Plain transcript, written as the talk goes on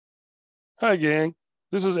Hi, gang.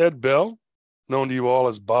 This is Ed Bell, known to you all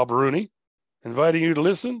as Bob Rooney, inviting you to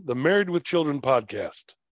listen to the Married with Children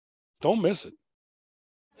podcast. Don't miss it.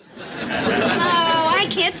 Oh, I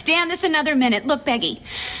can't stand this another minute. Look, Peggy,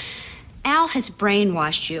 Al has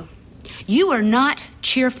brainwashed you. You are not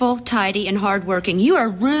cheerful, tidy, and hardworking. You are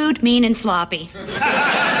rude, mean, and sloppy.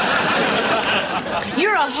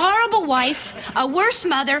 You're a horrible wife, a worse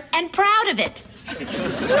mother, and proud of it.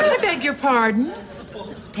 I beg your pardon.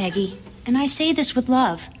 Peggy, and I say this with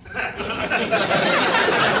love.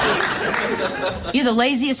 You're the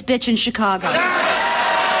laziest bitch in Chicago.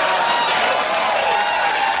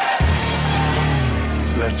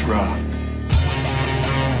 Let's rock.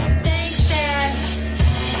 Thanks, Dad.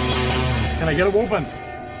 Can I get a whooping?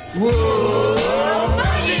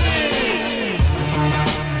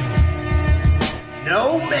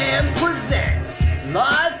 No Man presents,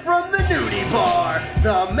 live from the nudie bar,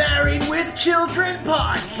 the Married with Children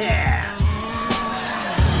podcast.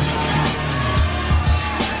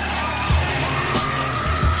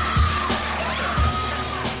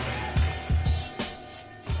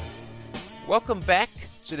 Welcome back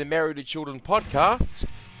to the Married with Children podcast,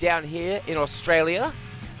 down here in Australia,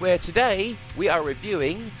 where today we are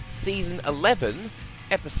reviewing Season 11,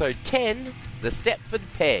 Episode 10, The Stepford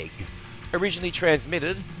Peg, originally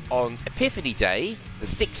transmitted on Epiphany Day, the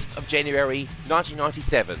 6th of January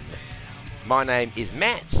 1997. My name is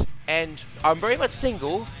Matt, and I'm very much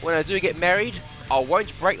single. When I do get married, I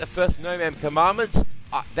won't break the first No Man commandment,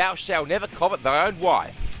 thou shalt never covet thy own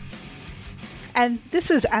wife. And this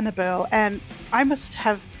is Annabelle, and I must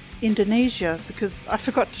have Indonesia because I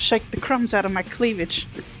forgot to shake the crumbs out of my cleavage.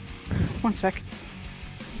 One sec.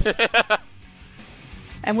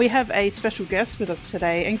 And we have a special guest with us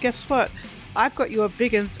today, and guess what? I've got your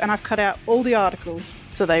biggins, and I've cut out all the articles,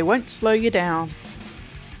 so they won't slow you down.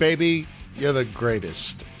 Baby, you're the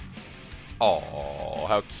greatest. Oh,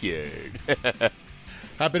 how cute.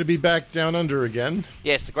 Happy to be back down under again.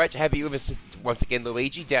 Yes, great to have you with us once again,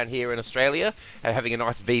 Luigi, down here in Australia, and having a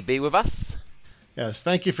nice VB with us. Yes,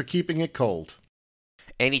 thank you for keeping it cold.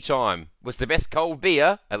 Anytime. Was the best cold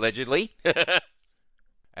beer, allegedly.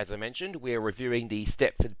 As I mentioned, we are reviewing the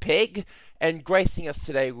Stepford Peg, and gracing us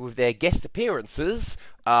today with their guest appearances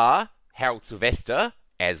are Harold Sylvester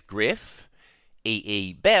as Griff,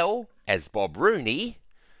 E.E. Bell as Bob Rooney,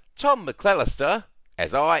 Tom McClellister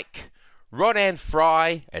as Ike, Ronan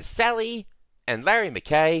Fry as Sally, and Larry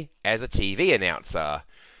McKay as a TV announcer.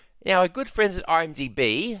 Now, our good friends at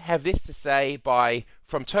IMDb have this to say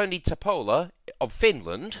from Tony Tapola of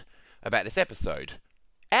Finland about this episode.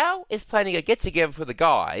 Al is planning a get-together for the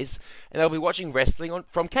guys, and they'll be watching wrestling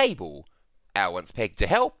from cable. Al wants Peg to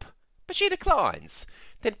help, but she declines.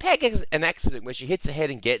 Then Peg has an accident where she hits her head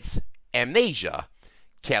and gets amnesia.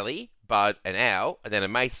 Kelly, Bud, and Al are then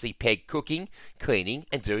amazed to see Peg cooking, cleaning,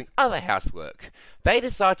 and doing other housework. They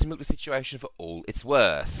decide to milk the situation for all it's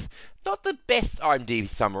worth. Not the best IMDb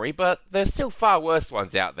summary, but there's still far worse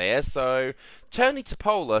ones out there, so Tony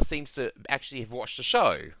Tapola seems to actually have watched the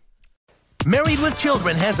show. Married with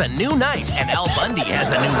Children has a new night, and Al Bundy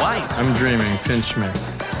has a new wife. I'm dreaming. Pinch me.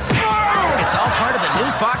 It's all part of the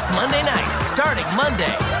new Fox Monday night, starting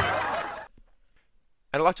Monday.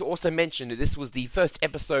 And I'd like to also mention that this was the first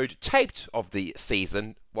episode taped of the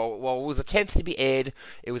season. While it was the 10th to be aired,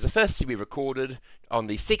 it was the first to be recorded on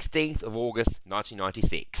the 16th of August,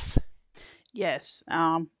 1996. Yes,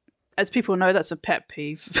 as people know, that's a pet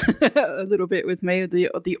peeve a little bit with me,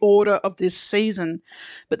 the order of this season.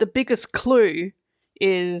 But the biggest clue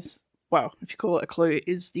is, well, if you call it a clue,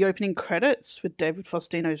 is the opening credits with David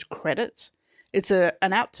Faustino's credits. It's an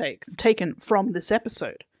outtake taken from this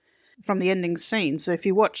episode, from the ending scene. So if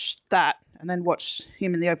you watch that and then watch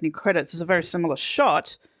him in the opening credits, it's a very similar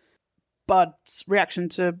shot, Bud's reaction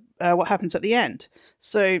to what happens at the end.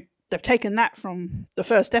 So they've taken that from the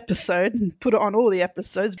first episode and put it on all the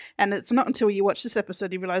episodes. And it's not until you watch this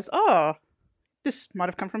episode you realise, oh, this might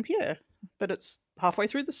have come from here. But it's halfway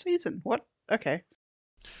through the season. What? Okay.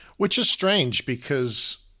 Which is strange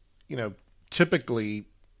because, typically,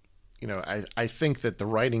 I think that the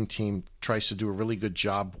writing team tries to do a really good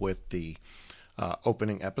job with the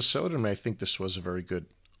opening episode. And I think this was a very good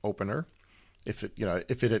opener. If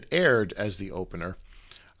it had aired as the opener,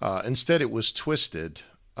 instead it was twisted.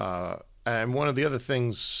 And one of the other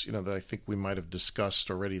things, that I think we might have discussed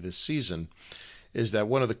already this season is that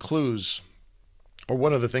one of the clues, or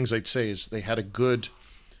one of the things I'd say, is they had a good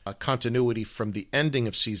continuity from the ending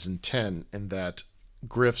of season 10, in that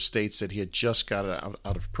Griff states that he had just got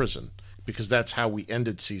out of prison, because that's how we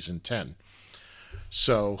ended season 10.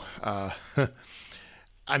 So,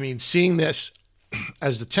 seeing this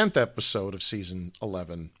as the 10th episode of season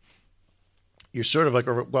 11, you're sort of like,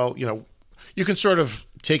 well, you can sort of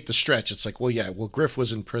take the stretch. It's like, well, yeah, Griff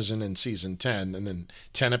was in prison in season 10, and then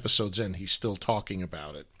 10 episodes in, he's still talking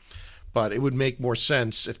about it. But it would make more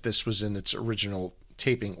sense if this was in its original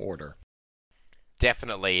taping order.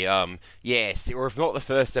 Definitely, yes, or if not the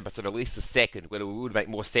first episode, at least the second, where it would make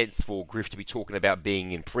more sense for Griff to be talking about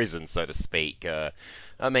being in prison, so to speak.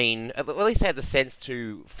 I mean, at least I had the sense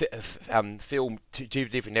to film two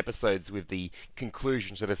different episodes with the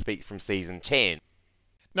conclusion, so to speak, from season 10.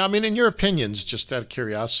 Now, I mean, in your opinions, just out of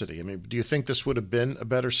curiosity, I mean, do you think this would have been a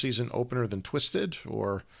better season opener than Twisted,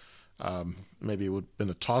 or maybe it would have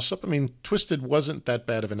been a toss-up? I mean, Twisted wasn't that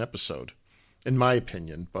bad of an episode, in my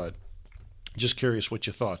opinion, but just curious what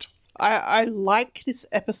you thought. I like this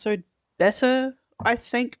episode better, I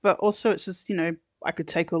think, but also it's just, I could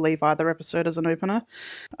take or leave either episode as an opener.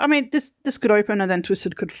 I mean, this could open and then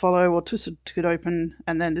Twisted could follow, or Twisted could open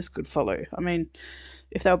and then this could follow. I mean,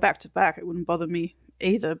 if they were back to back, it wouldn't bother me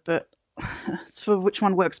either, but as for which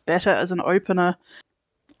one works better as an opener,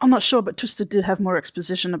 I'm not sure, but Twisted did have more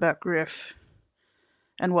exposition about Griff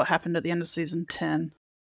and what happened at the end of season 10.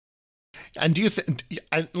 And do you think?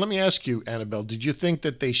 Let me ask you, Annabelle. Did you think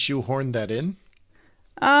that they shoehorned that in?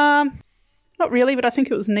 Not really, but I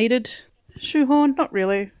think it was needed. Shoehorn, not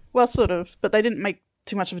really. Well, sort of, but they didn't make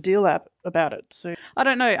too much of a deal about it. So I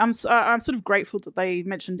don't know. I'm sort of grateful that they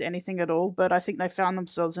mentioned anything at all, but I think they found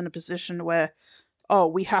themselves in a position where,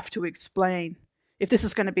 we have to explain. If this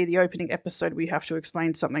is going to be the opening episode, we have to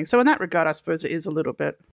explain something. So in that regard, I suppose it is a little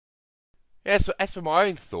bit. As for my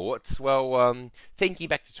own thoughts, well, thinking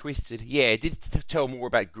back to Twisted, yeah, it did tell more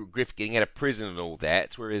about Griff getting out of prison and all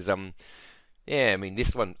that, whereas, yeah, I mean,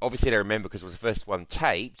 this one, obviously I remember because it was the first one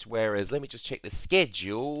taped, whereas, let me just check the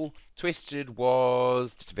schedule, Twisted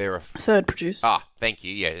was, just to verify. Third produced. Thank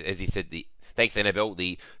you, yeah, as you said, thanks Annabelle,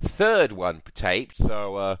 the third one taped,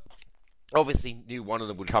 so, obviously knew one of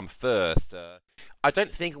them would come first. I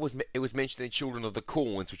don't think it was mentioned in Children of the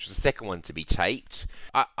Corns, which was the second one to be taped.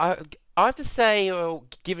 I have to say,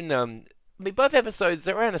 given both episodes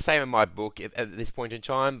are around the same in my book at this point in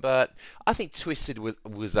time, but I think Twisted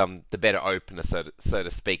was the better opener, so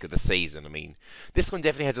to speak, of the season. I mean, this one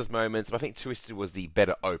definitely has its moments, but I think Twisted was the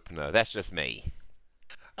better opener. That's just me.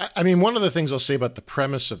 I mean, one of the things I'll say about the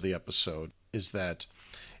premise of the episode is that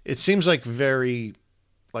it seems like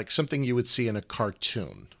like something you would see in a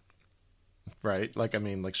cartoon, right? Like, I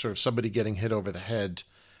mean, like sort of somebody getting hit over the head.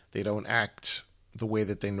 They don't act the way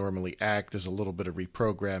that they normally act. There's a little bit of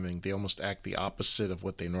reprogramming. They almost act the opposite of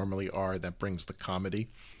what they normally are. That brings the comedy.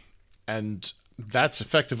 And that's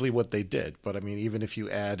effectively what they did. But I mean, even if you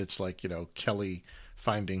add, it's like, Kelly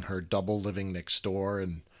finding her double living next door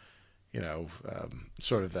and,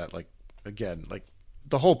 sort of that, like, again, like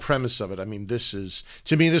the whole premise of it. I mean,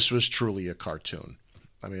 to me, this was truly a cartoon.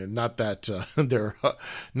 I mean, not that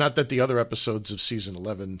not that the other episodes of season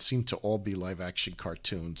 11 seem to all be live action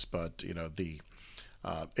cartoons, but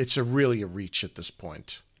it's really a reach at this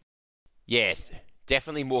point. Yes,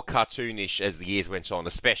 definitely more cartoonish as the years went on,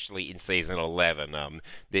 especially in season 11.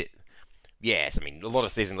 Yes, I mean, a lot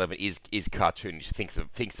of season 11 is cartoonish. Thinks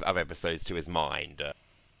of other episodes to his mind.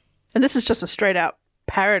 And this is just a straight out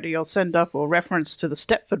parody or send up or reference to the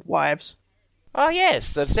Stepford Wives. Oh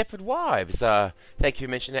yes, the Stepford Wives. Thank you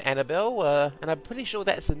for mentioning that, Annabelle. And I'm pretty sure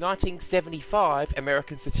that's a 1975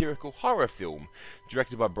 American satirical horror film,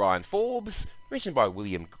 directed by Brian Forbes, written by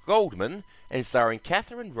William Goldman, and starring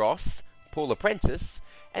Catherine Ross, Paula Prentice,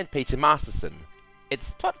 and Peter Masterson.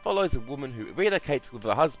 Its plot follows a woman who relocates with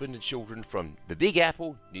her husband and children from the Big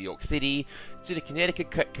Apple, New York City, to the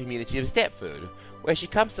Connecticut community of Stepford, where she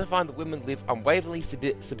comes to find the women live unwaveringly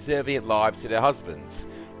subservient lives to their husbands,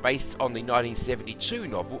 based on the 1972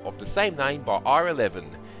 novel of the same name by R11,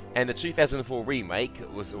 and the 2004 remake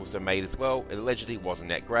was also made as well. It allegedly wasn't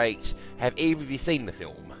that great. Have either of you seen the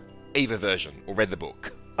film? Either version, or read the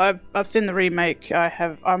book? I've seen the remake.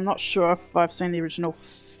 I'm not sure if I've seen the original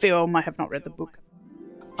film. I have not read the book.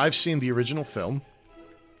 I've seen the original film.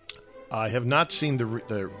 I have not seen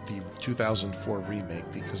the 2004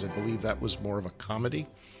 remake because I believe that was more of a comedy.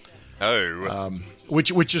 Oh,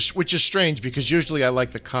 which is strange because usually I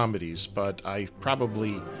like the comedies, but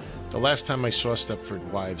the last time I saw Stepford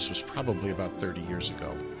Wives was probably about 30 years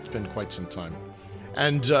ago. It's been quite some time.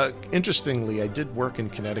 And interestingly, I did work in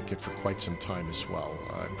Connecticut for quite some time as well.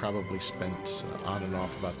 I probably spent on and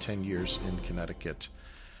off about 10 years in Connecticut.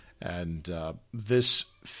 And this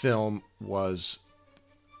film was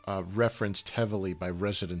referenced heavily by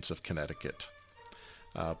residents of Connecticut.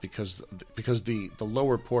 Because the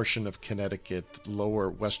lower portion of Connecticut, lower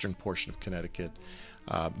western portion of Connecticut,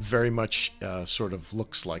 very much sort of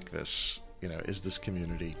looks like this, is this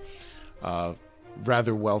community.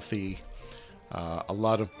 rather wealthy, a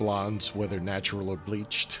lot of blondes, whether natural or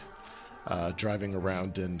bleached, driving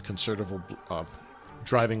around in convertible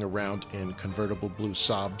blue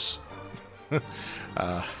Saabs.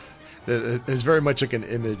 There's very much like an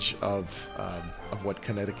image of what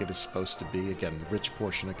Connecticut is supposed to be. Again, the rich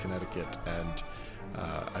portion of Connecticut, and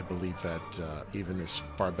I believe that even as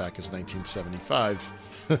far back as 1975,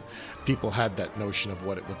 people had that notion of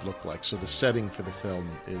what it would look like. So the setting for the film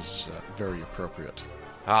is very appropriate.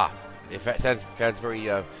 It sounds very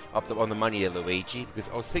up on the money there, Luigi, because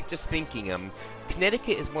I was thinking,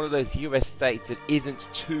 Connecticut is one of those US states that isn't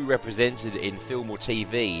too represented in film or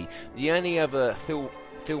TV. The only other film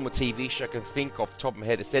or TV show I can think off the top of my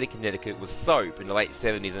head that set in Connecticut was Soap in the late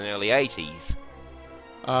 70s and early 80s.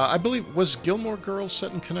 I believe, was Gilmore Girls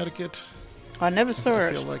set in Connecticut? I never saw it.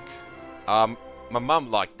 I feel like... My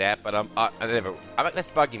mum liked that, but I never... that's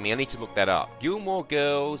bugging me. I need to look that up. Gilmore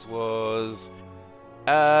Girls was...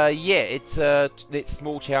 it's a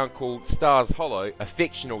small town called Stars Hollow, a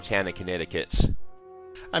fictional town in Connecticut.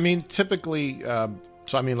 I mean, typically... I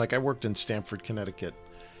worked in Stamford, Connecticut.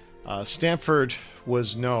 Stamford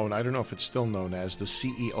was known, I don't know if it's still known as, the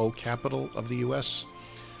CEO capital of the U.S.,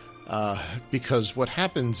 because what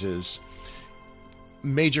happens is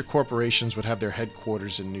major corporations would have their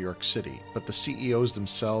headquarters in New York City, but the CEOs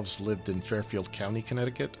themselves lived in Fairfield County,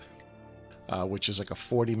 Connecticut, which is like a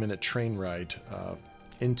 40-minute train ride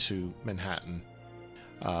into Manhattan.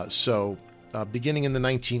 So beginning in the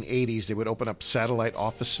 1980s, they would open up satellite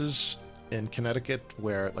offices in Connecticut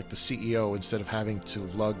where, like, the CEO, instead of having to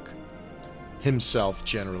lug himself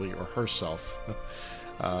generally or herself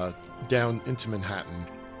down into Manhattan,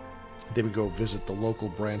 they would go visit the local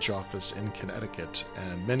branch office in Connecticut,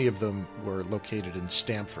 and many of them were located in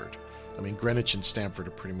Stamford. I mean, Greenwich and Stamford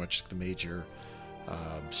are pretty much the major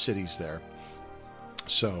cities there.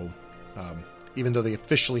 So even though they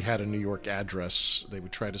officially had a New York address, they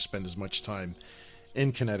would try to spend as much time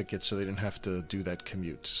in Connecticut so they didn't have to do that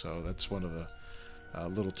commute. So that's one of the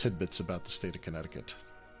little tidbits about the state of Connecticut.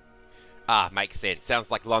 Makes sense. Sounds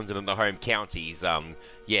like London and the home counties.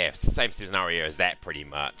 It's the same scenario as that, pretty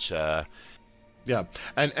much. Yeah,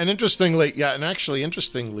 and interestingly,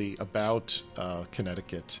 interestingly about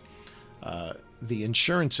Connecticut, the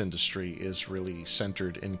insurance industry is really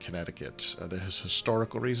centered in Connecticut. There's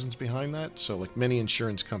historical reasons behind that. So, like, many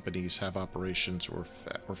insurance companies have operations or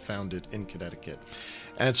founded in Connecticut.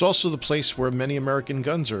 And it's also the place where many American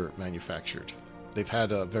guns are manufactured. They've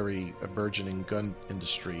had a very burgeoning gun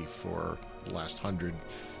industry for the last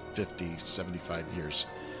 150, 75 years.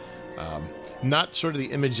 Not sort of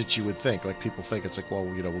the image that you would think. Like, people think it's like,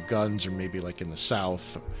 guns are maybe like in the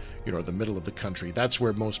South, the middle of the country. That's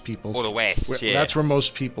where most people... Or the West, yeah. That's where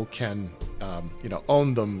most people can,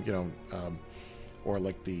 own them, or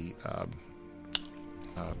like the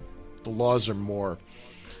laws are more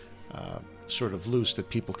sort of loose that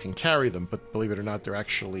people can carry them, but believe it or not, they're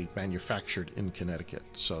actually manufactured in Connecticut.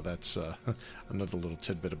 So that's another little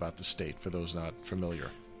tidbit about the state for those not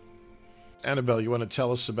familiar. Annabelle, you want to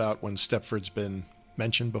tell us about when Stepford's been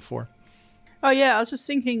mentioned before? Oh yeah, I was just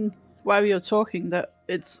thinking while you were talking that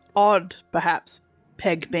it's odd, perhaps,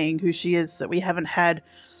 Peg being who she is, that we haven't had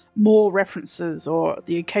more references or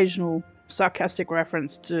the occasional sarcastic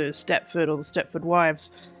reference to Stepford or the Stepford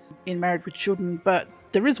Wives in Married with Children, but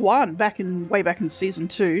there is one way back in season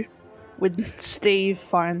 2 when Steve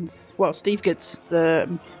gets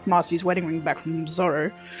the Marcy's wedding ring back from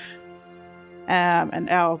Zorro, and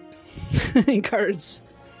Al encourages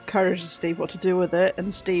Steve what to do with it,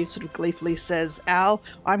 and Steve sort of gleefully says, "Al,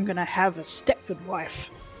 I'm gonna have a Stepford wife."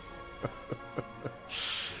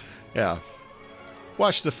 Yeah.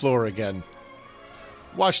 Wash the floor again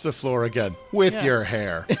with your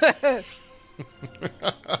hair.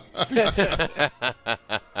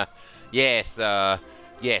 Yes, I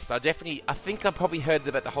think I probably heard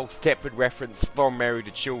about the whole Stepford reference from Married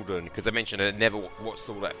to Children, because I mentioned I never watched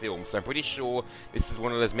all that film, so I'm pretty sure this is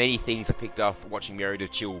one of those many things I picked up watching Married to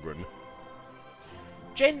Children.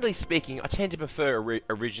 Generally speaking, I tend to prefer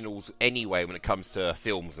originals anyway when it comes to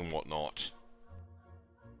films and whatnot.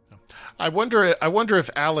 I wonder if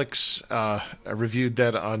Alex reviewed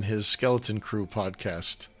that on his Skeleton Crew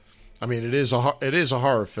podcast. I mean, it is a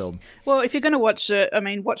horror film. Well, if you're going to watch it, I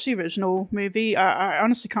mean, watch the original movie. I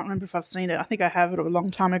honestly can't remember if I've seen it. I think I have it a long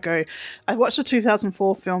time ago. I watched the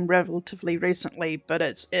 2004 film relatively recently, but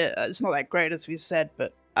it's not that great, as we said.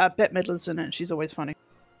 But Bette Midler's in it. She's always funny.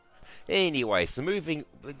 Anyway, so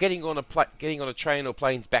getting on a train or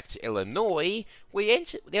planes back to Illinois,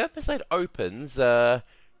 the episode opens.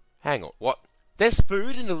 Hang on, what? There's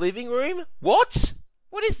food in the living room? What?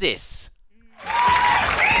 What is this?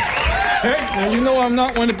 Hey, now you know I'm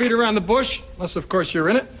not one to beat around the bush, unless, of course, you're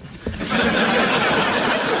in it.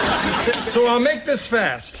 So I'll make this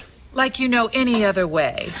fast. Like you know any other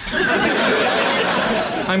way.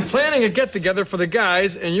 I'm planning a get-together for the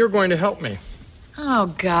guys, and you're going to help me.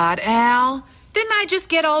 Oh, God, Al. Didn't I just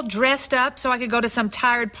get all dressed up so I could go to some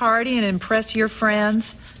tired party and impress your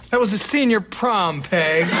friends? That was a senior prom,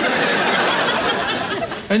 Peg.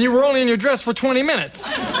 And you were only in your dress for 20 minutes.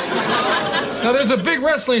 Now, there's a big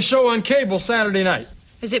wrestling show on cable Saturday night.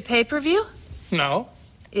 Is it pay-per-view? No.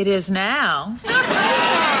 It is now.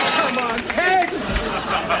 Come on, Peg!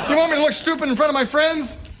 You want me to look stupid in front of my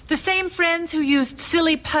friends? The same friends who used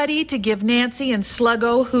silly putty to give Nancy and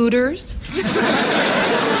Sluggo hooters?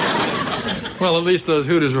 Well, at least those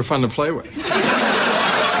hooters were fun to play with. Look,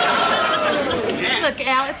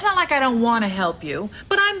 Al, it's not like I don't want to help you,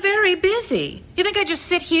 but I'm very busy. You think I just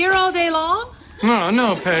sit here all day long?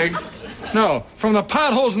 No, Peg. No. From the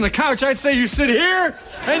potholes in the couch, I'd say you sit here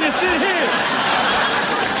and you sit here.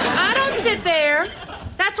 I don't sit there.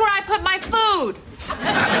 That's where I put my food.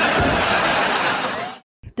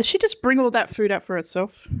 Did she just bring all that food out for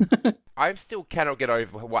herself? I still cannot get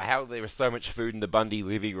over how there was so much food in the Bundy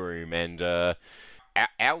living room, and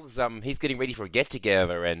Al's he's getting ready for a get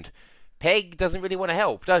together, and Peg doesn't really want to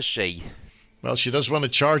help, does she? Well, she does want to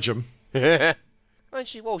charge him. And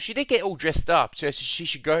she did get all dressed up, so she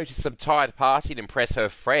should go to some tired party and impress her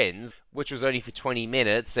friends, which was only for 20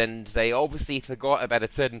 minutes, and they obviously forgot about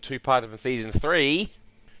a certain two-part of season 3.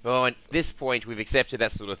 Well, at this point, we've accepted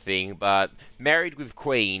that sort of thing, but Married with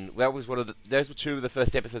Queen, those were two of the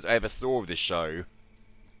first episodes I ever saw of this show.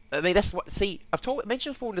 I mean, that's what, see,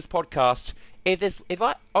 mentioned before in this podcast, if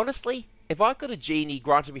I got a genie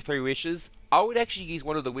granted me 3 wishes, I would actually use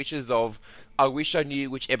one of the wishes of, I wish I knew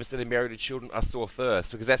which episode of Married with Children I saw first,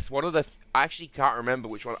 because that's one of the, I actually can't remember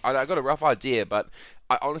which one, I got a rough idea, but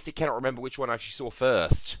I honestly cannot remember which one I actually saw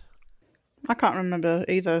first. I can't remember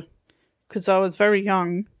either, because I was very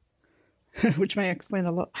young, which may explain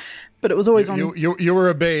a lot. But it was always on. You were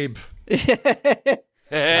a babe.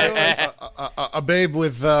 A babe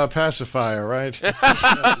with pacifier, right?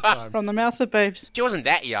 From the mouth of babes. She wasn't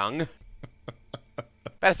that young.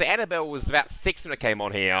 But I say Annabelle was about 6 when it came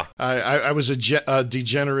on here. I was a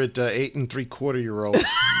degenerate 8 3/4-year-old.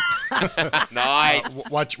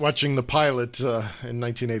 Nice. Watching the pilot in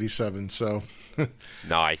 1987. So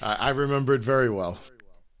nice. I remember it very well.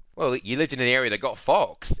 Well, you lived in an area that got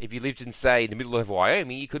Fox. If you lived in, say, the middle of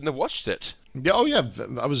Wyoming, you couldn't have watched it. Yeah, oh yeah,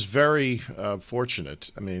 I was very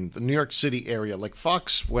fortunate. I mean, the New York City area, like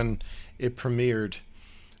Fox, when it premiered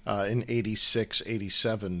in 86,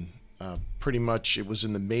 87, pretty much it was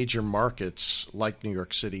in the major markets like New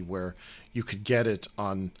York City where you could get it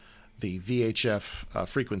on the VHF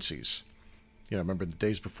frequencies. You know, remember the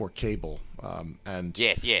days before cable. And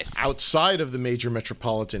yes. Outside of the major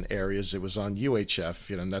metropolitan areas, it was on UHF,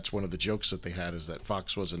 you know, and that's one of the jokes that they had is that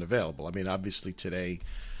Fox wasn't available. I mean, obviously today,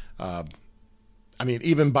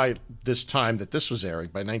 even by this time that this was airing,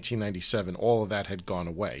 by 1997, all of that had gone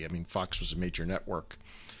away. I mean, Fox was a major network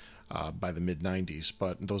by the mid-90s,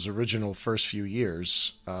 but those original first few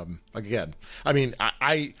years, again, I mean,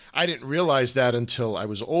 I didn't realize that until I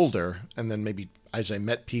was older, and then maybe as I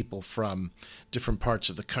met people from different parts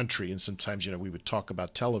of the country, and sometimes, you know, we would talk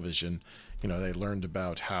about television, you know, they learned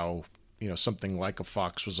about how, you know, something like a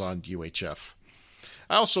Fox was on UHF.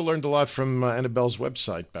 I also learned a lot from Annabelle's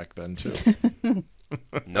website back then, too.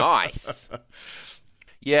 Nice.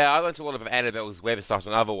 Yeah, I learned a lot of Annabelle's website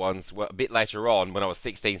and other ones a bit later on when I was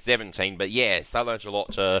 16, 17, but yes, I learned a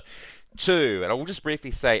lot too. And I will just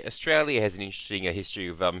briefly say Australia has an interesting history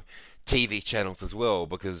of TV channels as well,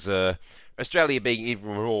 because Australia being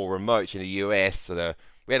even more remote in the US,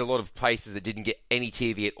 we had a lot of places that didn't get any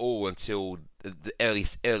TV at all until the early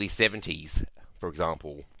 70s, for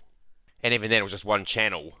example. And even then it was just one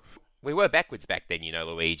channel. We were backwards back then, you know,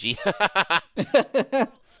 Luigi.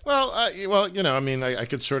 Well, you know, I mean, I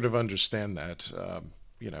could sort of understand that.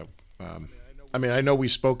 You know, I mean, I know we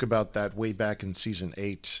spoke about that way back in season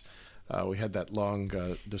 8. We had that long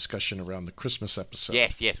discussion around the Christmas episode.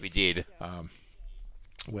 Yes, we did.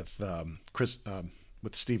 With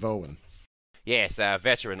Steve Owen. Yes, a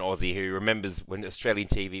veteran Aussie who remembers when Australian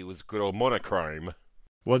TV was good old monochrome.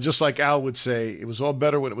 Well, just like Al would say, it was all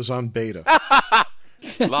better when it was on beta.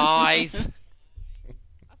 Lies.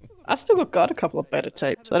 I've still got a couple of beta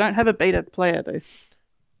tapes. I don't have a beta player, though.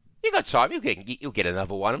 You got time. You'll get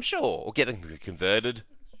another one, I'm sure. Or get them converted.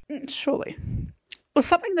 Surely. Well,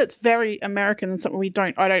 something that's very American and something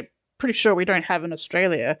pretty sure we don't have in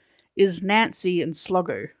Australia is Nancy and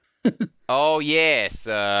Sluggo. Oh, yes.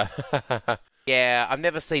 Yeah, Yeah, I've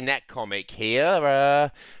never seen that comic here.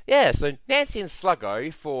 Yeah, so Nancy and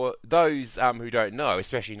Sluggo, for those who don't know,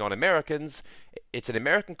 especially non-Americans, it's an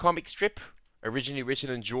American comic strip, originally written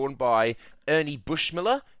and drawn by Ernie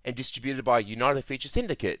Bushmiller and distributed by United Feature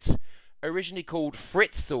Syndicate. Originally called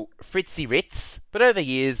Fritzy Ritz, but over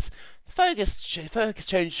years, the focus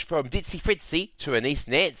changed from Ditzy Fritzy to her niece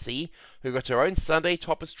Nancy, who got her own Sunday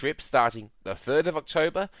topper strip starting the 3rd of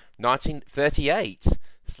October, 1938.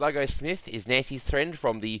 Sluggo Smith is Nancy's friend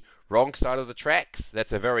from the wrong side of the tracks.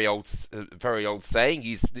 That's a very old saying,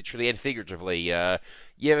 used literally and figuratively.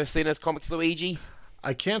 You ever seen those comics, Luigi?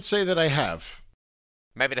 I can't say that I have.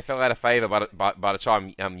 Maybe they fell out of favour by the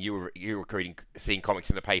time you were seeing comics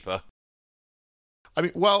in the paper. I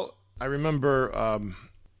mean, well, I remember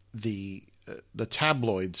the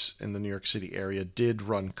tabloids in the New York City area did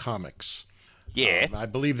run comics. Yeah. I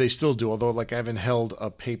believe they still do, although I haven't held a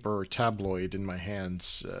paper tabloid in my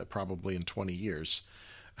hands probably in 20 years.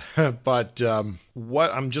 But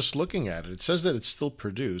what I'm just looking at it says that it's still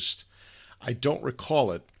produced. I don't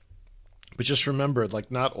recall it, but just remember,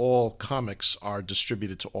 not all comics are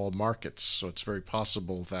distributed to all markets, so it's very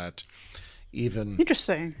possible that even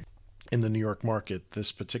Interesting. in the New York market,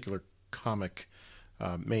 this particular comic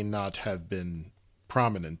may not have been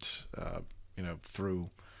prominent,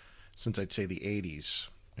 through, since I'd say the 80s.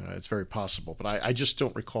 It's very possible, but I just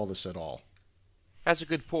don't recall this at all. That's a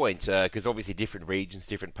good point, because obviously different regions,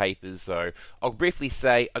 different papers. So I'll briefly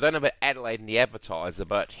say, I don't know about Adelaide and the Advertiser,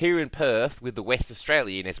 but here in Perth, with the West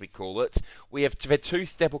Australian, as we call it, we have had 2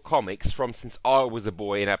 staple comics from since I was a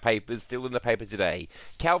boy in our papers, still in the paper today: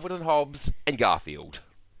 Calvin and Hobbes and Garfield.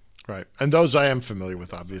 Right, and those I am familiar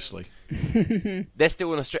with, obviously. They're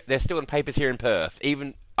still in papers here in Perth,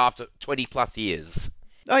 even after 20 plus years.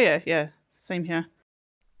 Oh yeah, same here.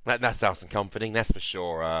 That sounds comforting, that's for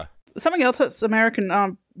sure. Something else that's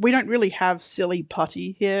American, we don't really have silly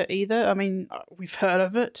putty here either. I mean, we've heard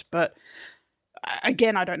of it, but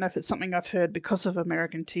again, I don't know if it's something I've heard because of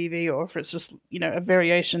American TV or if it's just, a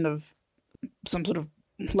variation of some sort of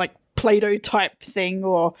Play-Doh type thing,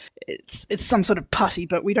 or it's some sort of putty,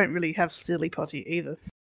 but we don't really have silly putty either.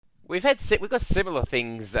 We've got similar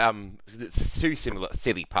things, it's too similar,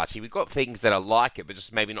 silly putty. We've got things that are like it, but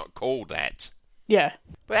just maybe not called that. Yeah.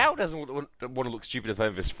 But Al doesn't want to look stupid in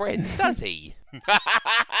front of his friends, does he?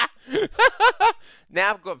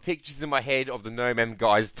 Now I've got pictures in my head of the No Mem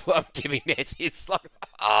guys giving that. It's like,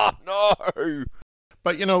 oh no!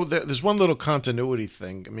 But, there's one little continuity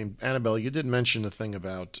thing. I mean, Annabelle, you did mention the thing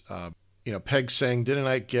about, Peg saying, didn't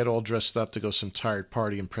I get all dressed up to go some tired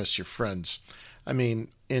party, impress your friends? I mean,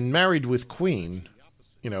 in Married with Queen,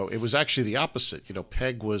 it was actually the opposite.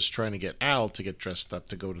 Peg was trying to get Al to get dressed up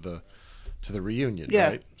to go to the reunion, yeah.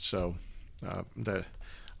 Right? So, a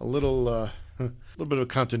little bit of a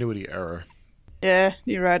continuity error. Yeah,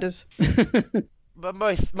 you're right. But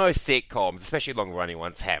most sitcoms, especially long-running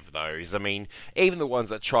ones, have those. I mean, even the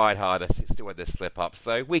ones that tried harder still had their slip-ups,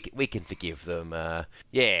 so we can forgive them.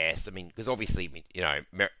 Yes, I mean, because obviously, there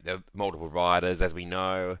are multiple writers, as we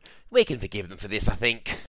know. We can forgive them for this, I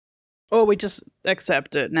think. Or we just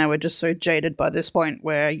accept it. Now we're just so jaded by this point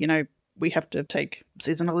where, we have to take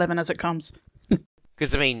season 11 as it comes.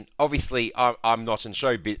 Because, I mean, obviously, I'm not in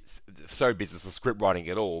show business or script writing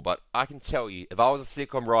at all, but I can tell you, if I was a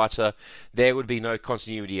sitcom writer, there would be no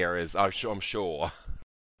continuity errors, I'm sure.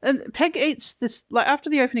 And Peg eats this, after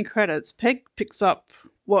the opening credits, Peg picks up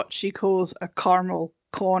what she calls a caramel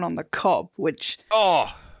corn on the cob, which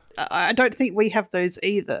I don't think we have those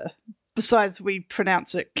either. Besides, we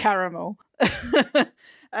pronounce it caramel.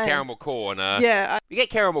 Caramel corn. Yeah. You get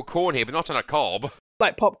caramel corn here, but not on a cob.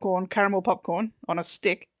 Like popcorn, caramel popcorn on a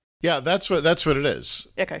stick. Yeah, that's what it is.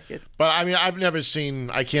 Okay, good. But I mean, I've never seen.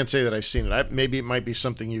 I can't say that I've seen it. Maybe it might be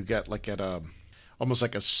something you get at almost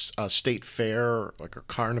like a state fair, like a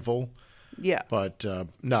carnival. Yeah. But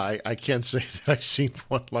no, I can't say that I've seen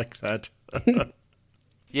one like that.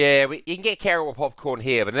 Yeah, you can get caramel popcorn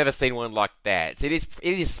here, but I've never seen one like that. It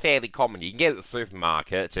is fairly common. You can get it at the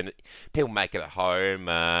supermarket, and people make it at home.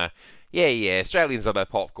 Yeah, Australians love their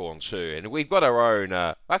popcorn too, and we've got our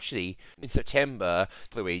own. Actually, in September,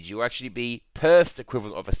 Luigi, will actually be Perth's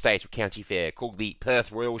equivalent of a state or county fair called the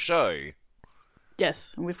Perth Royal Show.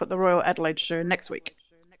 Yes, and we've got the Royal Adelaide Show next week.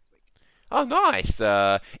 Oh, nice.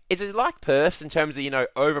 Is it like Perth's in terms of,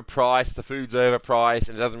 overpriced, the food's overpriced,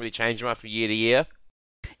 and it doesn't really change much from year to year?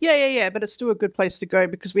 Yeah, but it's still a good place to go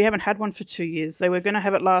because we haven't had one for 2 years. They were going to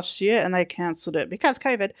have it last year and they cancelled it because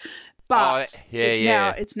COVID. But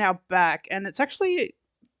it's now back, and it's actually,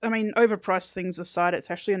 I mean, overpriced things aside,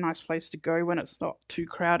 it's actually a nice place to go when it's not too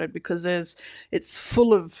crowded because it's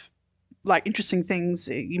full of interesting things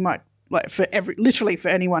you might like for literally for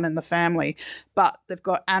anyone in the family. But they've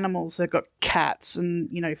got animals, they've got cats,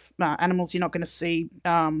 and animals you're not going to see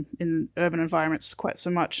in urban environments quite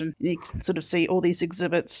so much, and you can sort of see all these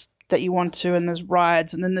exhibits that you want to, and there's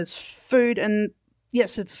rides, and then there's food, and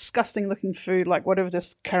yes, it's disgusting looking food, like whatever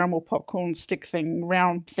this caramel popcorn stick thing,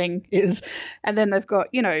 round thing is. And then they've got,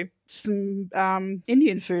 some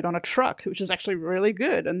Indian food on a truck, which is actually really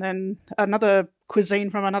good. And then another cuisine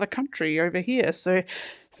from another country over here. So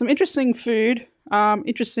some interesting food,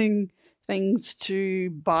 interesting things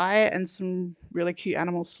to buy, and some really cute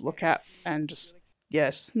animals to look at. And just,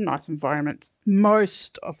 yes, nice environment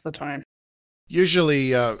most of the time.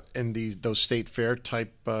 Usually in those state fair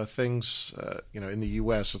type things, in the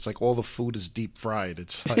U.S., it's like all the food is deep fried.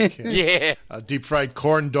 It's like deep fried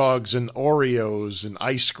corn dogs and Oreos and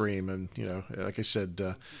ice cream, and like I said,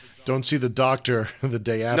 don't see the doctor the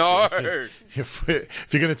day after. No, if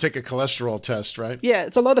you're going to take a cholesterol test, right? Yeah,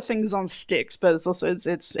 it's a lot of things on sticks, but it's also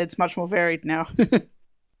it's much more varied now.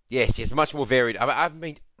 Yes, it's much more varied. I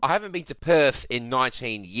haven't been to Perth in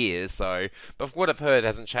 19 years, but from what I've heard, it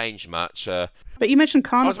hasn't changed much. But you mentioned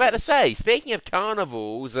carnivals. I was about to say, speaking of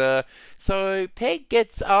carnivals, so Peg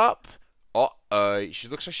gets up. She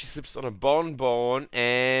looks like she slips on a bonbon,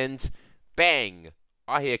 and bang!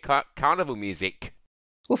 I hear carnival music.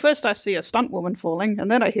 Well, first I see a stunt woman falling,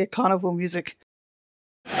 and then I hear carnival music.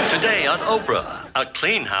 Today on Oprah, a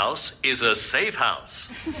clean house is a safe house.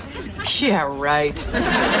 Yeah, right.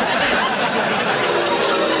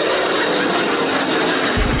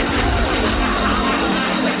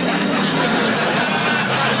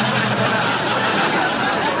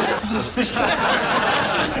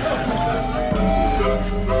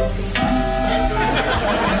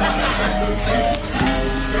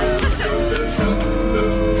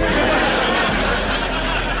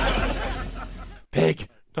 Peg,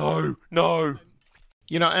 no.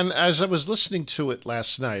 And as I was listening to it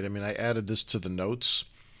last night, I added this to the notes.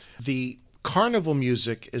 The carnival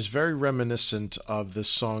music is very reminiscent of the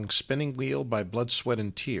song Spinning Wheel by Blood, Sweat,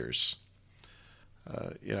 and Tears.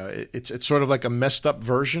 It's sort of like a messed up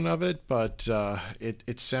version of it, but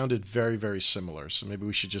it sounded very, very similar. So maybe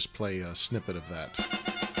we should just play a snippet of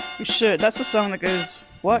that. You should. That's a song that goes,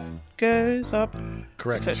 what goes up?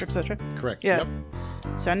 Correct. Et cetera, et cetera. Correct. Yeah. Yep.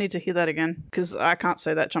 So I need to hear that again, because I can't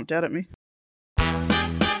say that jumped out at me.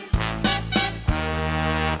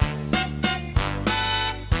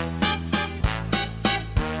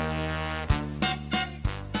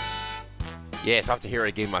 Yes, I have to hear it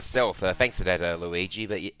again myself. Thanks for that, Luigi.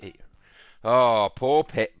 But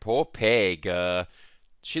poor Peg.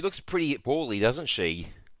 She looks pretty poorly, doesn't she?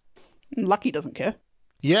 Lucky doesn't care.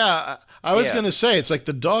 Yeah, I was going to say, it's like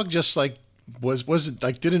the dog just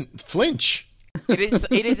didn't flinch. He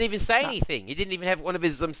didn't even say anything. He didn't even have one of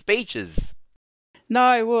his speeches.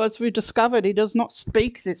 No, well, as we've discovered, he does not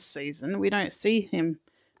speak this season. We don't see him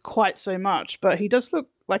quite so much, but he does look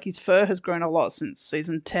like his fur has grown a lot since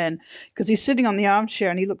season 10, because he's sitting on the armchair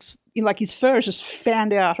and he looks like his fur is just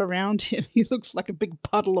fanned out around him. He looks like a big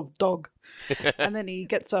puddle of dog. And then he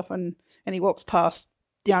gets up and he walks past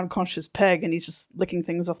the unconscious Peg, and he's just licking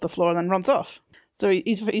things off the floor and then runs off. So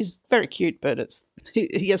he's very cute, but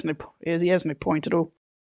he has no point at all.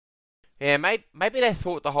 Yeah, maybe they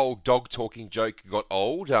thought the whole dog talking joke got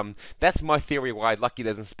old. That's my theory why Lucky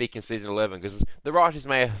doesn't speak in season 11, because the writers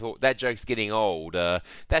may have thought that joke's getting old.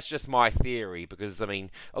 That's just my theory, because a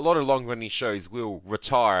lot of long-running shows will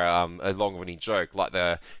retire a long-running joke, like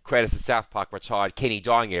the creators of South Park retired Kenny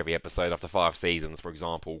dying every episode after 5 seasons, for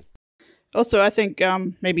example. Also, I think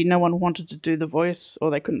maybe no one wanted to do the voice,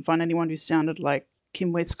 or they couldn't find anyone who sounded like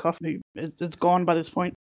Kim Weiskopf, who is gone by this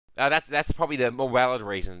point. That's probably the more valid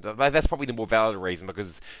reason. That's probably the more valid reason,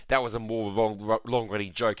 because that was a more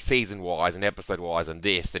long-running joke season-wise and episode-wise than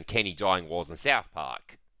this, and Kenny dying was in South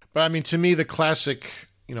Park. But to me, the classic,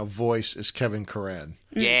 voice is Kevin Koran.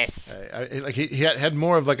 Yes. He had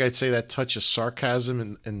more of, I'd say, that touch of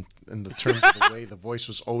sarcasm in the terms of the way the voice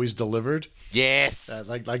was always delivered. Yes.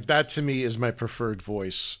 Like that to me is my preferred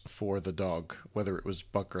voice for the dog, whether it was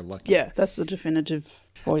Buck or Lucky. Yeah, that's the definitive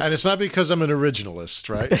voice. And it's not because I'm an originalist,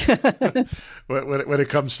 right? when it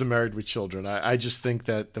comes to Married with Children, I just think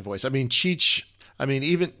that the voice. Even Cheech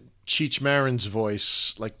Marin's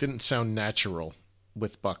voice didn't sound natural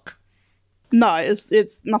with Buck. No,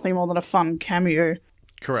 it's nothing more than a fun cameo.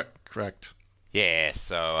 Correct. Yeah,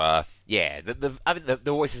 so, the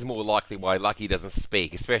voice is more likely why Lucky doesn't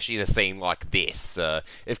speak, especially in a scene like this.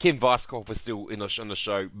 If Kim Weiskopf was still on the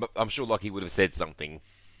show, I'm sure Lucky would have said something.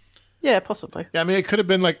 Yeah, possibly. Yeah, I mean, it could have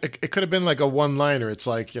been like a one-liner. It's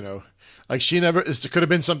like, like it could have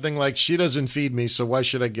been something like, she doesn't feed me, so why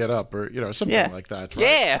should I get up? Or, something like that. Right?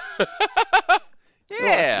 Yeah.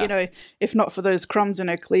 Yeah. Or, if not for those crumbs in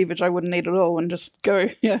her cleavage, I wouldn't eat it all and just go,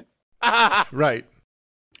 yeah. Right.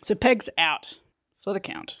 So Peg's out for the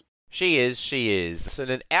count. She is. So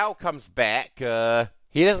then Al comes back.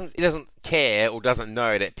 He doesn't care or doesn't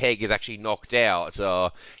know that Peg is actually knocked out.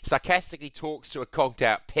 Sarcastically talks to a conked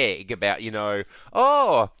out Peg about,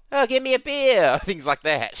 oh, give me a beer, things like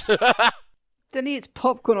that. Then he eats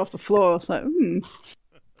popcorn off the floor. So,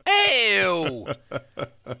 Ew!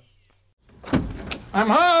 I'm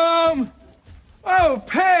home! Oh,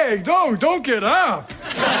 Peg, don't get up!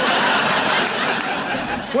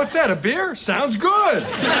 What's that, a beer? Sounds good!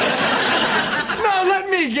 No, let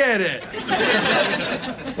me get it!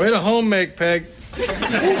 Way to home make, Peg.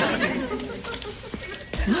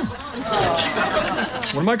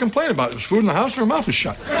 What am I complaining about? There's food in the house and her mouth is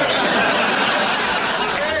shut.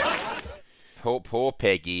 Poor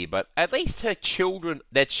Peggy, but at least their children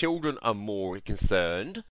are more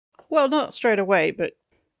concerned. well, not straight away, but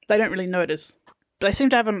they don't really notice. They seem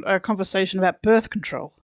to have a conversation about birth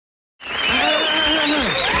control.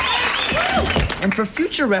 And for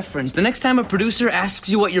future reference, the next time a producer asks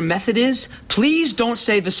you what your method is, please don't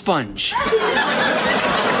say the sponge.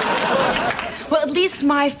 Well, at least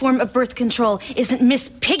my form of birth control isn't Miss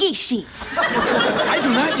Piggy Sheets. I do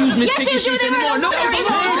not use Miss Piggy Sheets anymore. No,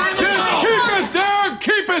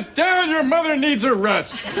 Keep it down. Your mother needs a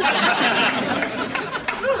rest. The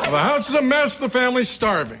house is a mess. The family's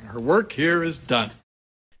starving. Her work here is done.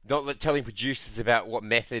 Not telling producers about what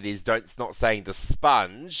method is, not saying the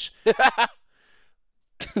sponge.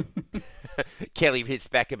 Kelly hits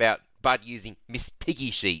back about Bud using Miss Piggy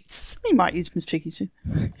Sheets. He might use Miss Piggy Sheets.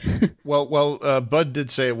 Well, Bud did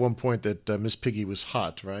say at one point that Miss Piggy was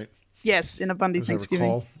hot, right? Yes, in a Bundy As Thanksgiving.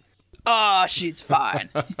 I recall. Oh, she's fine.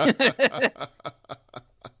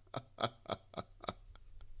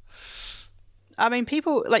 I mean,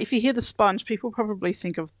 people, like, if you hear The Sponge, people probably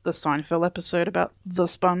think of the Seinfeld episode about The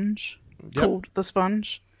Sponge, called The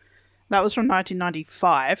Sponge. That was from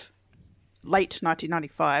 1995, late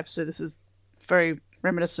 1995, so this is very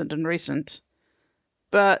reminiscent and recent.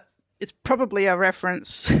 But it's probably a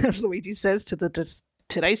reference, as Luigi says, to the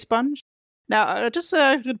Today Sponge. Now, just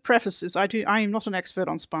a good preface this, I am not an expert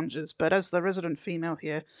on sponges, but as the resident female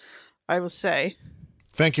here, I will say...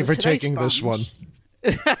 Thank you for taking this one.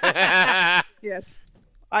 Yes,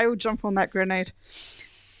 I will jump on that grenade.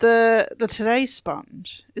 The Today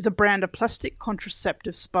Sponge is a brand of plastic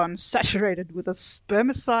contraceptive sponge saturated with a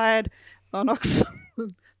spermicide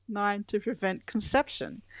oxide-9 to prevent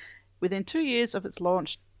conception. Within 2 years of its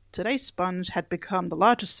launch, Today Sponge had become the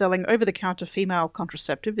largest selling over-the-counter female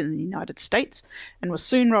contraceptive in the United States and was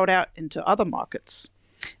soon rolled out into other markets.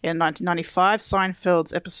 In 1995,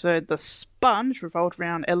 Seinfeld's episode The Sponge revolved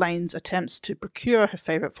around Elaine's attempts to procure her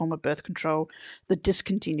favourite form of birth control, the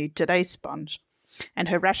discontinued Today Sponge, and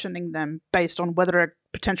her rationing them based on whether a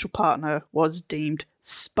potential partner was deemed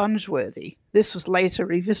sponge-worthy. This was later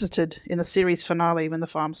revisited in the series finale when the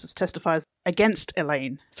pharmacist testifies against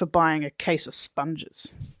Elaine for buying a case of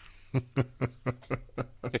sponges.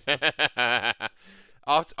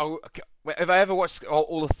 If I ever watch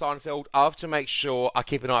all of Seinfeld, I have to make sure I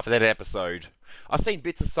keep an eye out for that episode. I've seen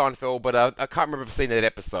bits of Seinfeld, but I can't remember if I've seen that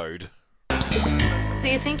episode. So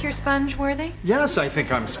you think you're sponge-worthy? Yes, I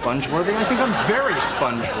think I'm sponge-worthy. I think I'm very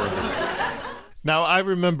sponge-worthy. Now, I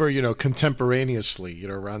remember, contemporaneously,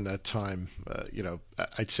 around that time,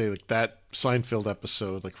 I'd say like that Seinfeld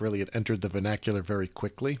episode, like really it entered the vernacular very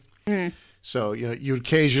quickly. Mm. So, you'd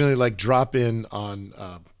occasionally like drop in on,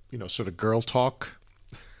 sort of girl talk.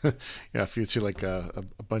 If you'd see like a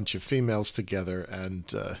bunch of females together,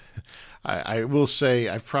 and I will say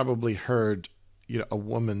I've probably heard a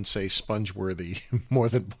woman say sponge-worthy more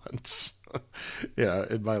than once,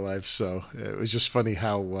 in my life. So it was just funny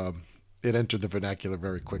how it entered the vernacular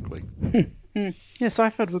very quickly. Yeah,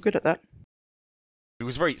 Seinfeld were good at that. It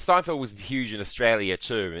was Seinfeld was huge in Australia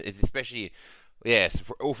too, especially. Yes,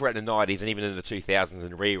 all throughout the 90s and even in the 2000s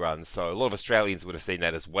and reruns, so a lot of Australians would have seen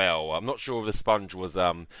that as well. I'm not sure if the sponge was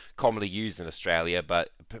commonly used in Australia, but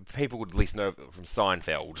people would at least know from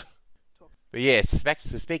Seinfeld. But yes,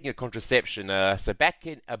 so speaking of contraception, so back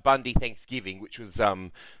in Bundy Thanksgiving, which was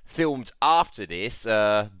filmed after this,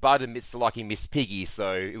 Bud admits to liking Miss Piggy,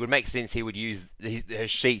 so it would make sense he would use her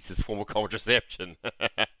sheets as form of contraception.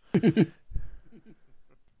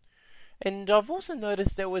 And I've also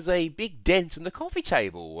noticed there was a big dent in the coffee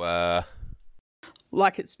table.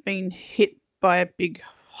 Like it's been hit by a big,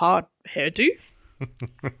 hard hairdo?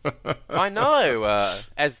 I know,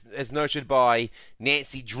 as noted by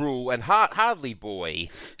Nancy Drool and Hardly Boy.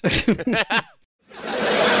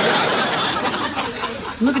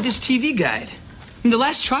 Look at this TV guide. The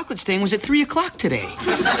last chocolate stain was at 3 o'clock today.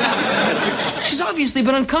 She's obviously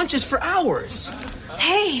been unconscious for hours.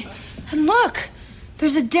 Hey, and look,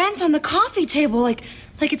 there's a dent on the coffee table, like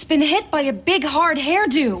it's been hit by a big hard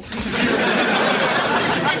hairdo.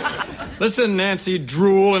 Listen, Nancy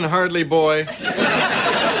Drool and Hardly Boy.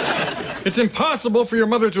 It's impossible for your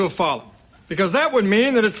mother to have fallen, because that would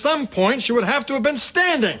mean that at some point she would have to have been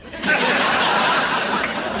standing.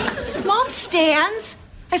 Mom stands.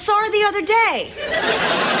 I saw her the other day.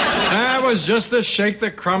 That was just to shake the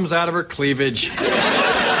crumbs out of her cleavage.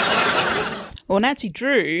 Well, Nancy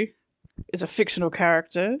Drew is a fictional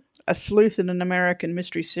character, a sleuth in an American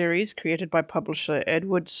mystery series created by publisher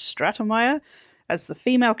Edward Stratemeyer as the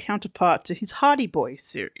female counterpart to his Hardy Boy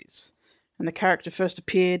series. And the character first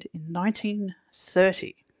appeared in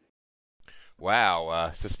 1930. Wow.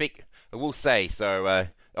 I will say,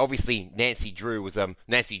 obviously Nancy Drool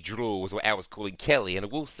was what Al was calling Kelly, and I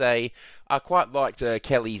will say I quite liked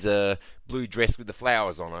Kelly's blue dress with the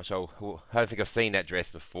flowers on it. I don't think I've seen that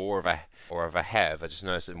dress before, or if I have, I just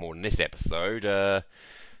noticed it more in this episode.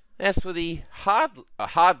 As for the Hardy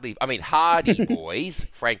Boys,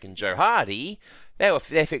 Frank and Joe Hardy, they're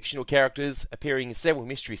fictional characters appearing in several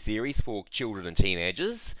mystery series for children and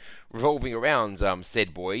teenagers, revolving around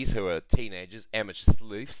said boys who are teenagers, amateur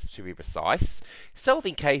sleuths to be precise,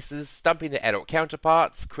 solving cases, stumping their adult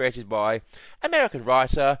counterparts, created by American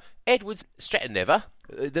writer Edward Stratemeyer,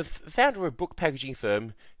 the founder of book packaging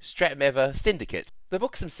firm Stratemeyer Syndicate. The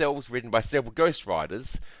books themselves written by several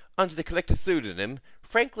ghostwriters under the collective pseudonym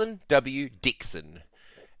Franklin W. Dixon.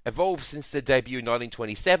 Evolved since their debut in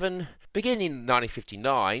 1927, beginning in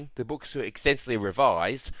 1959, the books were extensively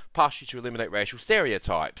revised, partially to eliminate racial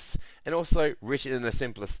stereotypes, and also written in a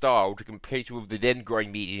simpler style to compete with the then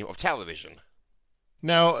growing medium of television.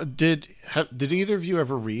 Now, did either of you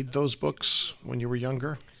ever read those books when you were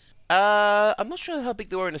younger? I'm not sure how big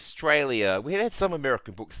they were in Australia. We have had some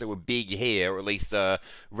American books that were big here, or at least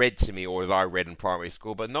read to me, or that I read in primary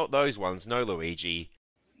school, but not those ones. No, Luigi.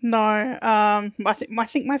 No, I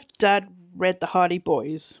think my dad read the Hardy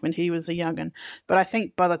Boys when he was a young'un, but I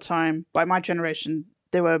think by my generation,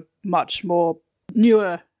 there were much more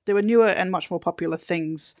newer and much more popular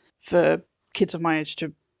things for kids of my age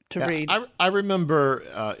to read. I remember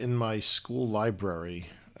in my school library,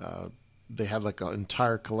 they had like an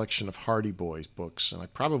entire collection of Hardy Boys books, and I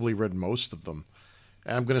probably read most of them.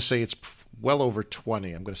 And I'm going to say it's well over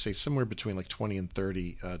 20. I'm going to say somewhere between like 20 and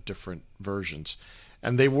 30 different versions.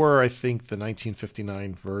 And they were, I think, the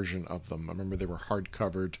 1959 version of them. I remember they were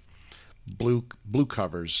hard-covered, blue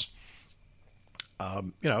covers.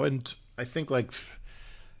 And I think like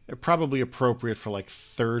they're probably appropriate for like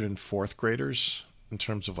third and fourth graders in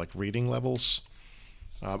terms of like reading levels,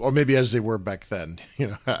 or maybe as they were back then.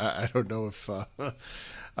 I don't know if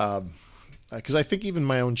because I think even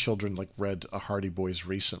my own children like read a Hardy Boys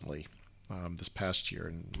recently this past year,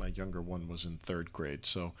 and my younger one was in third grade,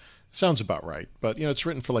 so. Sounds about right. But, it's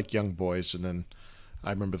written for, like, young boys, and then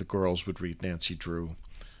I remember the girls would read Nancy Drew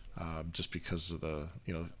just because of the,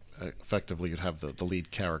 effectively you'd have the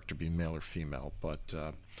lead character be male or female. But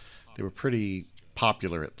they were pretty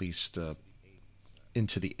popular, at least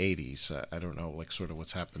into the 80s. I don't know, like, sort of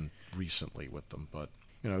what's happened recently with them. But,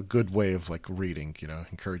 a good way of, like, reading,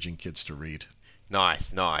 encouraging kids to read.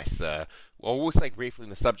 Nice. I will say briefly on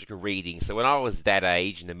the subject of reading. So when I was that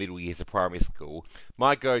age, in the middle years of primary school,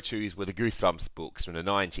 my go-tos were the Goosebumps books from the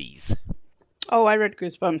 90s. Oh, I read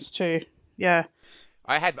Goosebumps too. Yeah.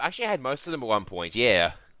 I actually had most of them at one point,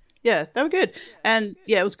 yeah. Yeah, they were good. And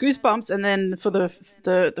yeah, it was Goosebumps, and then for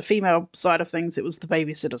the female side of things, it was the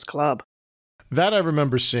Babysitter's Club. That I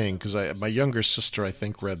remember seeing, because my younger sister, I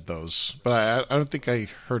think, read those. But I don't think I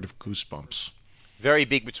heard of Goosebumps. Very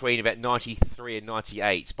big between about 93 and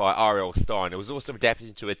 98 by R.L. Stine. It was also adapted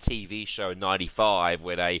into a TV show in 95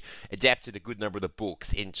 where they adapted a good number of the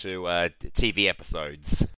books into TV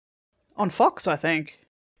episodes. On Fox, I think.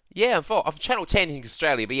 Yeah, on Fox. Channel 10 in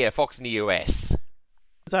Australia, but yeah, Fox in the US.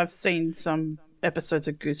 I've seen some episodes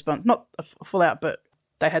of Goosebumps. Not full out, but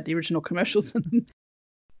they had the original commercials in them.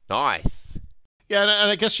 Nice. Yeah,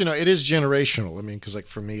 and I guess, it is generational. I mean, because like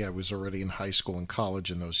for me, I was already in high school and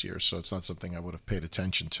college in those years, so it's not something I would have paid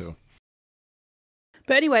attention to.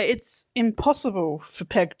 But anyway, it's impossible for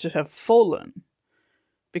Peg to have fallen,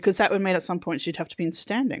 because that would mean at some point she'd have to be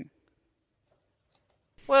standing.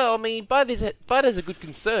 Well, I mean, but there's a good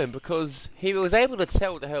concern, because he was able to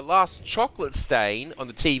tell that her last chocolate stain on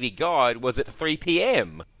the TV guide was at 3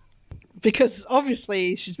 p.m. Because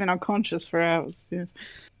obviously she's been unconscious for hours. Yes.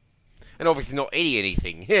 And obviously not eating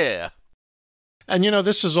anything. Yeah. And, you know,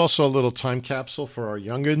 this is also a little time capsule for our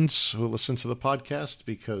youngins who listen to the podcast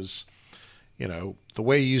because, you know, the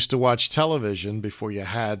way you used to watch television before you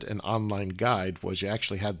had an online guide was you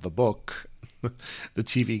actually had the book, the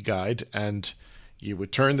TV guide, and you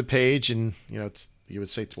would turn the page and, you know, you would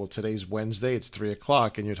say, well, today's Wednesday, it's 3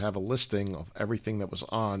 o'clock, and you'd have a listing of everything that was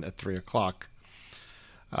on at 3 o'clock.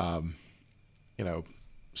 You know,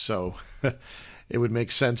 so it would make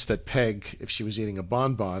sense that Peg, if she was eating a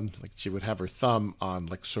bonbon, like she would have her thumb on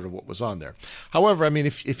like sort of what was on there. However, I mean,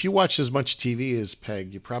 if you watched as much TV as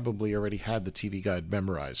Peg, you probably already had the TV guide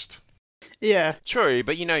memorized. Yeah. True,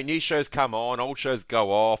 but you know, new shows come on, old shows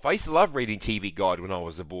go off. I used to love reading TV Guide when I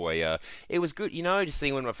was a boy. It was good, you know, to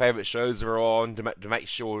see when my favourite shows were on, to make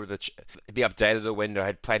sure that be updated when I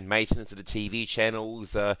had planned maintenance of the TV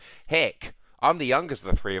channels. Heck, I'm the youngest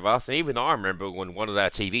of the three of us, and even I remember when one of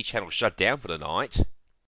our TV channels shut down for the night.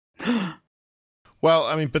 Well,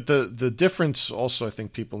 I mean, but the difference also I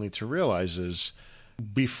think people need to realize is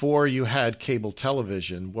before you had cable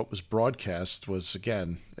television, what was broadcast was,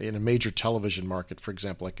 again, in a major television market, for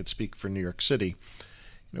example, I could speak for New York City,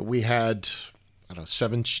 you know, we had, I don't know,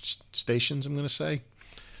 7 stations, I'm going to say.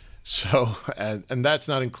 So, and that's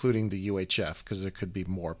not including the UHF because there could be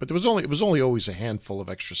more, but it was only always a handful of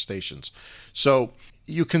extra stations. So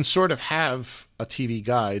you can sort of have a TV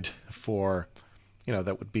guide for, you know,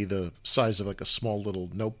 that would be the size of like a small little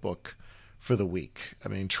notebook for the week. I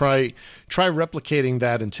mean, try replicating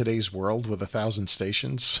that in today's world with 1,000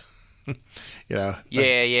 stations. You know.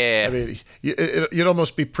 Yeah. I mean, you'd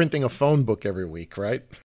almost be printing a phone book every week, right?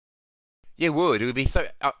 Yeah, it would. It would be so.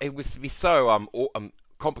 It would be so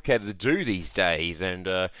complicated to do these days. And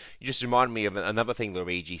you just reminded me of another thing,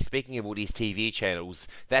 Luigi. Speaking of all these TV channels,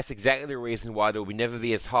 that's exactly the reason why there will never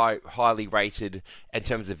be as highly rated in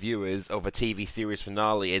terms of viewers of a TV series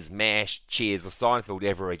finale as MASH, Cheers, or Seinfeld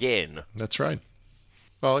ever again. That's right.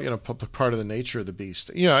 Well, you know, part of the nature of the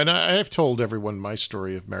beast. You know, and I've told everyone my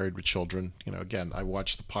story of Married with Children. You know, again, I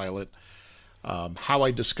watched the pilot. How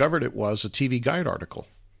I discovered it was a TV Guide article.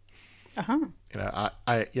 You know,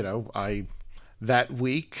 I that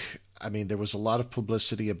week, I mean, there was a lot of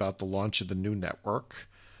publicity about the launch of the new network.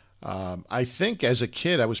 I think as a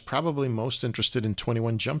kid, I was probably most interested in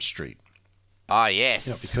 21 Jump Street. Ah,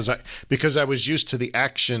 yes. You know, because I was used to the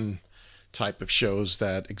action type of shows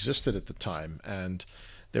that existed at the time. And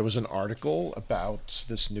there was an article about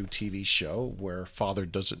this new TV show where Father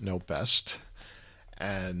Doesn't Know Best.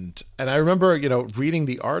 And I remember, you know, reading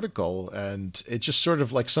the article, and it just sort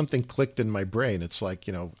of like something clicked in my brain. It's like,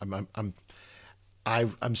 you know, I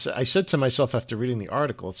said to myself after reading the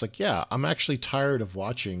article, it's like, yeah, I'm actually tired of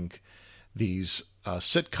watching these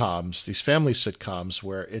sitcoms, these family sitcoms,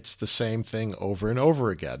 where it's the same thing over and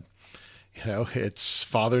over again. You know, it's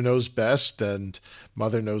father knows best and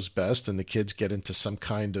mother knows best, and the kids get into some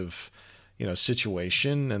kind of, you know,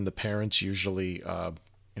 situation, and the parents usually,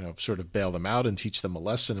 you know, sort of bail them out and teach them a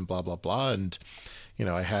lesson and blah, blah, blah. And, you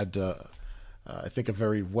know, I had, I think, a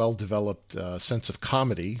very well-developed sense of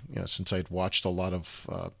comedy, you know, since I'd watched a lot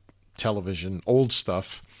of television, old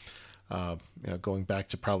stuff, you know, going back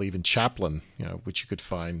to probably even Chaplin, you know, which you could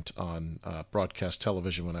find on broadcast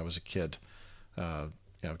television when I was a kid.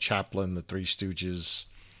 You know, Chaplin, The Three Stooges,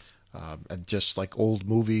 and just like old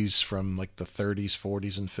movies from like the 30s,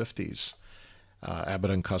 40s, and 50s.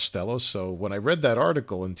 Abbott and Costello. So when I read that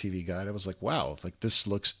article in TV Guide, I was like, wow, like this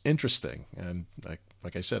looks interesting. And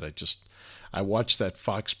like I said, I watched that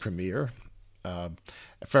Fox premiere.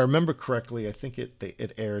 If I remember correctly, I think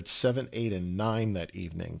it aired 7, 8, and 9 that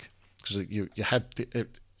evening, because you had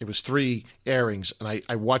it was 3 airings, and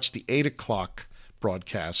I watched the 8 o'clock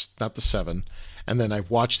broadcast, not the 7, and then I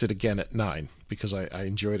watched it again at 9 because I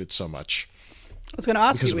enjoyed it so much. I was going to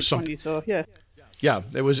ask you which one you saw. Yeah. Yeah,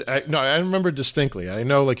 it was. I remember distinctly. I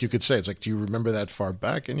know, like you could say, it's like, do you remember that far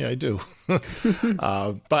back? And yeah, I do.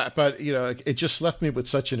 But you know, it just left me with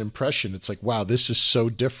such an impression. It's like, wow, this is so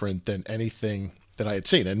different than anything that I had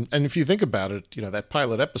seen. And if you think about it, you know, that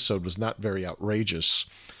pilot episode was not very outrageous.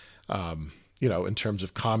 You know, in terms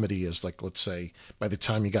of comedy, as like, let's say, by the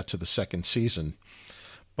time you got to the second season.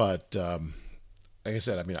 But like I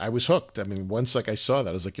said, I mean, I was hooked. I mean, once like I saw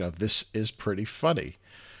that, I was like, you know, this is pretty funny.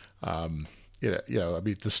 You know, I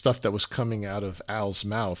mean, the stuff that was coming out of Al's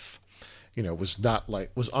mouth, you know, was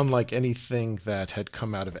unlike anything that had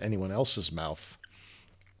come out of anyone else's mouth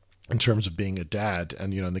in terms of being a dad.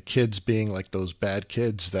 And, you know, and the kids being like those bad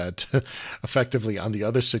kids that effectively on the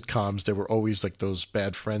other sitcoms, there were always like those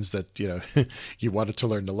bad friends that, you know, you wanted to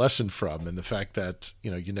learn the lesson from. And the fact that,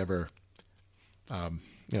 you know, you never,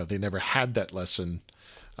 they never had that lesson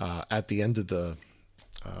at the end of the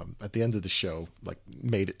show, like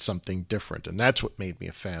made it something different. And that's what made me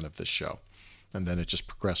a fan of this show. And then it just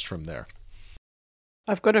progressed from there.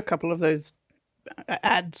 I've got a couple of those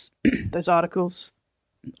ads, those articles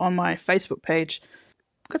on my Facebook page.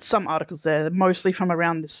 I've got some articles there, mostly from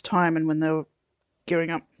around this time and when they were gearing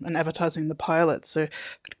up and advertising the pilot. So I've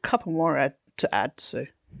got a couple more to add, so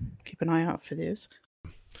keep an eye out for these.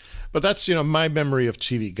 But that's, my memory of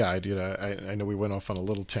TV Guide. I know we went off on a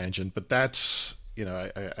little tangent, but that's,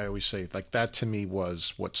 I always say, like, that to me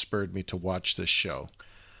was what spurred me to watch this show.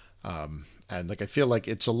 And like, I feel like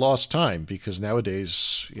it's a lost time because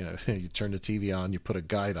nowadays, you turn the TV on, you put a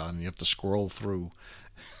guide on, and you have to scroll through,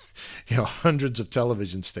 hundreds of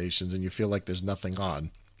television stations, and you feel like there's nothing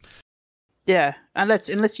on. Yeah,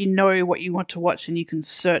 unless you know what you want to watch and you can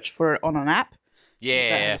search for it on an app.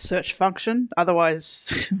 Yeah. Search function.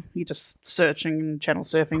 Otherwise, you're just searching and channel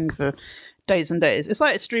surfing for days and days. It's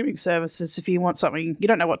like streaming services. If you want something, you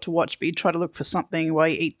don't know what to watch, but you try to look for something while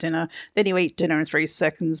you eat dinner. Then you eat dinner in 3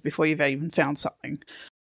 seconds before you've even found something.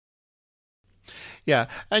 Yeah.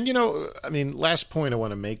 And, last point I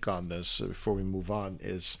want to make on this before we move on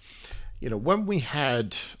is, when we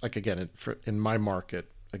had, like, again, in my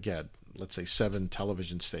market, again, let's say 7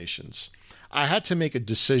 television stations, I had to make a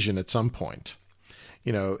decision at some point.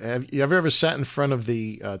 Have you ever sat in front of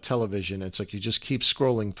the television? It's like you just keep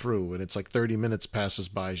scrolling through, and it's like 30 minutes passes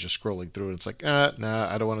by as you're scrolling through, and it's like, nah,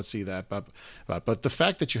 I don't want to see that. But the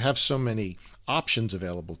fact that you have so many options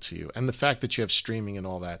available to you, and the fact that you have streaming and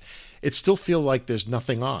all that, it still feels like there's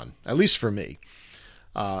nothing on, at least for me.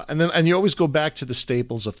 And you always go back to the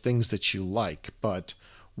staples of things that you like. But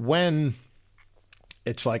when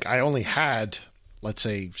it's like I only had, let's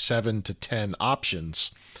say, 7 to 10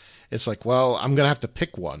 options, it's like, well, I'm going to have to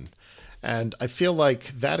pick one. And I feel like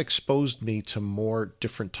that exposed me to more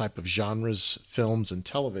different type of genres, films, and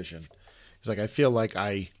television. It's like I feel like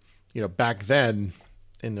back then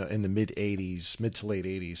in the mid to late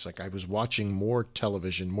 80s, like I was watching more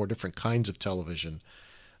television, more different kinds of television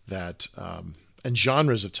that and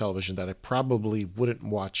genres of television that I probably wouldn't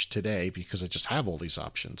watch today because I just have all these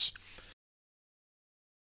options.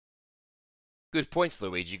 Good points,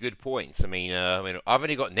 Luigi. Good points. I've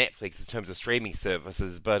only got Netflix in terms of streaming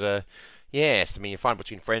services, but yes, you find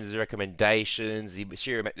between friends' recommendations, the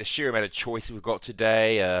sheer amount of choice we've got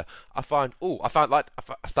today. I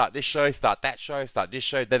start this show, start that show, start this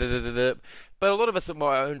show, But a lot of us are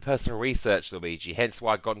my own personal research, Luigi. Hence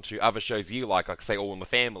why I got into other shows you like say All in the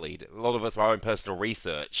Family. A lot of us are our own personal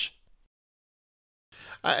research.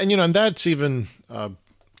 And that's even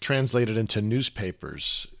translated into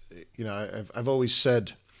newspapers. I've always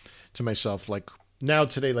said to myself, like, now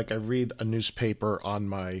today, like, I read a newspaper on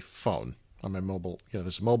my phone, on my mobile.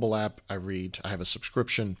 There's a mobile app I read. I have a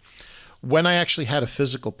subscription. When I actually had a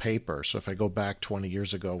physical paper, so if I go back 20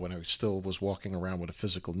 years ago when I still was walking around with a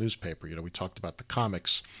physical newspaper, we talked about the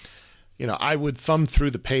comics, I would thumb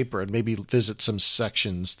through the paper and maybe visit some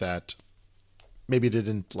sections that maybe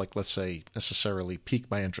didn't, like, let's say, necessarily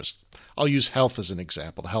pique my interest. I'll use health as an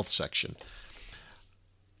example, the health section.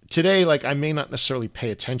 Today, like, I may not necessarily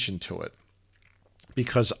pay attention to it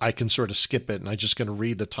because I can sort of skip it and I'm just going to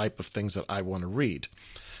read the type of things that I want to read.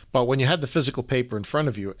 But when you have the physical paper in front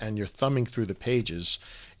of you and you're thumbing through the pages,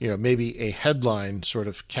 maybe a headline sort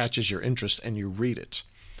of catches your interest and you read it.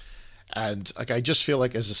 And like, I just feel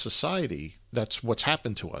like as a society, that's what's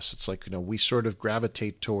happened to us. It's like, we sort of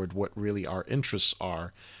gravitate toward what really our interests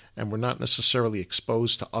are, and we're not necessarily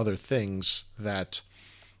exposed to other things that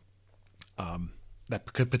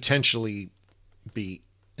could potentially be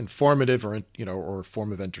informative or a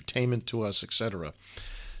form of entertainment to us, etc.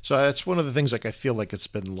 So that's one of the things, like, I feel like it's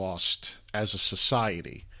been lost as a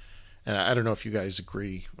society. And I don't know if you guys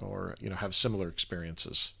agree or, have similar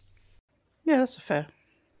experiences. Yeah, that's fair.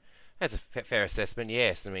 That's a fair assessment,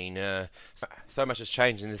 yes. So much has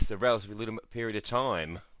changed in this relatively little period of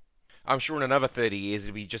time. I'm sure in another 30 years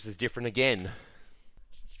it'll be just as different again.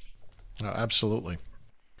 Oh, absolutely.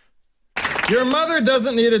 Your mother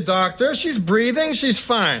doesn't need a doctor. She's breathing. She's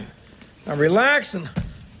fine. Now relax and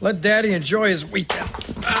let Daddy enjoy his weekend.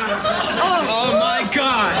 Oh my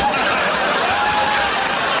God!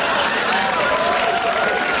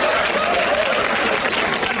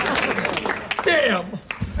 Damn!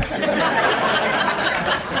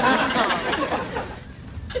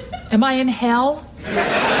 Am I in hell?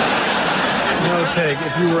 No, Peg,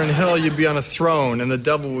 if you were in hell, you'd be on a throne and the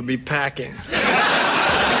devil would be packing.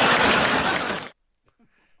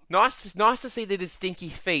 Nice to see that his stinky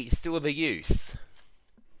feet still have a use.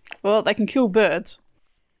 Well, they can kill birds.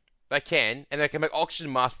 They can, and they can make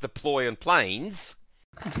oxygen masks deploy on planes.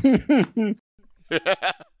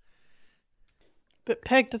 But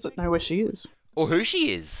Peg doesn't know where she is. Or who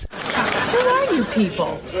she is. Who are you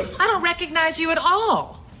people? I don't recognize you at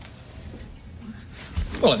all.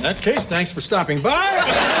 Well, in that case, thanks for stopping by. We'll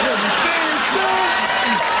be seeing you soon.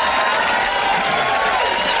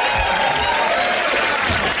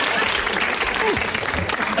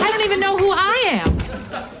 I don't even know who I am.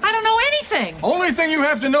 I don't know anything. Only thing you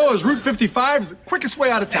have to know is Route 55 is the quickest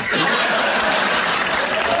way out of town.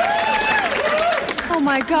 Oh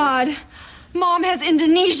my God. Mom has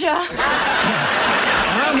Indonesia.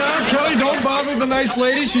 Now, Kelly, don't bother the nice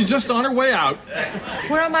lady. She's just on her way out.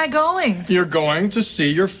 Where am I going? You're going to see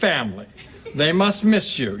your family. They must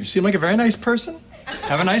miss you. You seem like a very nice person.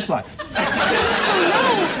 Have a nice life.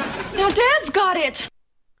 Oh no! Now Dad's got it.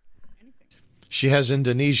 She has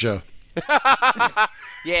Indonesia.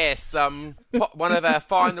 Yes, one of our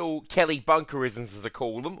final Kelly bunkerisms, as I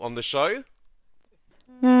call them, on the show.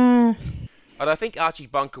 And I think Archie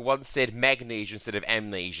Bunker once said magnesia instead of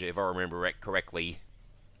amnesia, if I remember it correctly.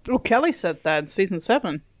 Well, Kelly said that in season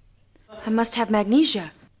 7. I must have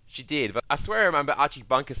magnesia. She did, but I swear I remember Archie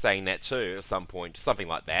Bunker saying that too at some point, something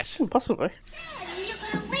like that. Possibly. You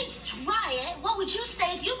could at least try it. What would you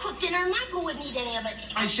say if you cooked dinner and Michael wouldn't eat any of it?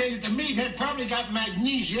 I say that the meathead probably got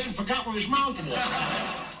magnesia and forgot where his mountain was.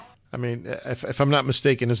 I mean, if I'm not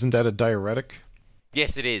mistaken, isn't that a diuretic?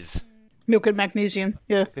 Yes, it is. Milk and magnesium,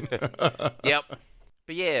 yeah. Yep.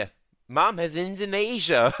 But yeah, Mum has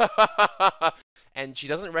Indonesia. And she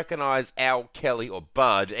doesn't recognise Al, Kelly, or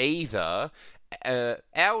Bud either.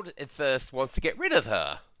 Al at first wants to get rid of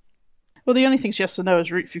her. Well, the only thing she has to know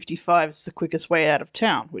is Route 55 is the quickest way out of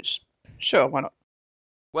town, which, sure, why not?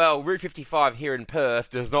 Well, Route 55 here in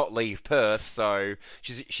Perth does not leave Perth, so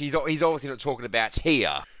he's obviously not talking about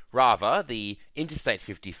here. Rather, the Interstate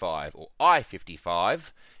 55, or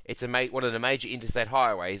I-55, it's one of the major interstate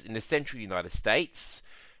highways in the central United States.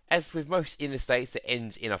 As with most interstates that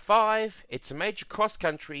ends in a 5, it's a major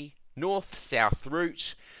cross-country, north-south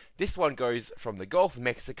route. This one goes from the Gulf of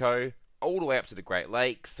Mexico all the way up to the Great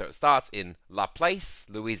Lakes. So it starts in La Place,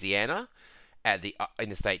 Louisiana, at the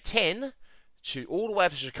Interstate 10, to all the way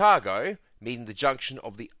up to Chicago, meeting the junction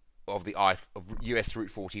of US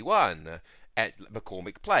Route 41 at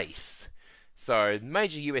McCormick Place. So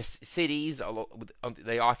major US cities the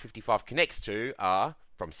I-55 connects to are,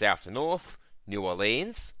 from south to north, New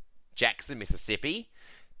Orleans, Jackson, Mississippi,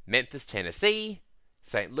 Memphis, Tennessee,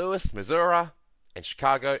 St. Louis, Missouri, and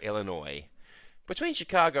Chicago, Illinois. Between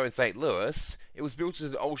Chicago and St. Louis, it was built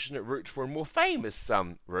as an alternate route for a more famous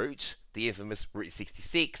route, the infamous Route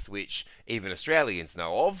 66, which even Australians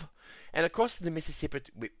know of, and across the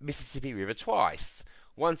Mississippi River twice,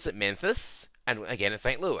 once at Memphis and again at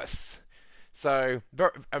St. Louis. So,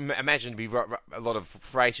 imagine there'd be a lot of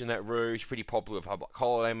freight in that route, pretty popular with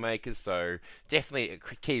holiday makers, so definitely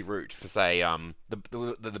a key route for, say, the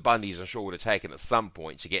Bundys I'm sure would have taken at some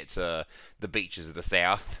point to get to the beaches of the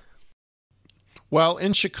South. Well,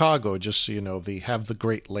 in Chicago, just so you know, they have the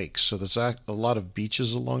Great Lakes, so there's a lot of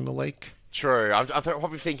beaches along the lake. True. I'm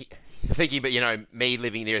probably thinking, but, me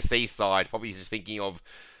living near a seaside, probably just thinking of,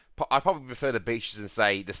 I probably prefer the beaches in,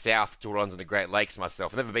 say, the South to ones in the Great Lakes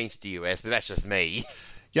myself. I've never been to the US, but that's just me.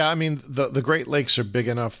 Yeah, I mean, the Great Lakes are big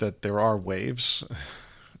enough that there are waves.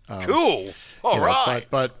 Cool. All right.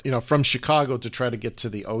 But, from Chicago to try to get to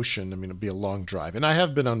the ocean, I mean, it'd be a long drive. And I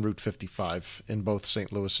have been on Route 55 in both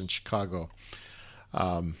St. Louis and Chicago.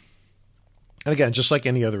 And again, just like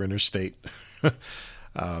any other interstate,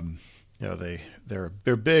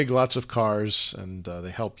 they're big, lots of cars, and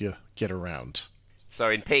they help you get around. So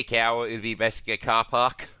in peak hour, it would be basically a car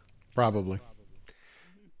park? Probably.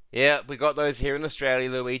 Yeah, we got those here in Australia,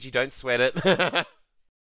 Luigi. Don't sweat it.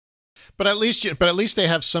 But at least they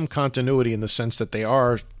have some continuity in the sense that they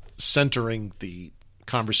are centering the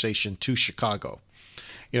conversation to Chicago.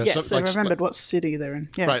 Yes, they remembered what city they're in.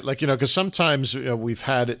 Yeah. Right, because sometimes we've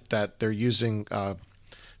had it that they're using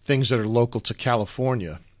things that are local to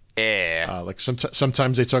California. Yeah.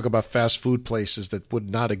 Sometimes they talk about fast food places that would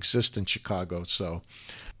not exist in Chicago. So,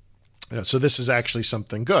 so this is actually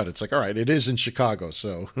something good. It's like, all right, it is in Chicago,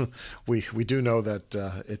 so we do know that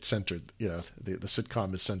it's centered. The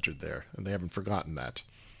sitcom is centered there, and they haven't forgotten that.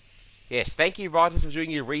 Yes, thank you, writers, for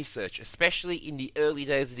doing your research, especially in the early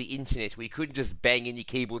days of the internet, where you couldn't just bang in your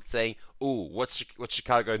keyboard saying, "Ooh, what's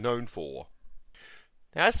Chicago known for?"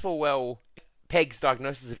 Now, as for, Peg's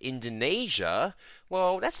diagnosis of Indonesia,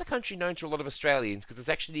 that's a country known to a lot of Australians because it's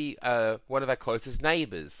actually one of our closest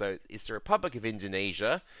neighbours. So it's the Republic of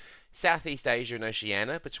Indonesia, Southeast Asia and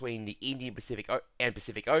Oceania, between the Indian Pacific and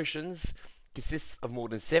Pacific Oceans, consists of more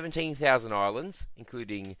than 17,000 islands,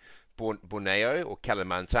 including Borneo or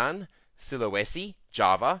Kalimantan, Sulawesi,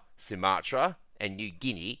 Java, Sumatra, and New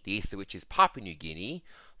Guinea, the east of which is Papua New Guinea,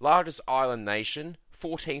 largest island nation,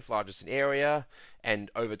 14th largest in area, and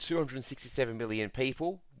over 267 million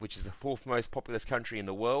people, which is the fourth most populous country in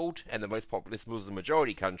the world, and the most populous Muslim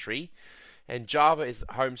majority country. And Java is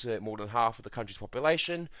home to more than half of the country's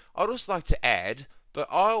population. I'd also like to add the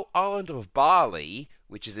island of Bali,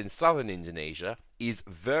 which is in southern Indonesia, is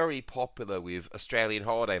very popular with Australian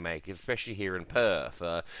holidaymakers, especially here in Perth.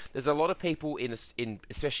 There's a lot of people,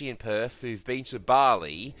 especially in Perth, who've been to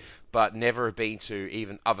Bali, but never have been to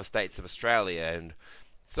even other states of Australia. And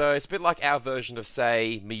so it's a bit like our version of,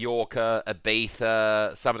 say, Mallorca,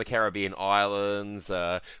 Ibiza, some of the Caribbean islands,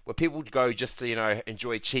 where people go just to,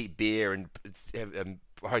 enjoy cheap beer and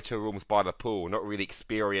hotel rooms by the pool, not really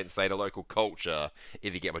experience, say, the local culture,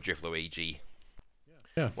 if you get my drift, Luigi.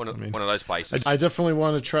 Yeah, one of those places. I definitely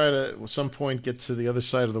want to try to, at some point, get to the other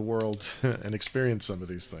side of the world and experience some of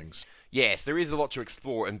these things. Yes, there is a lot to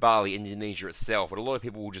explore in Bali, Indonesia itself, but a lot of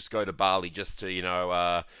people will just go to Bali just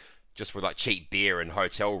to, just for like cheap beer and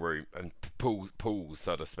hotel room and pools,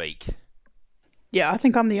 so to speak. Yeah, I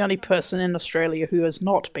think I'm the only person in Australia who has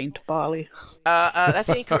not been to Bali. That's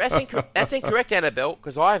incorrect, Annabelle,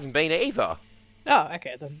 because I haven't been either. Oh,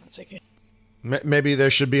 okay, then that's okay. Maybe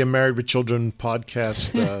there should be a Married with Children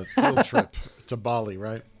podcast field trip to Bali,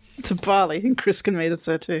 right? To Bali, and Chris can meet us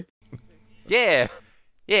there too. Yeah,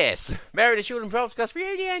 yes, Married with Children podcast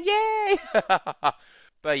reunion, yay!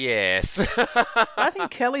 But yes. I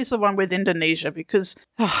think Kelly's the one with Indonesia because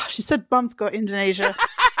she said Mum's got Indonesia,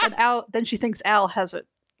 and then she thinks Al has it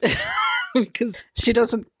because she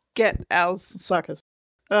doesn't get Al's sarcasm.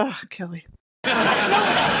 Oh, Kelly.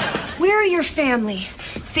 Where are your family?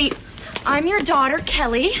 See, I'm your daughter,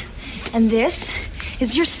 Kelly, and this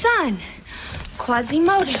is your son,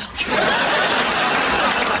 Quasimodo.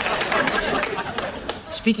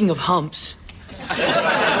 Speaking of humps,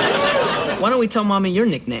 why don't we tell Mommy your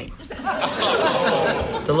nickname?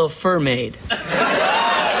 The little fur maid.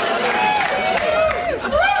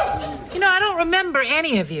 I don't remember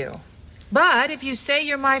any of you. But if you say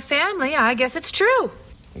you're my family, I guess it's true.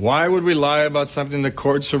 Why would we lie about something the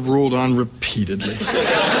courts have ruled on repeatedly?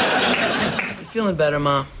 You feeling better,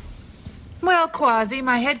 Ma? Well, Quasi,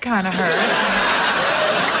 my head kind of hurts.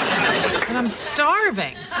 And I'm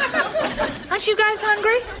starving. Aren't you guys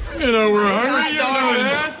hungry? We're hungry.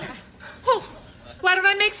 Oh, why don't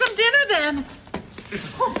I make some dinner then?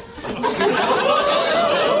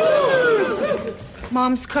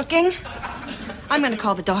 Mom's cooking. I'm gonna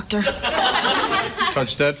call the doctor.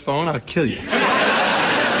 Touch that phone, I'll kill you.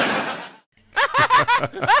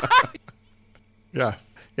 Yeah,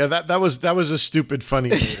 that was a stupid funny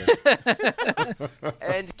meeting.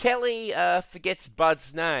 And Kelly forgets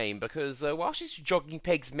Bud's name because while she's jogging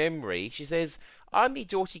Peg's memory, she says, "I'm your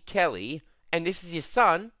daughter Kelly, and this is your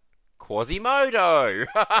son, Quasimodo."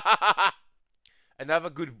 Another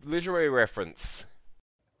good literary reference.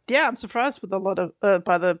 Yeah, I'm surprised with a lot of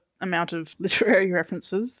by the amount of literary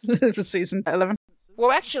references for season 11.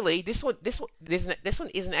 Well, actually, this one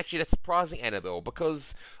isn't actually that surprising, Annabelle,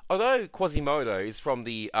 because although Quasimodo is from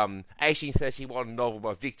the 1831 novel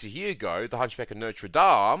by Victor Hugo, The Hunchback of Notre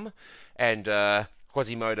Dame, and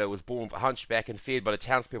Quasimodo was born with a hunchback and feared by the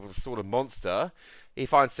townspeople as a sort of monster. He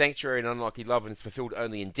finds sanctuary in unlikely love and is fulfilled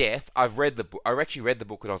only in death. I've actually read the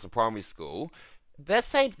book when I was in primary school. The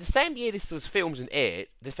same year this was filmed and aired,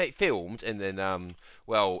 same year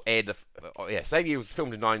it was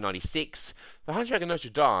filmed in 1996. The Hunchback of Notre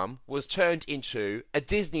Dame was turned into a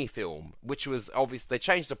Disney film, which was obvious. They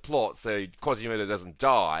changed the plot so Quasimodo doesn't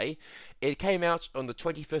die. It came out on the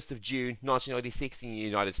 21st of June 1996 in the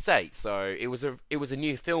United States, so it was a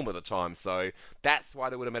new film at the time. So that's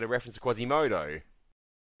why they would have made a reference to Quasimodo.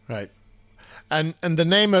 Right. And the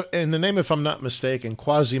name, if I'm not mistaken,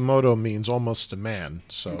 Quasimodo means almost a man.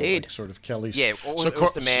 So indeed, like sort of Kelly's. Yeah,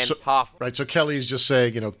 almost a man, half. Right. So Kelly's just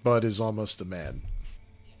saying, Bud is almost a man.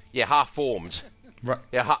 Yeah, half formed. Right.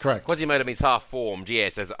 Yeah, correct. Quasimodo means half formed. Yeah,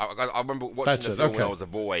 it says. I remember watching the film when I was a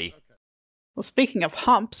boy. Well, speaking of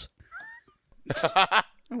humps,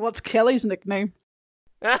 what's Kelly's nickname?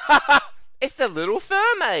 It's the Little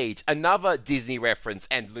Mermaid. Another Disney reference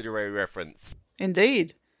and literary reference.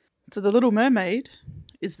 Indeed. So The Little Mermaid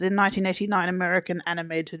is the 1989 American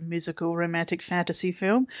animated musical romantic fantasy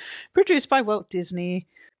film produced by Walt Disney,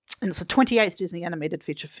 and it's the 28th Disney animated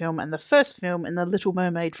feature film and the first film in the Little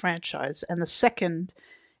Mermaid franchise and the second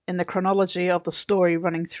in the chronology of the story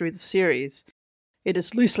running through the series. It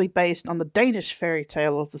is loosely based on the Danish fairy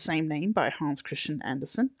tale of the same name by Hans Christian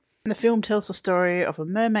Andersen. And the film tells the story of a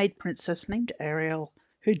mermaid princess named Ariel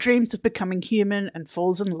who dreams of becoming human and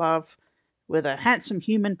falls in love with a handsome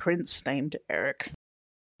human prince named Eric.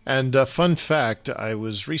 And a fun fact, I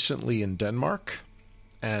was recently in Denmark,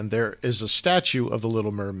 and there is a statue of the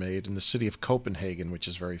Little Mermaid in the city of Copenhagen, which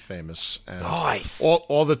is very famous. And nice.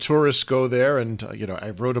 All the tourists go there, and I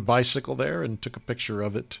rode a bicycle there and took a picture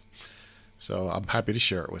of it. So I'm happy to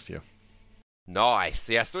share it with you. Nice.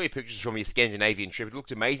 Yeah, I saw your pictures from your Scandinavian trip. It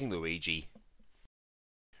looked amazing, Luigi.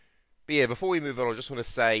 But yeah, before we move on, I just want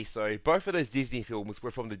to say, so both of those Disney films were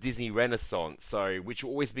from the Disney Renaissance, so which will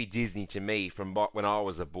always be Disney to me from when I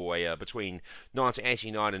was a boy, between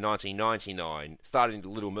 1989 and 1999, starting with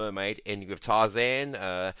Little Mermaid, ending with Tarzan,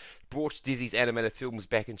 brought Disney's animated films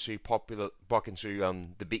back into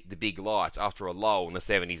the big light after a lull in the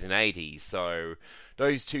 70s and 80s. So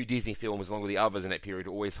those two Disney films, along with the others in that period,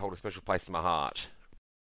 always hold a special place in my heart.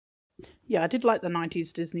 Yeah, I did like the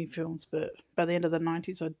 90s Disney films, but by the end of the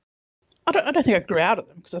 90s, I don't think I grew out of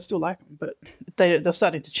them because I still like them, but they're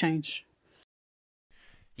starting to change.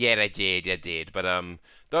 Yeah, they did. But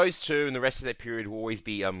those two and the rest of that period will always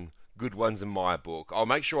be good ones in my book. I'll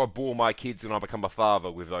make sure I bore my kids when I become a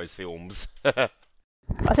father with those films. I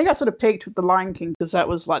think I sort of peaked with The Lion King because that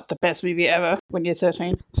was like the best movie ever when you're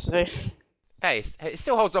 13. So, hey, it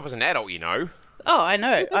still holds up as an adult, you know. Oh, I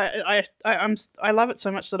know. I love it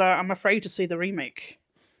so much that I'm afraid to see the remake.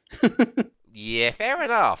 Yeah, fair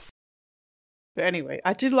enough. But anyway,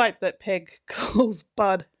 I do like that Peg calls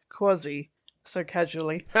Bud Quasi so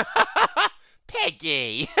casually.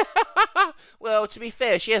 Peggy! Well, to be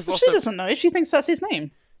fair, she has lost... She doesn't know. She thinks that's his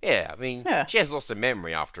name. Yeah, I mean, she has lost her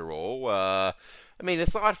memory after all. I mean,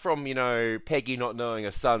 aside from, Peggy not knowing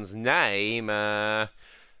her son's name,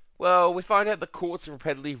 well, we find out the courts have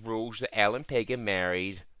repeatedly ruled that Al and Peg are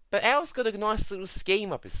married, but Al's got a nice little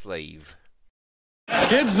scheme up his sleeve.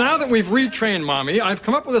 Kids, now that we've retrained Mommy, I've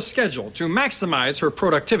come up with a schedule to maximize her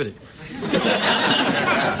productivity.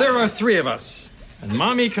 There are 3 of us, and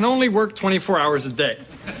Mommy can only work 24 hours a day.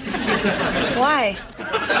 Why?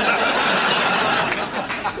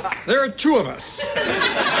 There are 2 of us.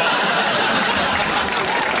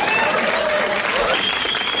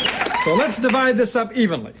 So let's divide this up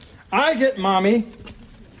evenly. I get Mommy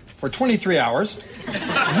for 23 hours.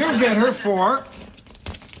 You get her for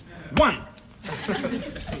 1. Well,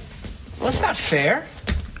 that's not fair.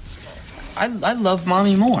 I love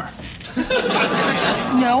Mommy more.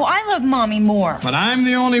 No, I love Mommy more. But I'm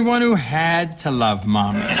the only one who had to love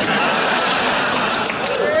Mommy.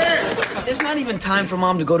 There's not even time for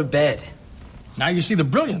Mom to go to bed. Now you see the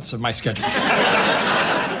brilliance of my schedule.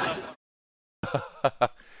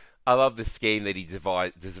 I love the scheme that he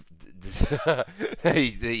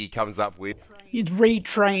comes up with. He's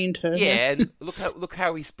retrained her. Yeah, and look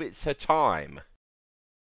how he splits her time.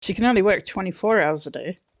 She can only work 24 hours a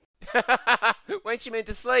day. When's she meant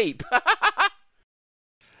to sleep?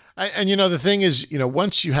 And the thing is,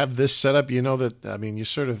 once you have this set up, that, you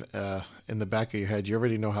sort of, in the back of your head, you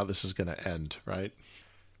already know how this is going to end, right?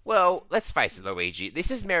 Well, let's face it, Luigi, this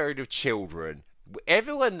is Married with Children.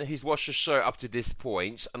 Everyone who's watched the show up to this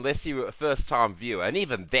point, unless you're a first-time viewer, and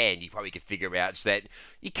even then you probably could figure out that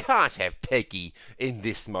you can't have Peggy in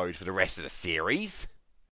this mode for the rest of the series.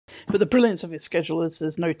 But the brilliance of his schedule is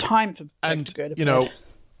there's no time for Peg to go to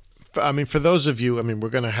bed. For those of you, we're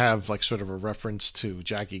going to have like sort of a reference to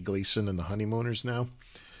Jackie Gleason and the Honeymooners now.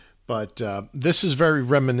 But this is very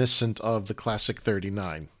reminiscent of the classic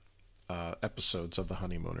 39 episodes of the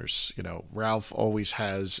Honeymooners. Ralph always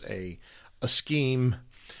has a scheme.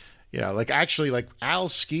 Like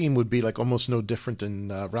Al's scheme would be like almost no different than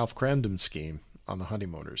Ralph Cramden's scheme on the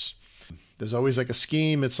Honeymooners. There's always like a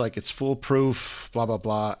scheme. It's like it's foolproof, blah, blah,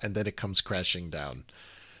 blah. And then it comes crashing down.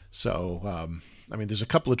 So, there's a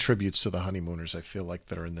couple of tributes to the Honeymooners, I feel like,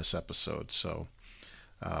 that are in this episode. So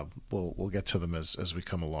we'll get to them as we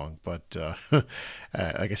come along. But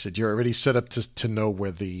like I said, you're already set up to know where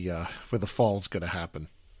the fall's going to happen.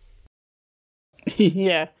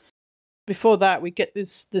 Yeah. Before that, we get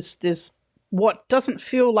this what doesn't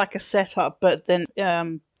feel like a setup, but then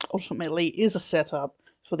ultimately is a setup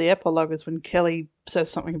for the epilogue. Is when Kelly says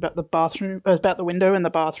something about the bathroom, about the window in the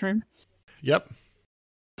bathroom. Yep.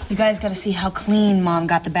 You guys got to see how clean Mom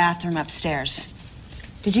got the bathroom upstairs.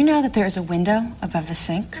 Did you know that there is a window above the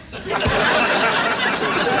sink?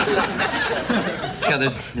 Yeah,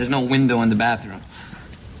 there's no window in the bathroom.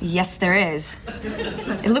 Yes, there is.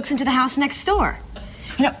 It looks into the house next door.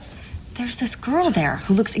 There's this girl there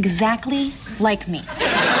who looks exactly like me.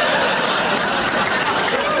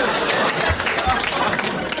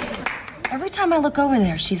 Every time I look over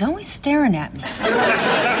there, she's always staring at me.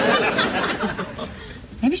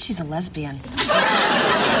 Maybe she's a lesbian.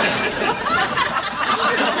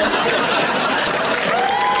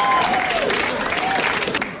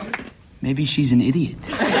 Maybe she's an idiot.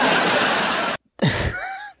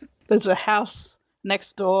 There's a house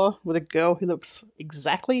next door with a girl who looks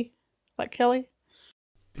exactly like Kelly.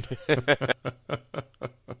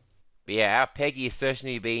 Yeah, our Peggy has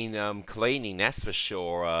certainly been cleaning, that's for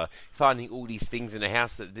sure. Finding all these things in the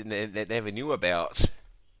house that they never knew about.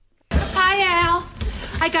 Hi, Al.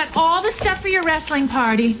 I got all the stuff for your wrestling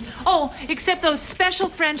party. Oh, except those special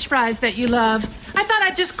French fries that you love. I thought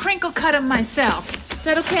I'd just crinkle cut them myself. Is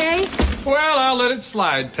that okay? Well, I'll let it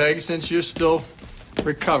slide, Peg, since you're still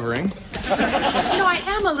recovering. I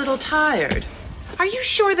am a little tired. Are you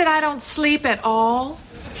sure that I don't sleep at all?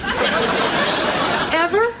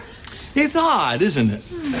 Ever? It's odd, isn't it?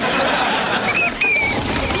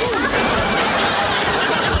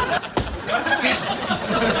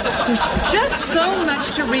 There's just so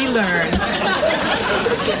much to relearn.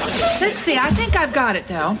 Let's see, I think I've got it,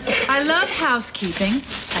 though. I love housekeeping.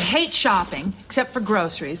 I hate shopping, except for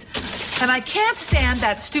groceries. And I can't stand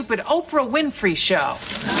that stupid Oprah Winfrey show.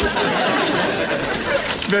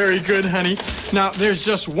 Very good, honey. Now, there's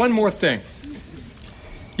just one more thing.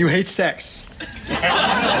 You hate sex.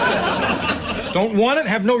 Don't want it,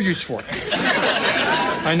 have no use for it.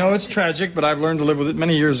 I know it's tragic, but I've learned to live with it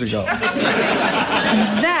many years ago.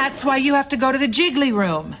 And that's why you have to go to the jiggly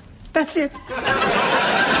room. That's it.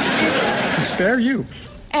 To spare you.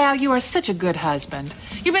 Al, you are such a good husband.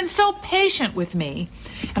 You've been so patient with me.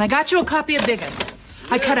 And I got you a copy of Biggins.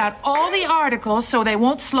 I cut out all the articles so they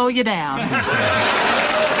won't slow you down.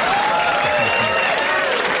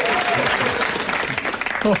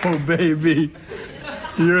 Oh, baby.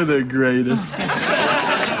 You're the greatest.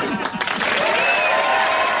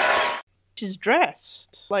 She's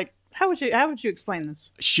dressed. Like, how would you explain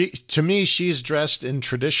this? To me, she's dressed in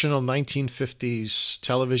traditional 1950s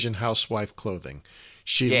television housewife clothing.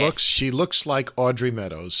 She looks like Audrey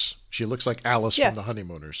Meadows. She looks like Alice from The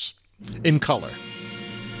Honeymooners. In color.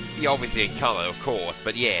 Yeah, obviously in colour, of course,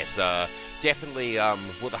 but yes, definitely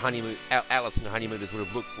what the Alice and the Honeymooners would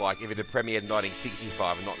have looked like if it had premiered in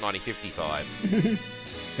 1965 and not 1955.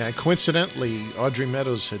 Yeah, coincidentally, Audrey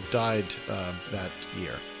Meadows had died that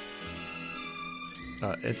year,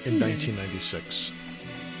 in 1996.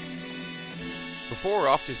 Before or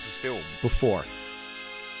after this was filmed? Before.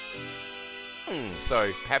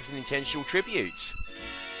 So perhaps an intentional tribute.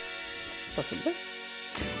 Possibly.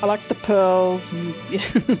 I like the pearls. And,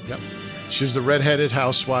 Yep. She's the redheaded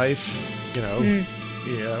housewife,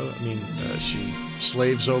 I mean, she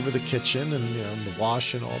slaves over the kitchen and, the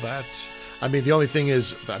wash and all that. I mean, the only thing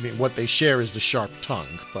is, what they share is the sharp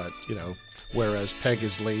tongue, but, whereas Peg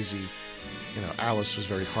is lazy, Alice was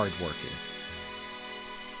very hardworking.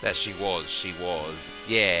 That she was.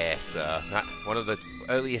 Yes, one of the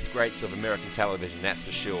earliest greats of American television, that's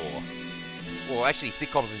for sure. Well, actually,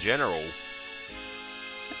 sitcoms in general.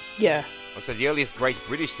 Yeah. I'd say the earliest great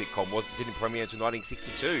British sitcom didn't premiere until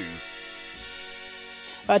 1962.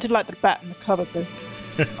 I did like the bat in the cupboard, though.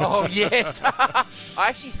 Oh, yes! I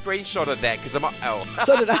actually screenshotted that, because I'm... Oh.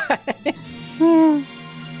 So did I.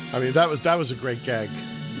 I mean, that was a great gag.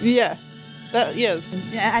 Yeah. It was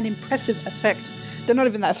an impressive effect. They're not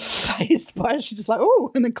even that fazed by it. She's just like,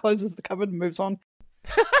 oh, and then closes the cupboard and moves on.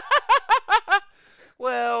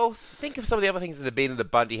 Well, think of some of the other things that have been in the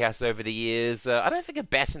Bundy house over the years. I don't think a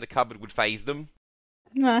bat in the cupboard would faze them.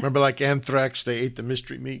 No. Remember, like Anthrax, they ate the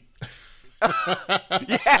mystery meat?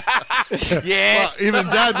 Yes. Well, even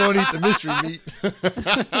Dad won't eat the mystery meat.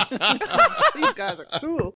 These guys are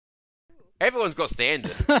cool. Everyone's got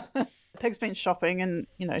standard. Peg's been shopping and,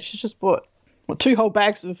 she's just bought 2 whole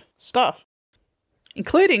bags of stuff,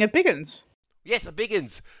 including a Biggins. Yes, a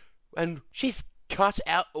Biggins. And she's cut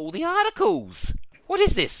out all the articles. What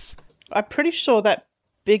is this? I'm pretty sure that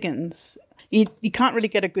Biggins, you can't really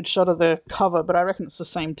get a good shot of the cover, but I reckon it's the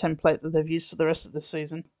same template that they've used for the rest of the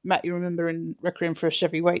season. Matt, you remember in Requiem for a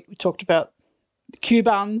Chevy Wait, we talked about the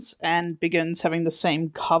Cubans and Biggins having the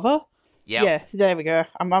same cover? Yep. Yeah, there we go.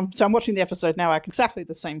 So I'm watching the episode now. Exactly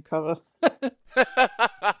the same cover.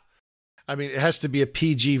 I mean, it has to be a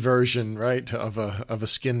PG version, right, of a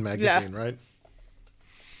Skin magazine, right?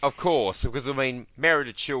 Of course, because, Married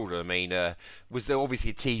to Children, was obviously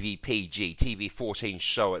a TV PG, TV 14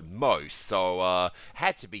 show at most, so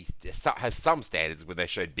had to have some standards when they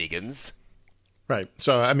showed Biggins. Right.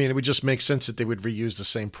 So, it would just make sense that they would reuse the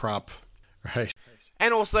same prop, right?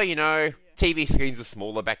 And also, TV screens were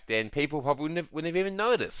smaller back then. People probably wouldn't have even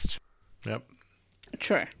noticed. Yep.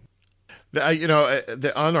 True. On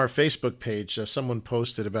our Facebook page, someone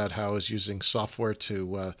posted about how I was using software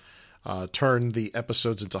to turn the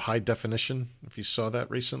episodes into high definition. If you saw that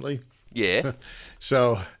recently. Yeah.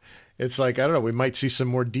 So it's like, I don't know, we might see some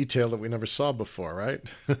more detail that we never saw before, right?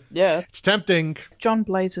 Yeah. It's tempting. John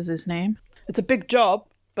Blaze is his name. It's a big job,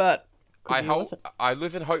 but I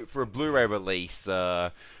live in hope for a Blu-ray release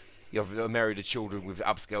of Married to Children with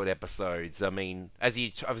upscaled episodes. I mean,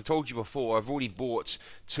 I've told you before, I've already bought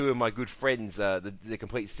two of my good friends the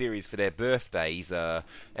complete series for their birthdays, and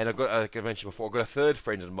like I mentioned before, I've got a third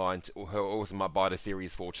friend of mine who also might buy the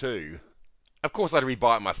series for too. Of course, I'd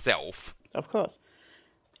rebuy it myself. Of course.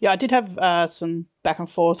 Yeah, I did have some back and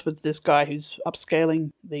forth with this guy who's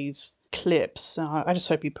upscaling these clips. I just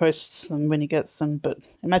hope he posts them when he gets them, but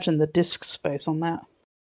imagine the disk space on that.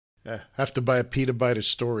 Yeah, have to buy a petabyte of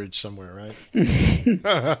storage somewhere, right?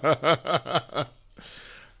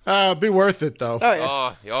 Be worth it, though.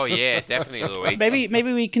 Oh, yeah. Oh yeah, definitely, Louis.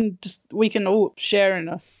 Maybe we can all share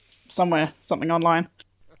in something online.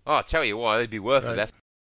 Oh, I'll tell you what, it'd be worth it.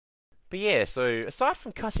 But yeah, so aside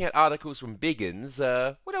from cutting out articles from Biggins,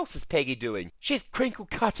 what else is Peggy doing? She's crinkle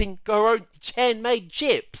cutting her own handmade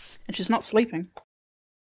chips. And she's not sleeping.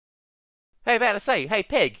 Hey, about to say, hey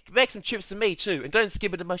Peg, make some chips for me too, and don't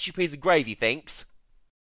skip it a mushy piece of gravy, thanks.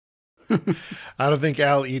 I don't think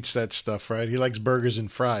Al eats that stuff, right? He likes burgers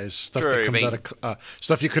and fries, stuff True, that comes out of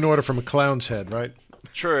stuff you can order from a clown's head, right?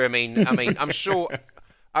 True. I mean,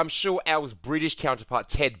 I'm sure Al's British counterpart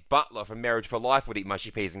Ted Butler from Marriage for Life would eat mushy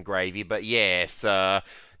peas and gravy, but yes,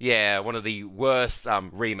 one of the worst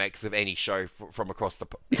remakes of any show from across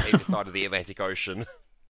either side of the Atlantic Ocean.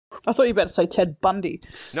 I thought you were about to say Ted Bundy.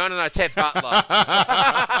 No, Ted Butler.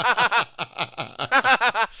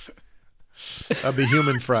 That'd be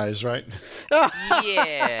human fries, right?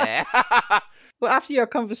 Yeah. Well, after your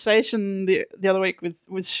conversation the other week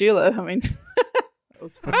with Sheila, I mean, that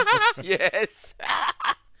was funny. Yes.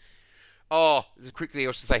 Oh, quickly,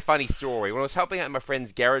 I should say, funny story. When I was helping out at my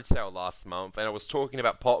friend's garage sale last month, and I was talking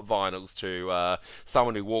about pop vinyls to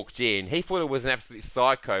someone who walked in, he thought it was an absolute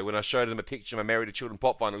psycho when I showed him a picture of my Married to Children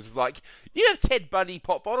pop vinyls. He's like, "You have Ted Bundy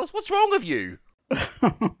pop vinyls? What's wrong with you?"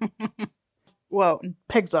 Well, in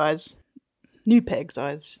Peg's eyes, new Peg's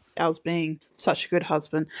eyes, Al's being such a good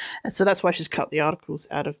husband, and so that's why she's cut the articles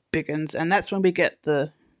out of Biggins, and that's when we get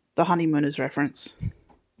the Honeymooners reference.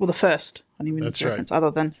 Well, the first Honeymooners reference, other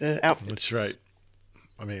than her outfit. That's right.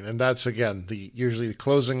 I mean, and that's, again, usually the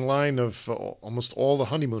closing line of almost all the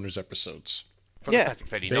Honeymooners episodes. From the classic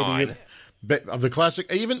 39. Of the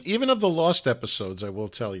classic, even of the Lost episodes, I will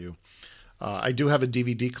tell you. I do have a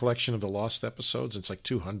DVD collection of the Lost episodes. It's like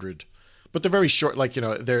 200. But they're very short. Like,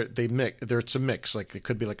 it's a mix. Like, it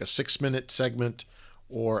could be like a 6-minute segment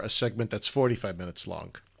or a segment that's 45 minutes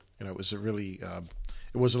long. It was a really...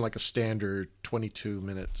 it wasn't like a standard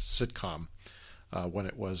 22-minute sitcom when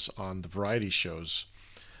it was on the variety shows.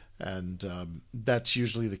 And that's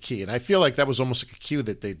usually the key. And I feel like that was almost like a cue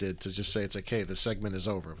that they did to just say, it's like, hey, the segment is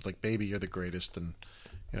over. Like, baby, you're the greatest. And,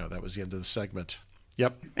 that was the end of the segment.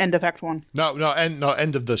 Yep. End of Act 1. No,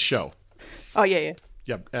 end of the show. Oh, yeah.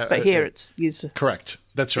 Yep. But here it's used. Correct.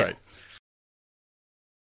 That's right.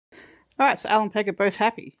 All right, so Al and Peg are both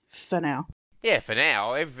happy for now. Yeah, for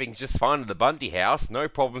now. Everything's just fine at the Bundy house. No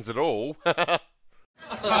problems at all.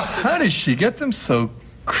 How does she get them so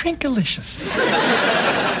crinkalicious?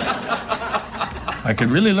 I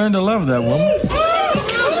could really learn to love that woman.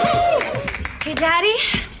 Hey, Daddy.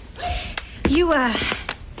 You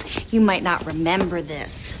might not remember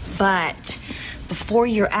this, but before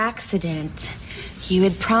your accident, you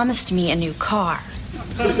had promised me a new car.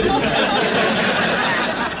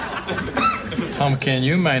 Pumpkin,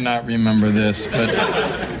 you may not remember this, but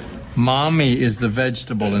Mommy is the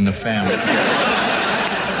vegetable in the family.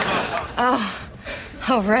 Oh,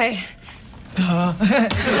 right.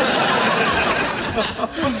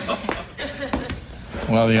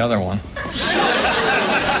 Well, the other one.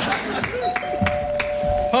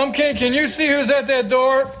 Pumpkin, can you see who's at that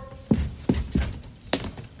door?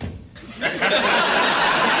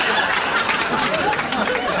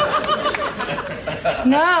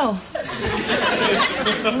 No.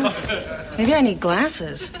 Maybe I need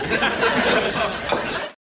glasses.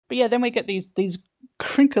 But yeah, then we get these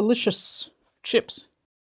crinkalicious chips.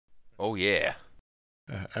 Oh, yeah.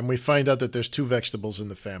 And we find out that there's 2 vegetables in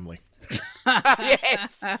the family.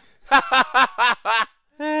 Yes!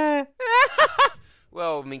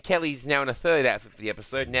 Well, I mean, Kelly's now in a third outfit for the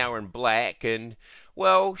episode, now in black, and,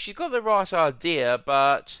 well, she's got the right idea,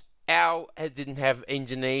 but Al didn't have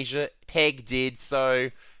Indonesia, Peg did,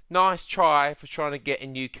 so nice try for trying to get a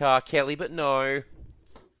new car, Kelly, but no.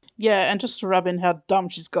 Yeah, and just to rub in how dumb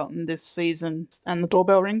she's gotten this season, and the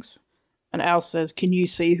doorbell rings, and Al says, "Can you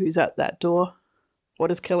see who's at that door?" What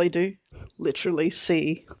does Kelly do? Literally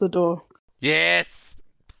see the door. Yes!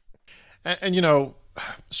 And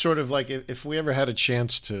sort of like if we ever had a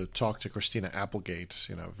chance to talk to Christina Applegate,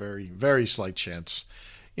 very, very slight chance,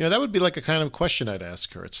 that would be like a kind of question I'd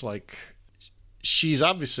ask her. It's like, she's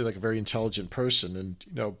obviously like a very intelligent person,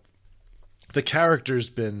 and, the character's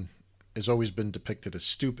has always been depicted as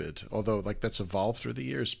stupid, although like that's evolved through the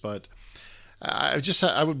years. But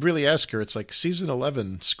I would really ask her, it's like season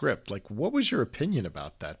 11 script, like, what was your opinion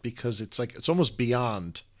about that? Because it's like, it's almost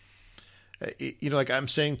beyond, like I'm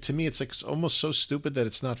saying, to me, it's like, it's almost so stupid that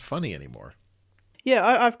it's not funny anymore. Yeah,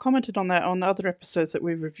 I've commented on that on the other episodes that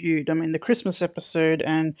we've reviewed. I mean, the Christmas episode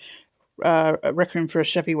and Requiem for a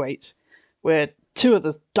Chevy Wait, where two of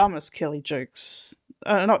the dumbest Kelly jokes,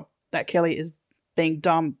 not that Kelly is being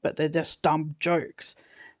dumb, but they're just dumb jokes.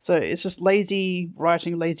 So it's just lazy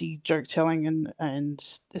writing, lazy joke telling,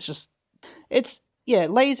 and it's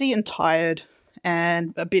lazy and tired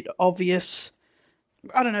and a bit obvious.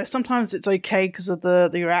 I don't know, sometimes it's okay because of the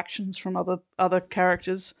reactions from other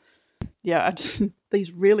characters. Yeah,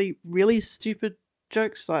 these really, really stupid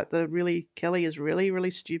jokes, like Kelly is really,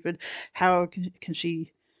 really stupid. How can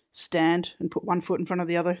she stand and put one foot in front of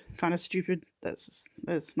the other? Kind of stupid. That's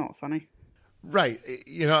not funny. Right.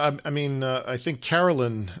 I think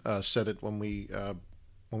Carolyn said it when we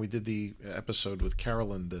did the episode with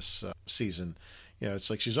Carolyn this season. It's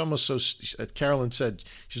like she's almost so. Carolyn said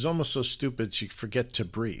she's almost so stupid she forget to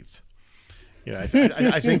breathe. I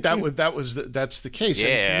think that's the case. Yeah.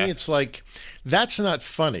 And to me, it's like, that's not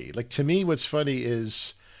funny. Like, to me, what's funny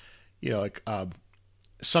is,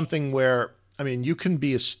 something where, you can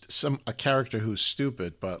be a character who's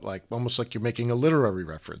stupid, but like almost like you're making a literary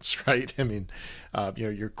reference, right?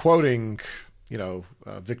 You're quoting,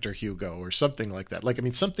 Victor Hugo or something like that. Like,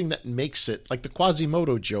 something that makes it, like the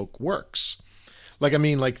Quasimodo joke works. Like,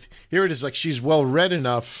 here it is, like she's well read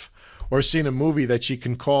enough or seen a movie that she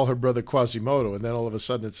can call her brother Quasimodo, and then all of a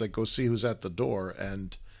sudden it's like, go see who's at the door,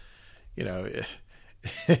 and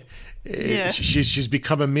she's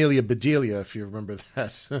become Amelia Bedelia, if you remember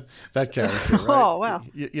that character, right? Oh wow!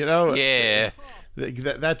 Yeah.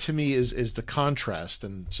 That to me is the contrast,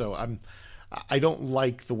 and so I don't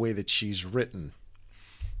like the way that she's written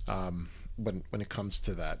when it comes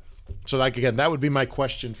to that. So like, again, that would be my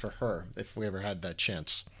question for her if we ever had that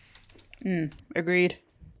chance. Agreed.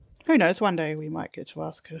 Who knows? One day we might get to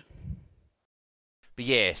ask her. But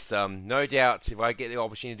yes, no doubt if I get the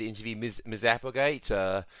opportunity to interview Ms. Applegate,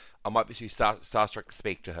 I might be too starstruck to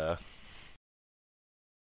speak to her.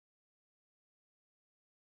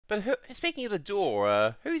 But speaking of the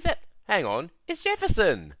door, who's that? Hang on, it's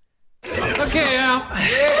Jefferson. Okay, Al.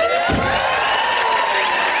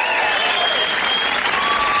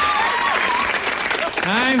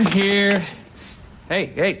 I'm here.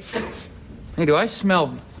 Hey, do I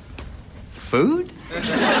smell food?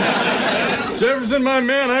 Jefferson, my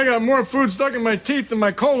man, I got more food stuck in my teeth than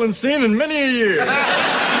my colon's seen in many a year.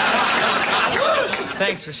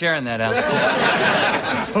 Thanks for sharing that, Al.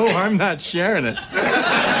 Oh, I'm not sharing it.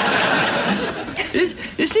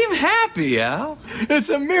 You seem happy, Al. It's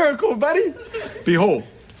a miracle, buddy. Behold.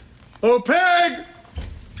 Oh, Peg!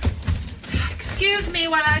 Excuse me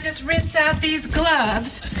while I just rinse out these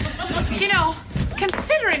gloves.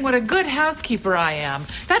 Considering what a good housekeeper I am,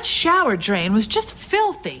 that shower drain was just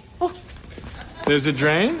filthy. Oh. There's a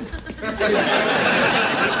drain?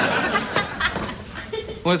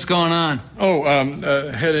 What's going on? Oh,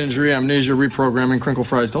 head injury, amnesia, reprogramming, crinkle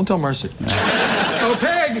fries. Don't tell Marcy. Oh,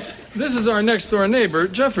 Peg! This is our next door neighbor,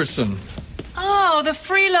 Jefferson. Oh, the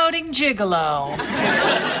freeloading gigolo.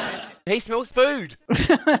 He smells food.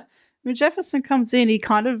 When Jefferson comes in,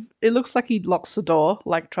 it looks like he locks the door,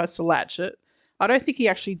 like tries to latch it. I don't think he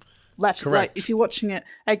actually latches it. Like, if you're watching it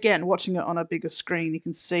on a bigger screen, you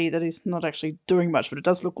can see that he's not actually doing much, but it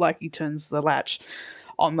does look like he turns the latch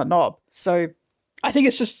on the knob. So I think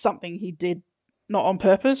it's just something he did not on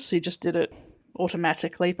purpose. He just did it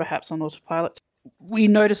automatically, perhaps on autopilot. We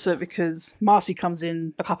notice it because Marcy comes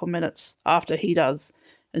in a couple minutes after he does,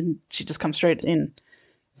 and she just comes straight in.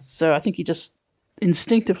 So I think he just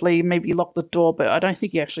instinctively maybe locked the door, but I don't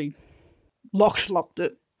think he actually locked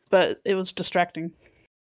it. But it was distracting.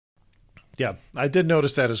 Yeah, I did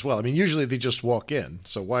notice that as well. Usually they just walk in,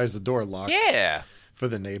 so why is the door locked? Yeah. For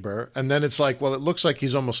the neighbor? And then it's like, well, it looks like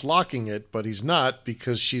he's almost locking it, but he's not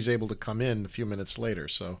because she's able to come in a few minutes later.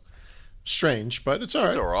 So strange, but it's all right.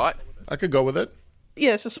 It's all right. I could go with it.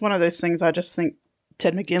 Yeah, it's just one of those things. I just think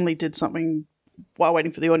Ted McGinley did something while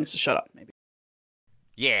waiting for the audience to shut up, maybe.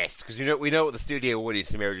 Yes, because we know what the studio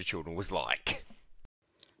audience in Married with Children was like.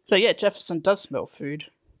 So yeah, Jefferson does smell food.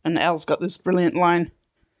 And Al's got this brilliant line.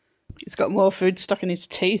 He's got more food stuck in his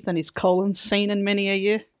teeth than his colon's seen in many a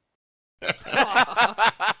year.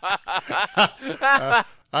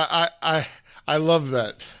 I love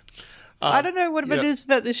that. I don't know what it is,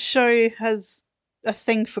 but this show has a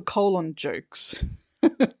thing for colon jokes.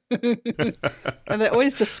 And they're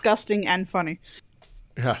always disgusting and funny.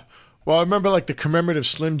 Yeah. Well, I remember like the commemorative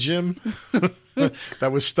Slim Jim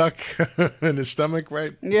that was stuck in his stomach,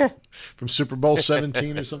 right? Yeah. From Super Bowl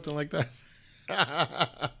 17 or something like that.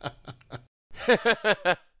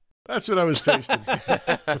 That's what I was tasting.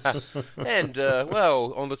 And,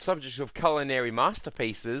 well, on the subject of culinary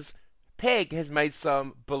masterpieces, Peg has made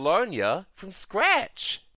some bologna from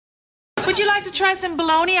scratch. Would you like to try some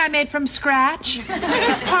bologna I made from scratch?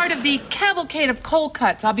 It's part of the cavalcade of cold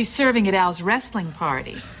cuts I'll be serving at Al's wrestling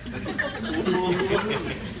party.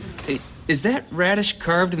 Is that radish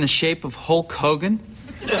carved in the shape of Hulk Hogan?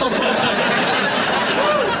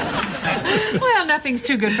 Well, nothing's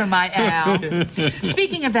too good for my Al.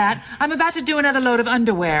 Speaking of that, I'm about to do another load of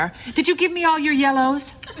underwear. Did you give me all your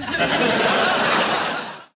yellows?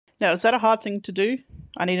 Now, is that a hard thing to do?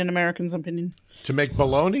 I need an American's opinion. To make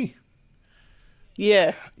bologna?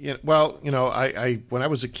 Yeah. Yeah. Well, I when I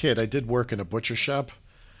was a kid, I did work in a butcher shop,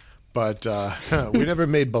 but we never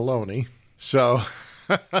made bologna. So,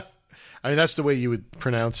 I mean, that's the way you would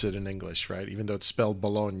pronounce it in English, right? Even though it's spelled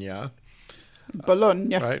Bologna.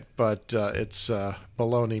 Bologna. Right, but it's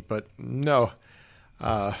bologna. But no,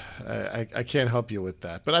 I can't help you with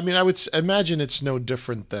that. But I mean, I would imagine it's no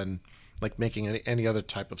different than like making any other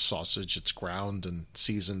type of sausage. It's ground and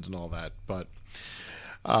seasoned and all that. But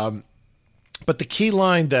the key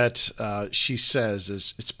line that she says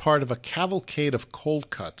is it's part of a cavalcade of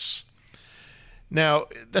cold cuts. Now,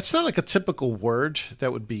 that's not like a typical word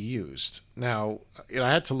that would be used. Now,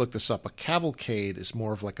 I had to look this up. A cavalcade is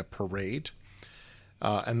more of like a parade.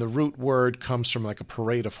 And the root word comes from like a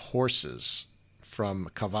parade of horses, from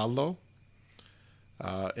cavallo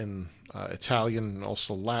in Italian and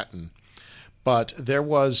also Latin. But there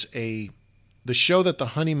was the show that the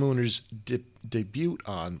Honeymooners debuted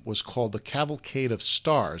on was called The Cavalcade of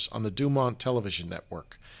Stars on the Dumont Television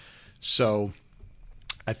Network. So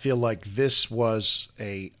I feel like this was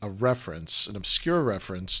a reference, an obscure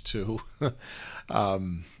reference to the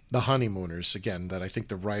Honeymooners, again, that I think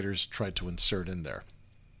the writers tried to insert in there.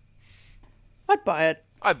 I'd buy it.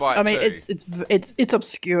 I'd buy it I mean, too. it's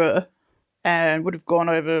obscure and would have gone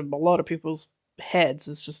over a lot of people's heads.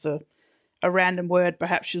 It's just a random word.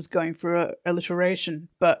 Perhaps she was going for alliteration,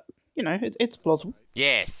 but it's plausible.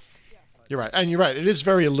 Yes. You're right. And you're right. It is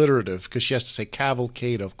very alliterative because she has to say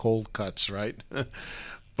cavalcade of cold cuts, right?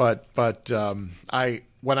 But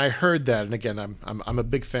when I heard that, and again, I'm a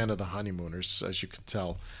big fan of the Honeymooners, as you can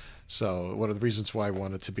tell. So one of the reasons why I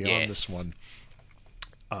wanted to be on this one.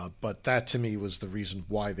 But that to me was the reason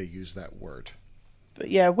why they used that word. But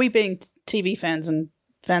yeah, we being TV fans and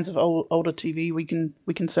fans of older TV, we can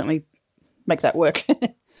certainly make that work.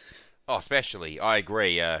 Oh, especially. I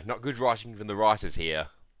agree. Not good writing from the writers here.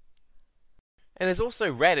 And there's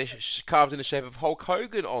also radish carved in the shape of Hulk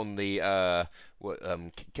Hogan on the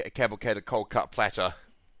cavalcade of cold cut platter.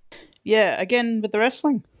 Yeah, again with the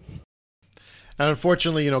wrestling. And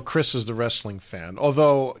unfortunately, Chris is the wrestling fan.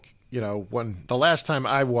 Although, when the last time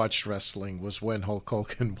I watched wrestling was when Hulk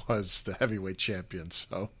Hogan was the heavyweight champion.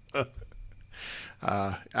 So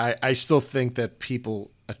I still think that people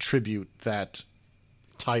attribute that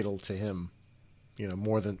title to him,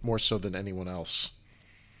 more so than anyone else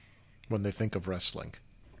when they think of wrestling.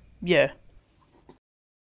 Yeah.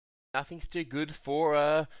 Nothing's too good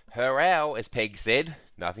for her Al, as Peg said.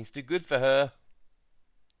 Nothing's too good for her.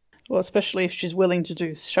 Well, especially if she's willing to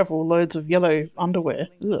do several loads of yellow underwear.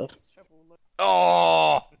 Ugh.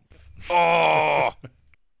 Oh!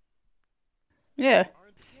 Yeah.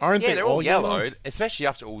 Aren't they they're all all yellow, especially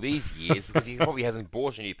after all these years, because he probably hasn't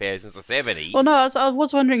bought any pair since the 70s. Well, no, I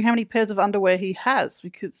was wondering how many pairs of underwear he has,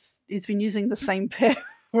 because he's been using the same pair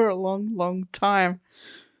for a long, long time.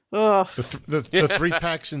 Ugh. The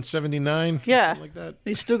 3-packs in 79? Yeah. Like that?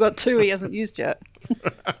 He's still got 2 he hasn't used yet.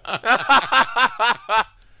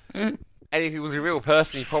 And if he was a real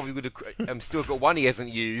person, he probably would have still got one he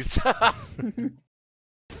hasn't used.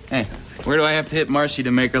 Hey, where do I have to hit Marcy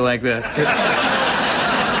to make her like that?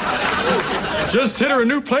 Just hit her a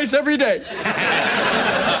new place every day.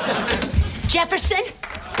 Jefferson?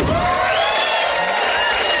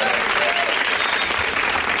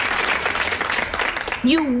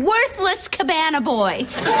 You worthless cabana boy.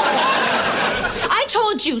 I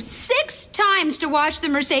told you 6 times to wash the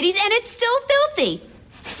Mercedes, and it's still filthy.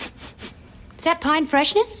 Is that pine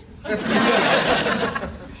freshness?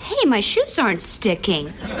 Hey, my shoes aren't sticking.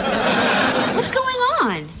 What's going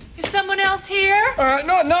on? Is someone else here?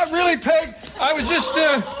 No, not really, Peg. I was just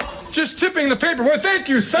Just tipping the paper. Well, thank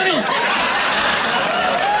you, Sonny.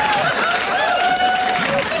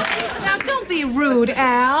 Now, don't be rude,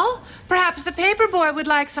 Al. Perhaps the paper boy would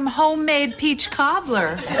like some homemade peach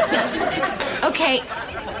cobbler. Okay,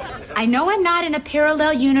 I know I'm not in a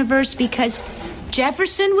parallel universe because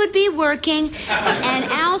Jefferson would be working and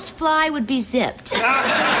Al's fly would be zipped.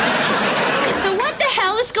 So what the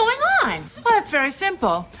hell is going on? Well, it's very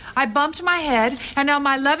simple. I bumped my head, and now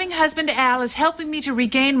my loving husband Al is helping me to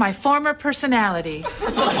regain my former personality.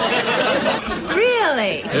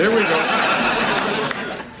 Really? Here we go.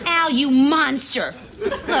 Al, you monster.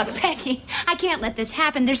 Look, Peggy, I can't let this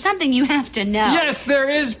happen. There's something you have to know. Yes, there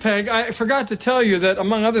is, Peg. I forgot to tell you that,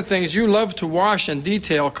 among other things, you love to wash and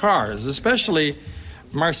detail cars, especially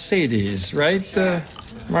Mercedes, right,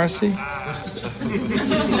 Marcy?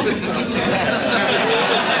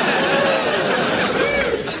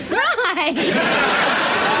 Right.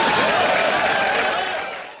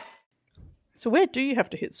 So where do you have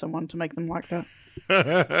to hit someone to make them like that?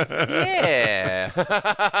 Yeah.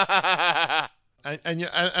 And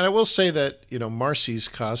I will say that, you know, Marcy's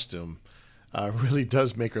costume really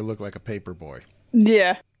does make her look like a paper boy.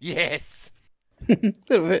 Yeah. Yes. Bit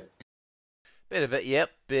of it. Bit of it,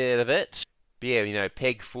 yep, bit of it. But yeah, you know,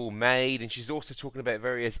 Peg full made, and she's also talking about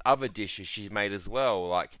various other dishes she's made as well,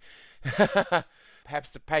 like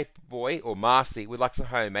perhaps the paper boy or Marcy would like some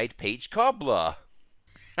homemade peach cobbler.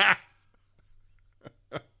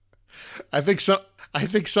 I think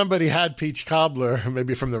somebody had peach cobbler,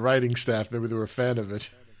 maybe from the writing staff. Maybe they were a fan of it.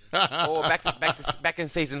 Or back in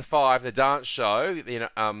season 5, the dance show. You know,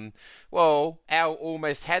 well, Al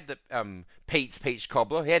almost had the Pete's peach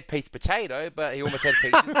cobbler. He had Pete's potato, but he almost had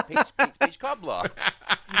Pete's peach cobbler.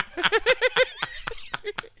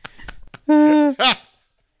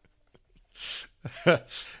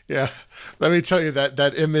 Yeah, let me tell you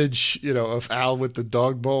that image, you know, of Al with the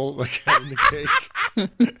dog bowl, like having the cake.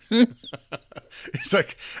 He's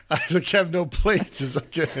like, I have no plates. It's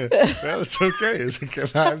like, well, it's okay. It's like,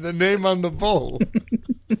 I have the name on the bowl.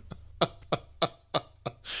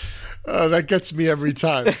 Oh, that gets me every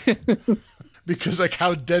time. Because like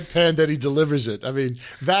how deadpan that he delivers it. I mean,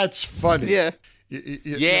 that's funny. Yeah. Yes.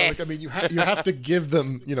 You know, like, I mean, you have to give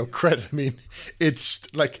them, you know, credit. I mean, it's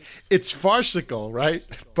farcical, right?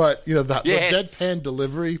 But, you know, the deadpan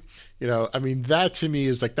delivery, you know, I mean, that to me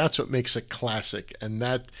is like, that's what makes it classic. And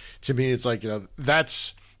that to me, it's like, you know,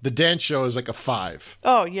 that's the dance show is like a 5.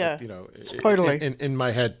 Oh yeah. You know, totally in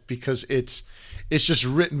my head, because it's just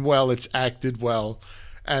written well. It's acted well.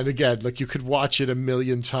 And again, like you could watch it a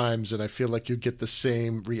million times and I feel like you'd get the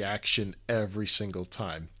same reaction every single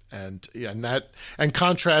time. And yeah, and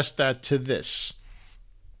contrast that to this.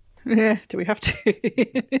 Yeah, do we have to?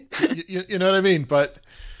 you know what I mean? But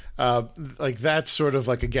like that's sort of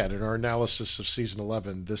like, again, in our analysis of season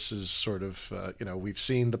 11, this is sort of, you know, we've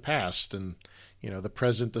seen the past and, you know, the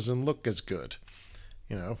present doesn't look as good,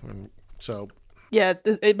 you know, and so. Yeah,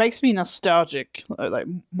 it makes me nostalgic, like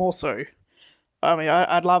more so. I mean,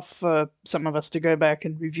 I'd love for some of us to go back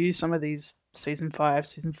and review some of these season 5,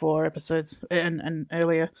 season 4 episodes and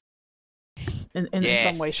earlier in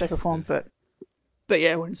some way, shape or form. But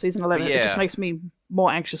yeah, we're in season 11. It just makes me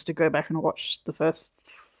more anxious to go back and watch the first,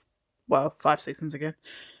 5 seasons again.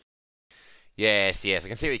 Yes, I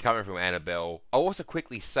can see where you're coming from, Annabelle. I'll also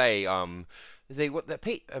quickly say,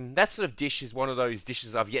 that sort of dish is one of those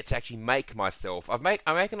dishes I've yet to actually make myself. I make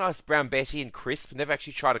a nice brown Betty and crisp. Never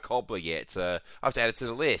actually tried a cobbler yet. I have to add it to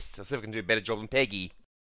the list. I'll see if I can do a better job than Peggy.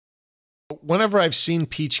 Whenever I've seen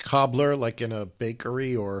peach cobbler, like in a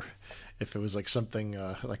bakery, or if it was like something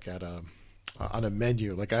like at on a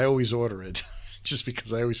menu, like I always order it, just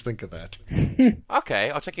because I always think of that.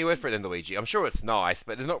 Okay, I'll take your word for it then, Luigi. I'm sure it's nice,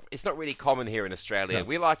 but it's not really common here in Australia. No.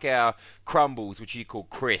 We like our crumbles, which you call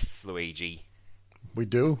crisps, Luigi. We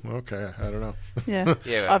do? Okay, I don't know. Yeah.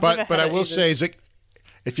 Yeah. But I will say, is it,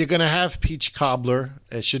 if you're going to have peach cobbler,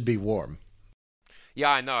 it should be warm.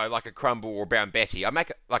 Yeah, I know, like a crumble or brown Betty. I make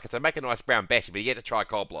a nice brown Betty, but you get to try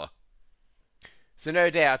cobbler. So no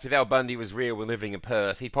doubt, if Al Bundy was real and living in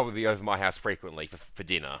Perth, he'd probably be over my house frequently for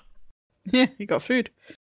dinner. Yeah, you got food.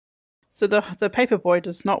 So the paperboy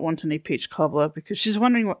does not want any peach cobbler because she's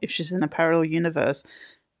wondering if she's in a parallel universe.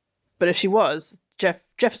 But if she was,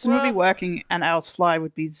 Jefferson would be working and Al's fly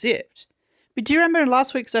would be zipped. But do you remember in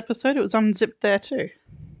last week's episode it was unzipped there too?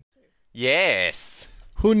 Yes.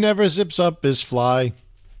 Who never zips up his fly?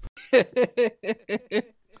 Apparently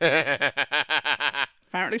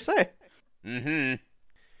so. Mm-hmm.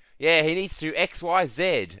 Yeah, he needs to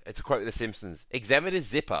XYZ, to quote The Simpsons. Examine his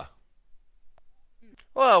zipper.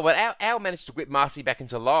 Well, but Al managed to whip Marcy back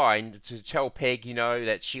into line to tell Peg,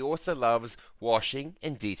 that she also loves washing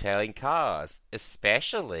and detailing cars,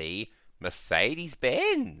 especially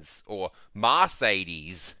Mercedes-Benz or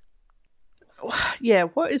Mercedes. Yeah,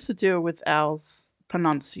 what is the deal with Al's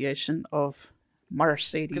pronunciation of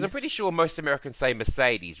Mercedes? Because I'm pretty sure most Americans say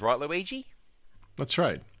Mercedes, right, Luigi? That's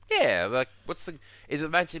right. Yeah, like, is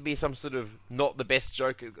it meant to be some sort of not the best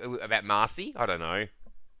joke about Marcy? I don't know.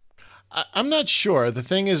 I'm not sure. The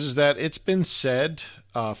thing is that it's been said,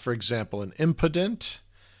 for example, an impudent,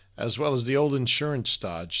 as well as the old insurance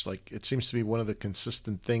dodge. Like, it seems to be one of the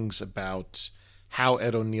consistent things about how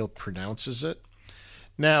Ed O'Neill pronounces it.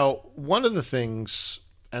 Now, one of the things,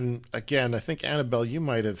 and again, I think, Annabelle, you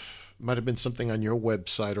might have been something on your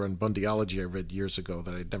website or on Bundyology I read years ago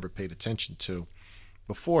that I'd never paid attention to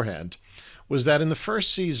beforehand, was that in the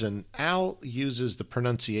first season, Al uses the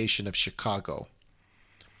pronunciation of Chicago.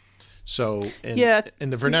 So in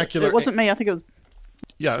the vernacular, it wasn't me. I think it was.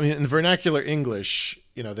 Yeah, I mean, in the vernacular English,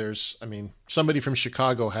 somebody from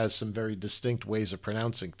Chicago has some very distinct ways of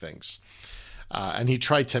pronouncing things, and he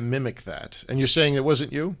tried to mimic that. And you're saying it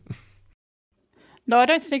wasn't you? No, I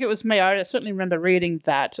don't think it was me. I certainly remember reading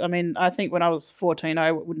that. I mean, I think when I was 14,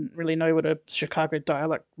 I wouldn't really know what a Chicago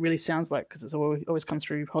dialect really sounds like because it's always comes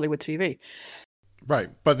through Hollywood TV. Right,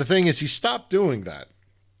 but the thing is, he stopped doing that.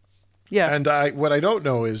 Yeah. And what I don't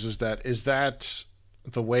know is that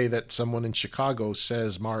the way that someone in Chicago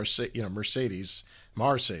says Mercedes?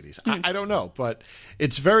 I don't know, but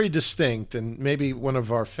it's very distinct, and maybe one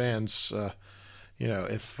of our fans,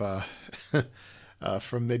 if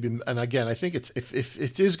from maybe, and again, I think it's if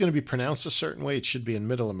it is going to be pronounced a certain way, it should be in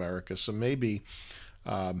Middle America. So maybe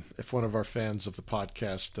if one of our fans of the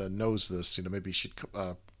podcast knows this, maybe he should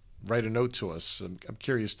write a note to us. I'm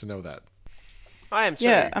curious to know that. I am too.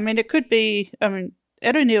 Yeah, I mean, it could be. I mean,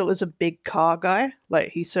 Ed O'Neill is a big car guy. Like,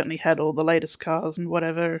 he certainly had all the latest cars and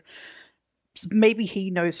whatever. Maybe he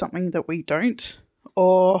knows something that we don't,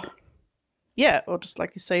 or just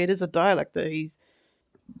like you say, it is a dialect that he's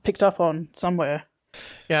picked up on somewhere.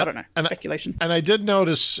 Yeah, I don't know. Speculation. And I did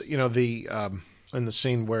notice, the in the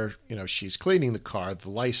scene where she's cleaning the car, the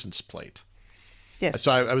license plate. Yes.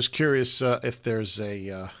 So I was curious if there's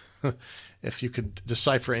a. If you could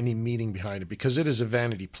decipher any meaning behind it, because it is a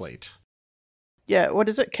vanity plate. Yeah, what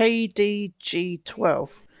is it?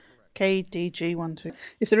 KDG12. KDG12.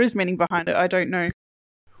 If there is meaning behind it, I don't know.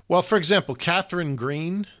 Well, for example, Catherine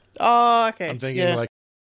Green. Oh, okay. I'm thinking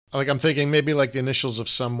I'm thinking maybe like the initials of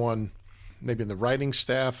someone, maybe in the writing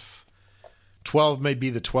staff. 12 may be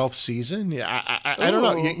the 12th season. Yeah, I don't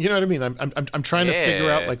know. You know what I mean? I'm trying to figure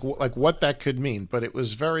out like what that could mean, but it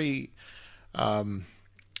was very.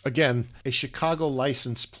 Again, a Chicago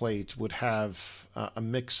license plate would have a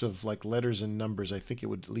mix of like letters and numbers. I think it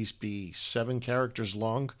would at least be 7 characters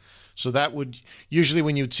long. So that would usually,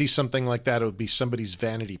 when you'd see something like that, it would be somebody's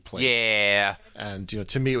vanity plate. Yeah. And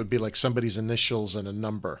to me, it would be like somebody's initials and a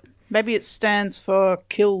number. Maybe it stands for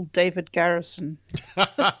Kill David Garrison.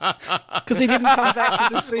 Because he didn't come back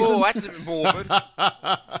for this season. Oh, that's a bit morbid.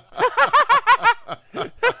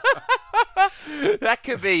 That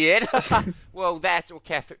could be it. Well, that or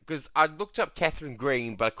Catherine, because I looked up Catherine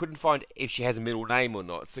Green, but I couldn't find if she has a middle name or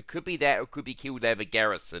not. So it could be that, or it could be Kill David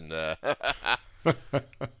Garrison.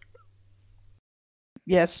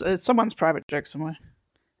 Yes, it's someone's private joke somewhere.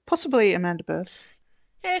 Possibly Amanda Burse.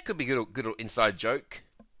 Yeah, it could be a good inside joke.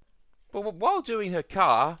 But while doing her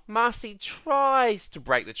car, Marcy tries to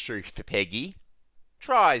break the truth to Peggy.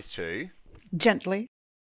 Tries to. Gently.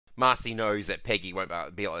 Marcy knows that Peggy won't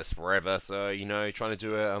be like this forever, so, trying to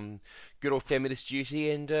do a good old feminist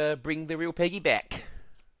duty and bring the real Peggy back.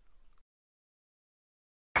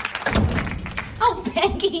 Oh,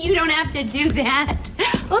 Peggy, you don't have to do that.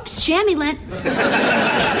 Oops, chamois lint.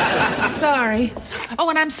 Sorry. Oh,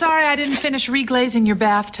 and I'm sorry I didn't finish reglazing your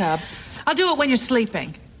bathtub. I'll do it when you're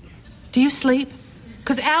sleeping. Do you sleep?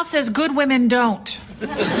 Because Al says good women don't.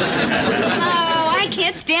 Oh, I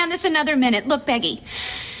can't stand this another minute. Look, Peggy,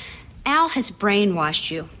 Al has brainwashed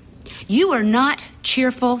you. You are not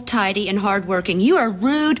cheerful, tidy, and hardworking. You are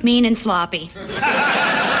rude, mean, and sloppy.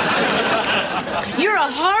 You're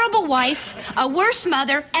a horrible wife, a worse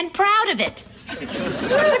mother, and proud of it.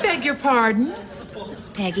 I beg your pardon.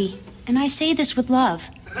 Peggy, and I say this with love.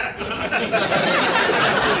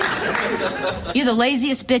 You're the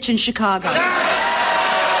laziest bitch in Chicago.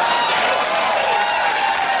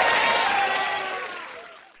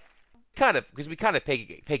 Kind of, because we kind of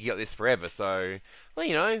Peggy got this forever, so,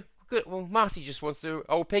 well, good. Well, Marcy just wants to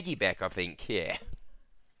old Peggy back, I think, yeah.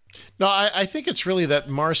 No, I think it's really that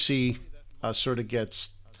Marcy sort of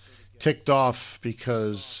gets ticked off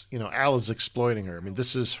because, Al is exploiting her. I mean,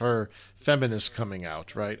 this is her feminist coming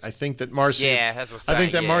out, right? I think that Marcy, that's what I'm I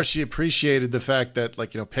think that saying, Marcy appreciated the fact that,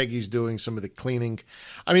 Peggy's doing some of the cleaning.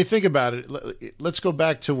 I mean, think about it. Let's go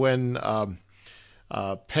back to when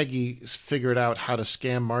Peggy figured out how to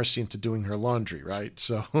scam Marcy into doing her laundry, right?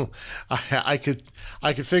 So I could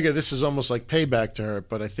figure this is almost like payback to her.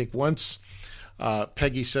 But I think once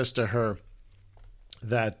Peggy says to her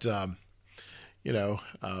that,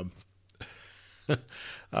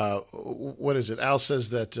 what is it? Al says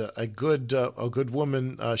that a good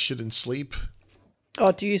woman shouldn't sleep.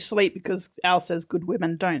 Oh, do you sleep? Because Al says good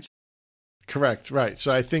women don't. Correct, right.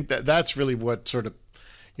 So I think that's really what sort of,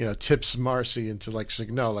 tips Marcy into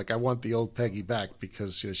saying, no, I want the old Peggy back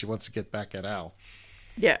because, she wants to get back at Al.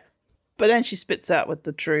 Yeah. But then she spits out with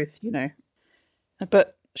the truth,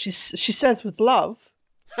 But she says with love, ...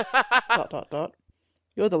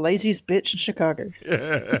 You're the laziest bitch in Chicago.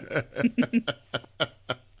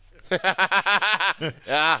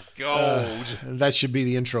 Gold. That should be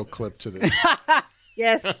the intro clip to this.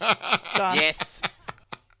 Yes. Done. Yes.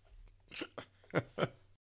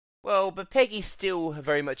 Well, but Peggy's still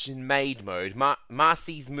very much in maid mode.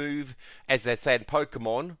 Marcy's move, as they say in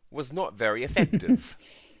Pokemon, was not very effective.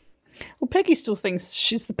 Well, Peggy still thinks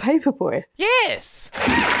she's the paperboy. Yes!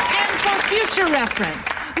 And for future reference,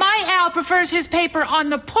 my Al prefers his paper on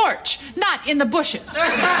the porch, not in the bushes.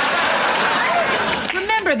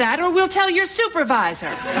 Remember that, or we'll tell your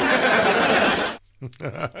supervisor.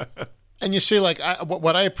 And you see,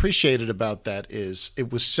 what I appreciated about that is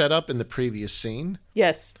it was set up in the previous scene.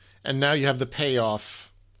 Yes. And now you have the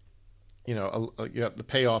payoff, you have the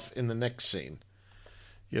payoff in the next scene.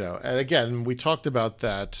 And again, we talked about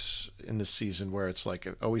that in this season where it's I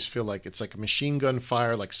always feel like it's like a machine gun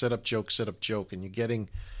fire, set up joke, and you're getting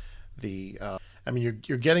the,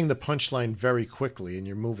 you're getting the punchline very quickly and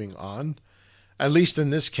you're moving on. At least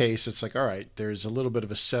in this case, it's all right, there's a little bit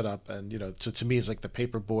of a setup and, to me, it's like the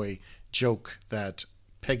paperboy joke that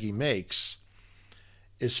Peggy makes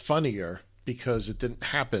is funnier because it didn't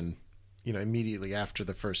happen, immediately after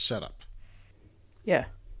the first setup. Yeah.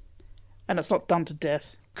 And it's not done to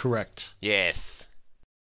death. Correct. Yes.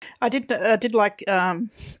 I did like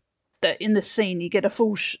that in the scene you get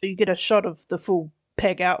a shot of the full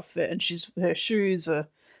Peg outfit, and her shoes are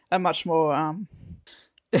much more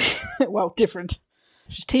different.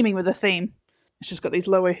 She's teaming with a theme. She's got these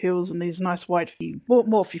lower heels and these nice white feet,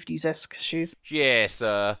 more 50s-esque shoes. Yes,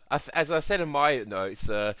 as I said in my notes,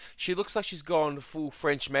 she looks like she's gone full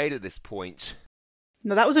French maid at this point.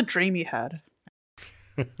 No, that was a dream you had.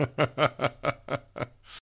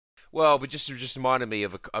 Well, but just reminded me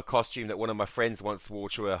of a costume that one of my friends once wore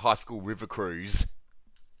to a high school river cruise.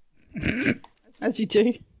 As you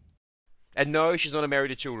do. And no, she's not a Married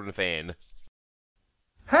to Children fan.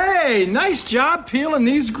 Hey, nice job peeling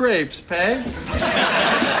these grapes, Peg.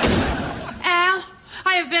 Al,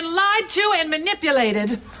 I have been lied to and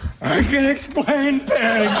manipulated. I can explain,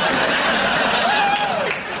 Peg.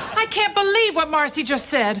 I can't believe what Marcy just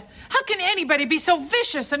said. How can anybody be so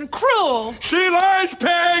vicious and cruel? She lies,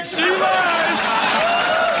 Peg! She lies!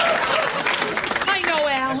 I know,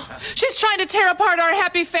 Al. She's trying to tear apart our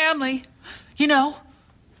happy family.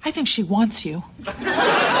 I think she wants you.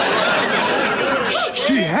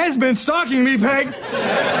 She has been stalking me, Peg.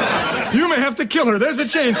 You may have to kill her. There's a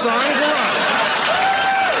chainsaw in the garage.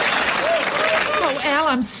 Oh, Al,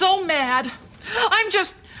 I'm so mad. I'm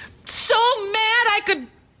just so mad I could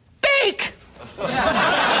bake.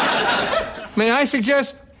 May I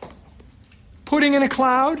suggest putting in a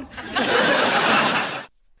cloud?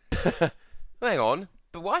 Hang on,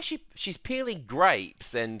 but why she's peeling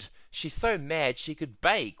grapes and she's so mad she could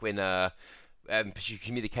bake when she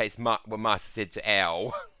communicates what Marcy said to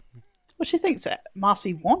Al. Well, she thinks that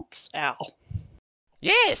Marcy wants Al.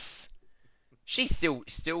 Yes, she's still,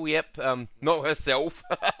 not herself.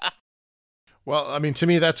 Well, to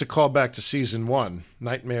me, that's a callback to season 1,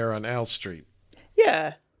 Nightmare on Al Street.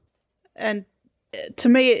 Yeah, and to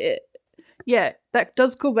me, that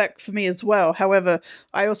does call back for me as well. However,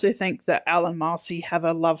 I also think that Al and Marcy have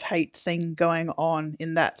a love-hate thing going on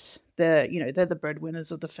in that they're the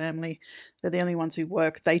breadwinners of the family. They're the only ones who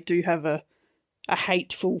work. They do have a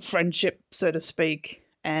hateful friendship, so to speak.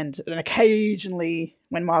 And occasionally,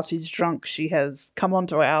 when Marcy's drunk, she has come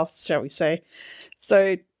onto Al, shall we say.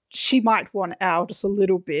 So she might want Al just a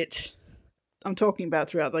little bit. I'm talking about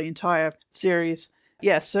throughout the entire series.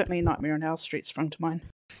 Yeah, certainly Nightmare on Elm Street sprung to mind.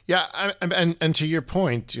 Yeah, and to your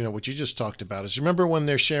point, what you just talked about is, remember when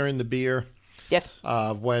they're sharing the beer? Yes.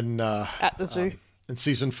 When at the zoo. In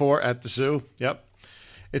season 4 at the zoo. Yep.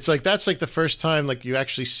 it's like that's like the first time like you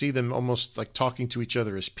actually see them almost like talking to each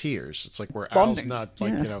other as peers. It's like where Bonding. Al's not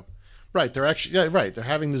like right. They're actually right. They're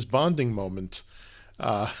having this bonding moment.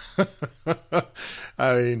 I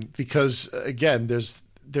mean, because again, there's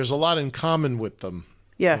a lot in common with them.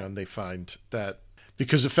 Yeah. And they find that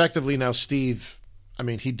because effectively now Steve, I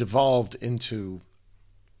mean, he devolved into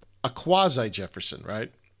a quasi Jefferson,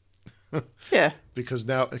 right? Yeah. Because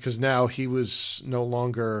now he was no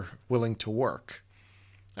longer willing to work.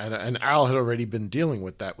 And Al had already been dealing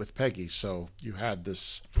with that with Peggy. So you had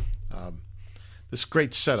this this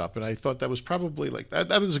great setup. And I thought that was probably like that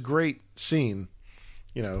was a great scene,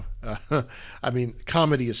 I mean,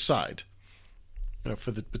 comedy aside,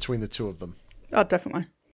 between the two of them. Oh, definitely.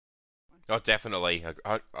 Oh, definitely.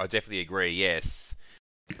 I definitely agree, yes.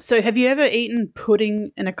 So have you ever eaten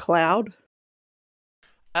pudding in a cloud?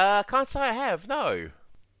 Can't say I have, no.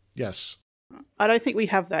 Yes. I don't think we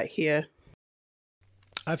have that here.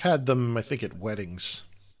 I've had them, I think, at weddings.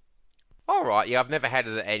 All right, yeah, I've never had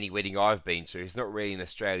it at any wedding I've been to. It's not really an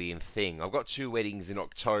Australian thing. I've got 2 weddings in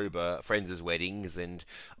October, friends' weddings, and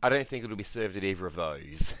I don't think it'll be served at either of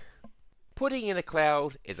those. Pudding in a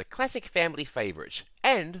cloud is a classic family favourite,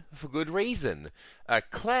 and for good reason. A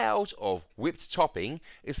cloud of whipped topping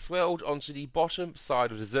is swirled onto the bottom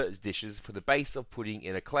side of dessert dishes for the base of pudding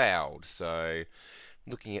in a cloud. So,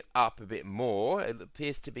 looking it up a bit more, it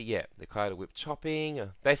appears to be, the cloud of whipped topping,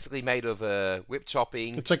 basically made of whipped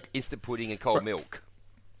topping, it's like instant pudding and cold milk.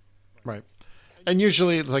 Right. And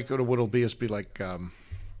usually, like, what it'll be is like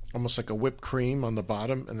almost like a whipped cream on the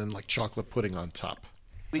bottom and then like chocolate pudding on top.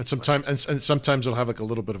 And sometimes it'll have like a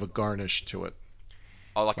little bit of a garnish to it.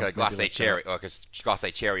 Oh, like a glacé cherry, like a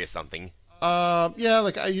glacé cherry or something. Yeah,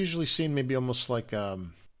 like I usually seen maybe almost like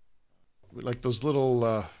those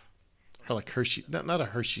little like Hershey, not a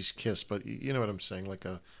Hershey's Kiss, but you know what I'm saying, like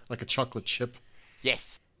a chocolate chip.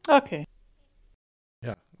 Yes. Okay.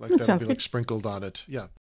 Yeah, like that'll be like sprinkled on it. Yeah,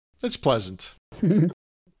 it's pleasant.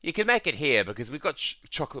 You can make it here because we've got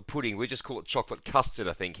chocolate pudding. We just call it chocolate custard,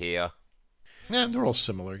 I think, here. Yeah, they're all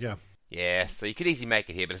similar, yeah. Yeah, so you could easily make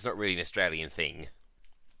it here, but it's not really an Australian thing.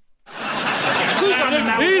 Eat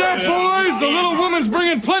up, boys! The little woman's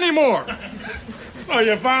bringing plenty more! Oh,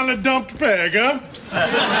 you finally dumped Peg, huh?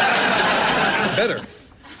 Better.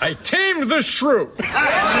 I tamed the shrew!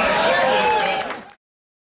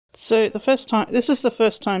 So this is the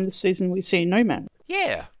first time this season we see No Man.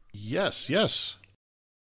 Yeah. Yes.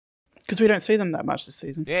 Because we don't see them that much this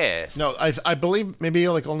season. Yes. No, I believe maybe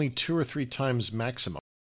like only 2 or 3 times maximum.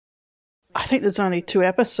 I think there's only 2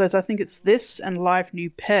 episodes. I think it's this and Live New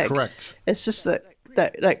Peg. Correct. It's just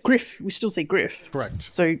that Griff, we still see Griff. Correct.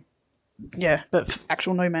 So, yeah, but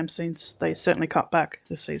actual No Man scenes, they certainly cut back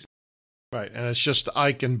this season. Right, and it's just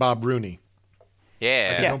Ike and Bob Rooney.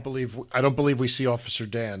 Yeah. Like, I don't believe we see Officer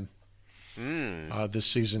Dan this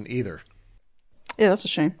season either. Yeah, that's a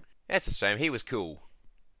shame. That's a shame. He was cool.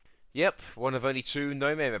 Yep, one of only 2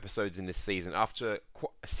 No Man episodes in this season, after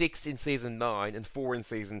 6 in season 9 and 4 in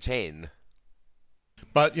season 10.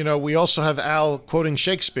 But, we also have Al quoting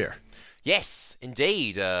Shakespeare. Yes,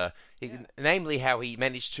 indeed. Namely how he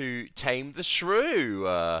managed to tame the shrew.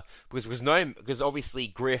 Because obviously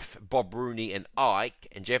Griff, Bob Rooney, and Ike,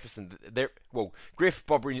 and Jefferson, Griff,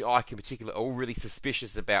 Bob Rooney, and Ike in particular, are all really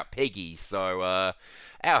suspicious about Peggy. So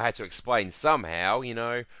Al had to explain somehow,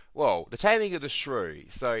 the taming of the shrew.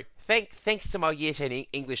 So thanks to my Year 10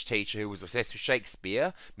 English teacher who was obsessed with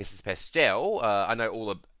Shakespeare, Mrs. Pastel, I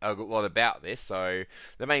know a lot about this. So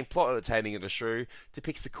the main plot of the taming of the shrew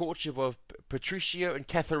depicts the courtship of Petruchio and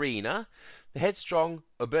Katharina, the headstrong,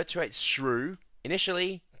 obtuse shrew.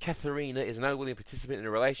 Initially, Katharina is an unwilling participant in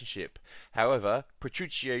a relationship. However,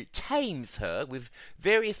 Petruchio tames her with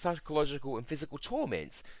various psychological and physical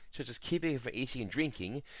torments, such as keeping her from eating and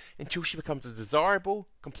drinking, until she becomes a desirable,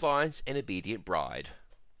 compliant, and obedient bride.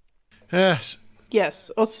 Yes.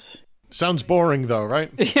 Yes. Sounds boring, though,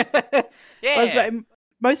 right? Yeah.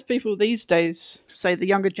 Most people these days, say the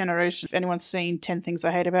younger generation, if anyone's seen 10 Things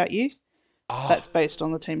I Hate About You, that's based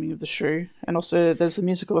on the taming of the shrew. And also there's the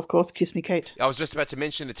musical, of course, Kiss Me Kate. I was just about to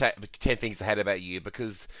mention the 10 Things I Hate About You,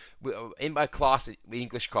 because in my class,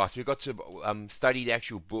 English class, we got to study the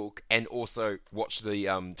actual book and also watch the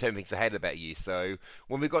 10 Things I Hate About You. So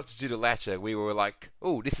when we got to do the latter, we were like,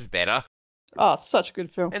 oh, this is better. Oh, such a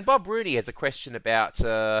good film. And Bob Rooney has a question about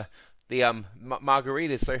the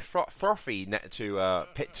margaritas so frothy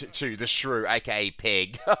to the shrew, aka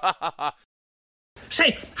Peg.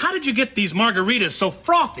 Say, how did you get these margaritas so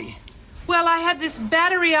frothy? Well, I had this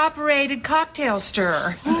battery-operated cocktail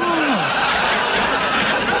stirrer. I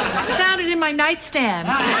found it in my nightstand.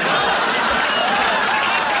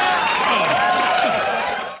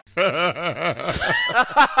 A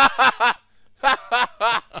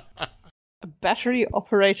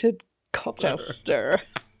battery-operated cocktail stirrer.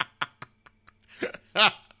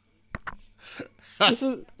 This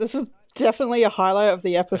is definitely a highlight of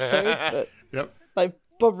the episode. But Yep. like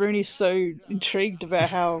Bob Rooney's so intrigued about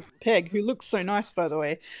how Peg, who looks so nice by the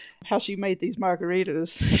way, how she made these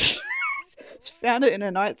margaritas. Found it in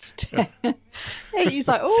her nightstand. And he's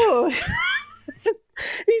like, oh.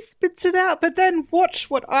 He spits it out, but then watch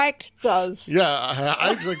what Ike does. Yeah,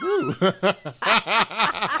 Ike's like, ooh.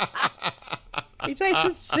 He takes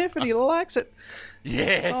a sip and he likes it.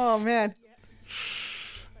 Yes. Oh man.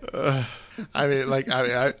 I mean, like,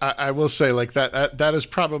 I will say, like, that is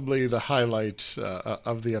probably the highlight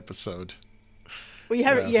of the episode. Well,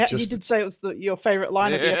 you did say it was your favorite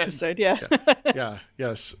line of the episode, yeah.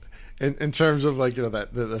 Yes. In terms of, like, you know,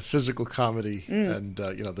 that the physical comedy and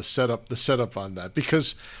you know, the setup on that,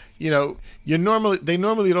 because, you know, they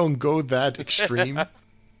normally don't go that extreme,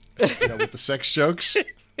 you know, with the sex jokes,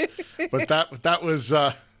 but that was.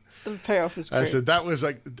 The payoff is great. I said that was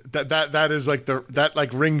like that is like that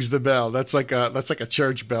like rings the bell. That's like a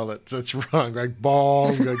church bell that's rung, like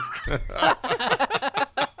bong. Like,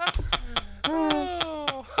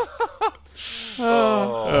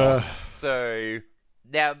 So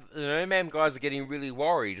now the No Ma'am guys are getting really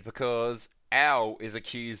worried because Al is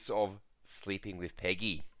accused of sleeping with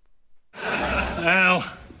Peggy. Al,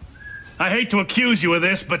 I hate to accuse you of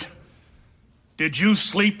this, but did you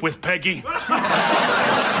sleep with Peggy?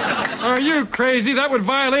 Are you crazy? That would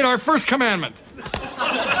violate our first commandment.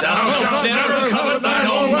 Thou shalt never covet thine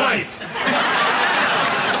own wife.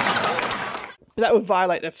 That would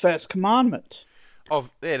violate their first commandment.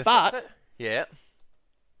 Yeah.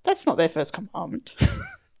 That's not their first commandment.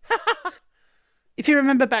 If you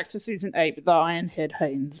remember back to season 8 with the Ironhead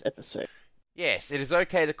Haynes episode. Yes, it is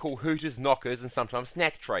okay to call Hooters knockers and sometimes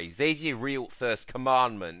snack trays. These are your real first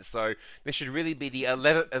commandments. So this should really be the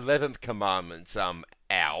 11th commandment,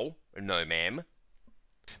 Al. No, ma'am.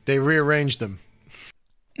 They rearranged them.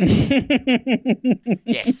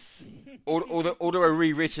 Yes. All are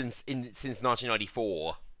rewritten since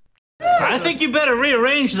 1994. I think you better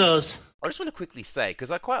rearrange those. I just want to quickly say,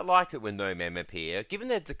 because I quite like it when No Ma'am appear, given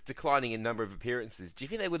their declining in number of appearances, do you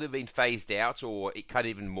think they would have been phased out or it cut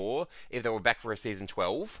even more if they were back for a season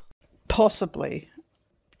 12? Possibly.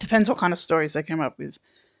 Depends what kind of stories they came up with.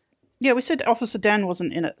 Yeah, we said Officer Dan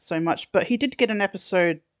wasn't in it so much, but he did get an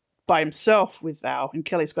episode by himself with Al, and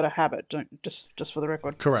Kelly's Got a Habit, just for the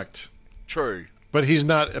record. Correct. True. But he's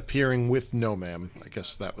not appearing with No Ma'am. I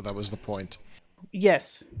guess that was the point.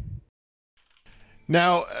 Yes.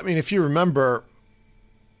 Now, I mean, if you remember,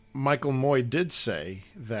 Michael Moy did say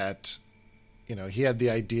that, you know, he had the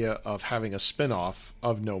idea of having a spin-off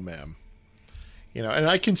of No Ma'am. You know, and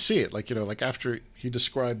I can see it. Like, you know, like after he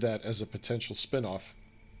described that as a potential spin-off,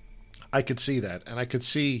 I could see that. And I could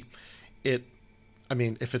see it. I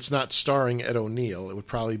mean, if it's not starring Ed O'Neill, it would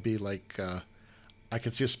probably be like, I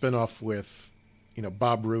could see a spin-off with, you know,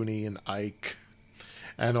 Bob Rooney and Ike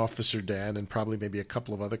and Officer Dan and probably maybe a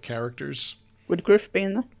couple of other characters. Would Griff be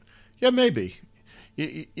in there? Yeah, maybe.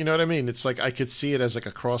 You know what I mean? It's like I could see it as like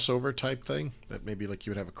a crossover type thing, that maybe like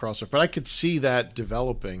you would have a crossover. But I could see that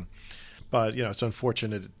developing. But, you know, it's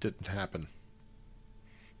unfortunate it didn't happen.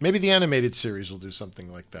 Maybe the animated series will do something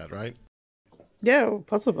like that, right? Yeah, well,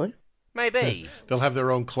 possibly. Maybe. They'll have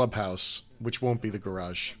their own clubhouse, which won't be the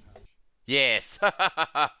garage. Yes.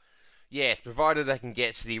 Yes, provided they can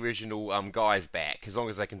get to the original guys back, as long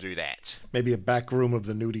as they can do that. Maybe a back room of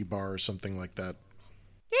the nudie bar or something like that.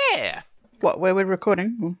 Yeah. What, where we're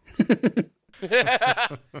recording? Yeah,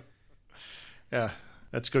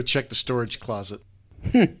 let's go check the storage closet.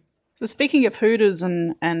 So speaking of Hooters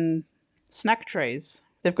and snack trays,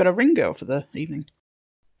 they've got a ring girl for the evening.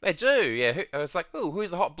 They do, yeah. It's like, oh,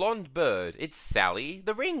 who's the hot blonde bird? It's Sally,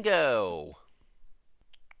 the ring girl.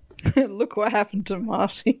 Look what happened to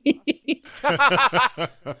Marcy.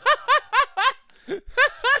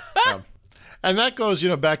 And that goes, you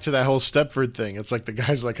know, back to that whole Stepford thing. It's like the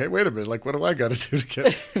guy's like, hey, wait a minute, like, what do I got to do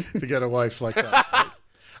to get a wife like that? Right?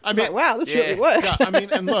 I mean, like, wow, this really works. Yeah, I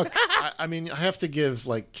mean, and look, I mean, I have to give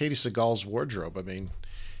like Katie Seagal's wardrobe. I mean,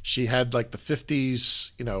 she had like the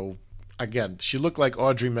 50s, you know, again, she looked like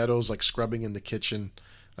Audrey Meadows, like scrubbing in the kitchen.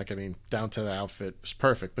 Like, I mean, down to the outfit, it was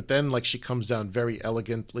perfect. But then, like, she comes down very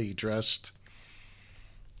elegantly dressed.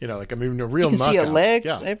 You know, like, I mean, a real knockout. You can see her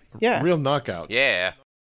legs. Yeah. Real knockout. Yeah.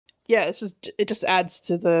 Yeah, it just adds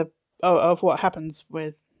to the of what happens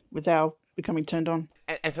with Al becoming turned on.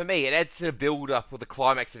 And for me, it adds to the build-up or the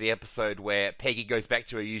climax of the episode where Peggy goes back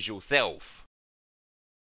to her usual self.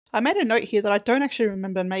 I made a note here that I don't actually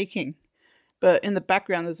remember making. But in the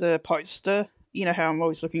background, there's a poster. You know how I'm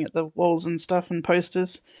always looking at the walls and stuff and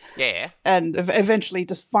posters. Yeah. And eventually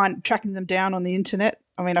just tracking them down on the internet.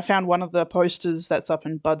 I mean, I found one of the posters that's up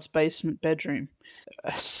in Bud's basement bedroom.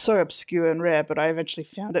 So obscure and rare, but I eventually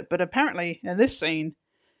found it. But apparently, in this scene,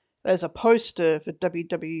 there's a poster for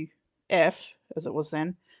WWF, as it was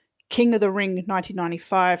then, King of the Ring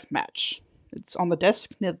 1995 match. It's on the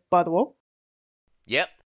desk by the wall. Yep.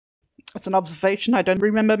 It's an observation I don't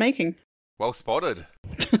remember making. Well spotted.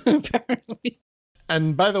 Apparently.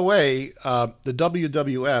 And by the way, the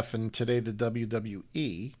WWF and today the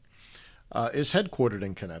WWE is headquartered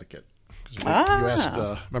in Connecticut. You asked,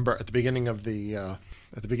 remember at the beginning of the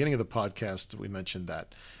podcast, we mentioned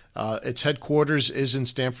that its headquarters is in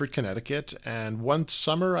Stamford, Connecticut, and one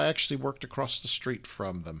summer I actually worked across the street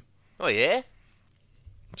from them. Oh yeah.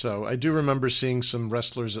 So I do remember seeing some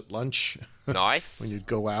wrestlers at lunch. Nice. When you'd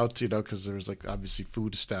go out, because there was like obviously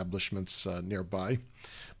food establishments nearby.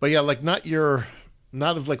 But yeah, like not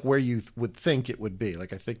of like where you would think it would be.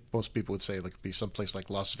 Like I think most people would say like it'd be someplace like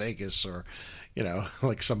Las Vegas or,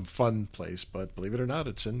 like some fun place. But believe it or not,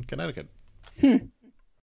 it's in Connecticut.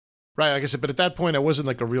 Right, like I said, but at that point I wasn't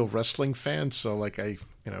like a real wrestling fan, so like it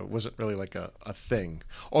wasn't really like a thing.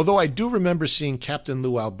 Although I do remember seeing Captain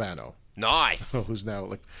Lou Albano. Nice. Who's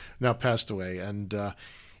now passed away, and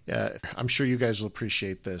I'm sure you guys will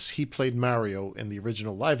appreciate this. He played Mario in the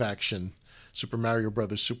original live-action Super Mario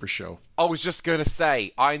Brothers Super Show. I was just going to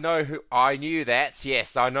say, I knew that.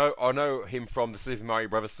 Yes, I know him from the Super Mario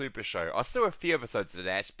Brothers Super Show. I saw a few episodes of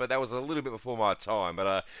that, but that was a little bit before my time. But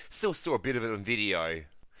I still saw a bit of it on video,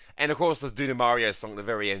 and of course the Do the Mario song at the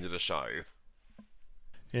very end of the show.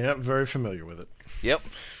 Yeah, I'm very familiar with it. Yep.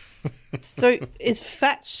 So is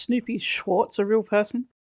Fat Snoopy Schwartz a real person?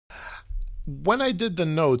 When I did the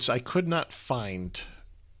notes, I could not find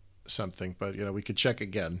something, but we could check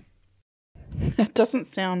again. It doesn't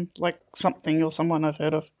sound like something or someone I've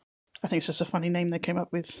heard of. I think it's just a funny name they came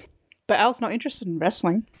up with. But Al's not interested in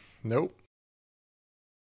wrestling. Nope.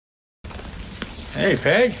 Hey,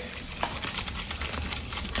 Peg.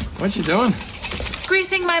 What you doing?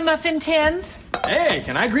 Greasing my muffin tins. Hey,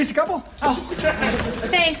 can I grease a couple? Oh,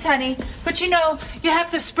 thanks, honey. But you have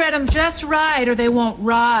to spread them just right or they won't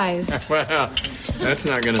rise. Well, that's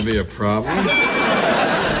not going to be a problem.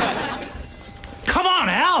 Come on,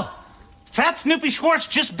 Al! Fat Snoopy Schwartz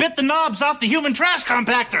just bit the knobs off the human trash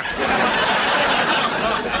compactor.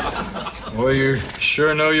 Well, you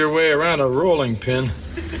sure know your way around a rolling pin.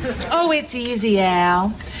 Oh, it's easy,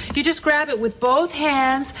 Al. You just grab it with both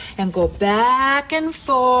hands and go back and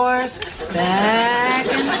forth, back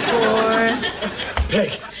and forth.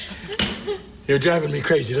 Peg, you're driving me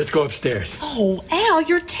crazy. Let's go upstairs. Oh, Al,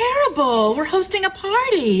 you're terrible. We're hosting a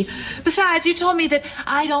party. Besides, you told me that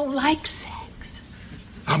I don't like sex.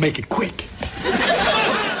 I'll make it quick.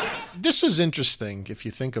 This is interesting if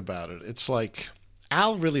you think about it. It's like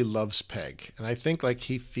Al really loves Peg, and I think like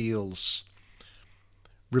he feels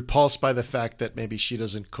repulsed by the fact that maybe she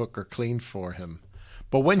doesn't cook or clean for him.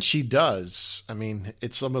 But when she does, I mean,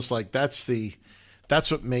 it's almost like that's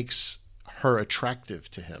what makes her attractive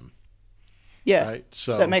to him. Yeah. Right?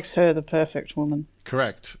 So that makes her the perfect woman.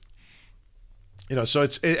 Correct. So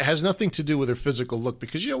it has nothing to do with her physical look,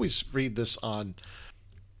 because you always read this on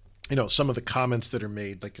some of the comments that are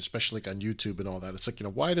made, like especially like on YouTube and all that. It's like,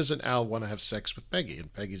 why doesn't Al want to have sex with Peggy?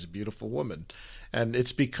 And Peggy's a beautiful woman. And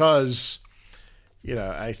it's because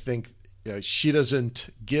I think, she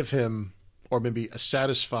doesn't give him or maybe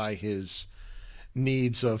satisfy his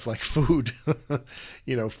needs of like food,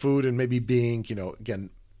 food and maybe being,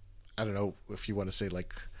 again, I don't know if you want to say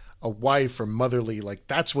like a wife or motherly, like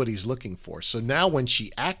that's what he's looking for. So now when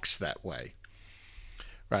she acts that way,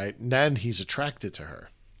 right, then he's attracted to her.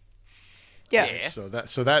 Yeah. So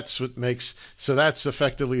that's what makes, that's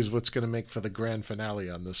effectively is what's going to make for the grand finale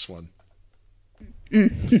on this one.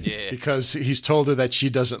 Yeah. Because he's told her that she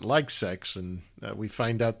doesn't like sex, and we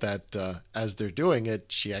find out that as they're doing it,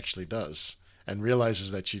 she actually does, and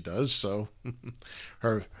realizes that she does. So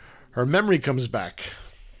her memory comes back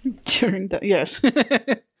during that. Yes.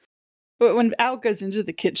 But when Al goes into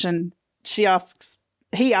the kitchen, he asks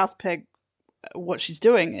Peg what she's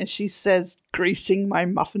doing, and she says, "Greasing my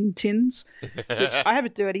muffin tins," which I have a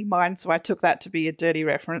dirty mind, so I took that to be a dirty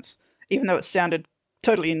reference, even though it sounded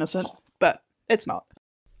totally innocent. But it's not.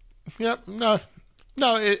 Yep. No,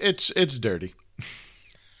 it's dirty.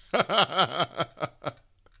 But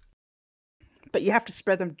you have to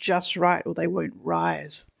spread them just right or they won't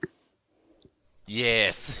rise.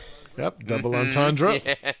 Yes. Yep, double entendre.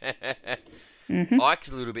 Yeah. Mm-hmm.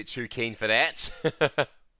 Ike's a little bit too keen for that.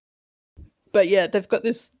 But yeah, they've got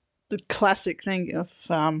the classic thing of,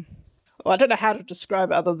 Well, I don't know how to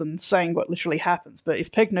describe it other than saying what literally happens, but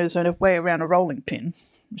if Peg knows her way around a rolling pin,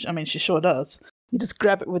 which I mean she sure does, you just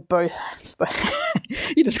grab it with both hands.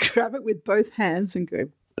 You just grab it with both hands and go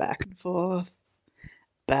back and forth,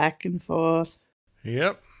 back and forth.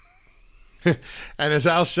 Yep. And as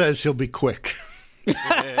Al says, he'll be quick.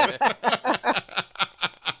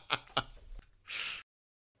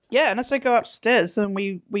 Yeah, and as they go upstairs, then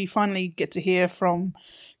we finally get to hear from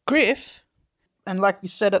Griff. And like we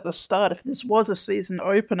said at the start, if this was a season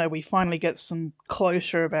opener, we finally get some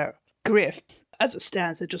closure about Griff. As it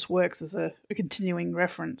stands, it just works as a continuing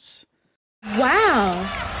reference.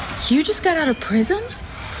 Wow, you just got out of prison?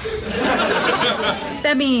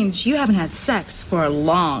 That means you haven't had sex for a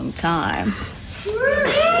long time.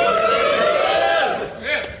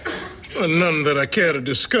 None that I care to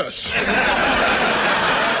discuss.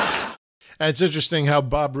 And it's interesting how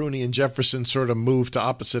Bob Rooney and Jefferson sort of move to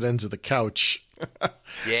opposite ends of the couch.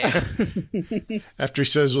 Yeah. After he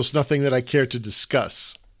says, well, it's nothing that I care to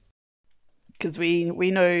discuss. Because we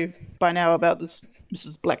know by now about this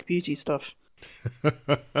Mrs. Black Beauty stuff.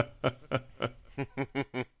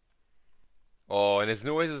 Oh, and there's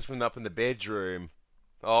noises from up in the bedroom.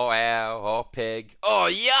 Oh, ow. Oh, Peg. Oh,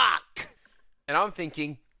 yuck! And I'm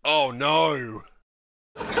thinking, oh, no.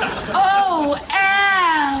 Oh,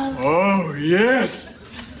 Al! Oh, yes.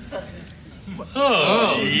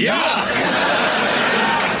 Oh, yuck!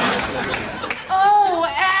 Oh,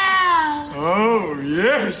 Al! Oh,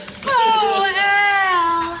 yes. Oh,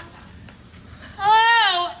 Al!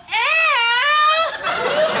 Oh, Al!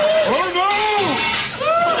 Oh,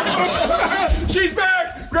 no! She's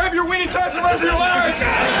back! Grab your weenie tots and run for your lives!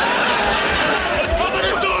 Open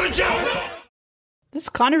the door, Joe! This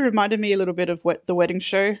kind of reminded me a little bit of The Wedding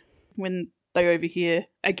Show, when they overhear,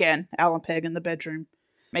 again, Al and Peg in the bedroom,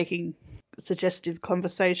 making suggestive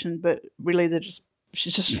conversation, but really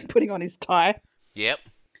she's just putting on his tie. Yep.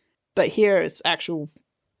 But here it's actual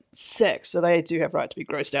sex, so they do have right to be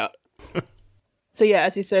grossed out. So yeah,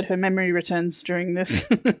 as you said, her memory returns during this.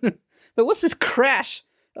 But what's this crash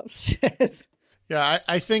upstairs? Yeah,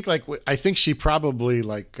 I think she probably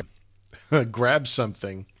grabbed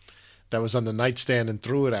something that was on the nightstand and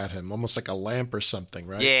threw it at him, almost like a lamp or something,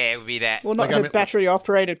 right? Yeah, it would be that. Well, not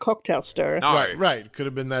battery-operated cocktail stirrer. No. Right. Could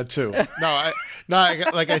have been that too. I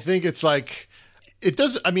think it's like, it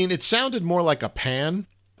does. I mean, it sounded more like a pan,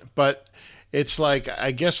 but it's like,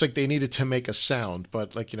 I guess like they needed to make a sound.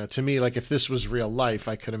 But to me, like if this was real life,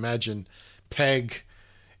 I could imagine Peg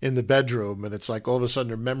in the bedroom, and it's like all of a sudden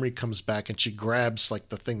her memory comes back and she grabs like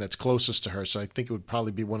the thing that's closest to her. So I think it would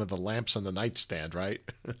probably be one of the lamps on the nightstand, right?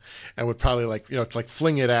 And would probably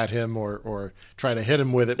fling it at him or try to hit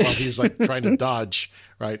him with it while he's like trying to dodge,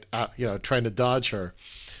 right? Trying to dodge her.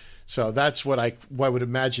 So that's what I would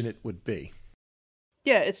imagine it would be.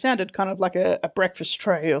 Yeah, it sounded kind of like a breakfast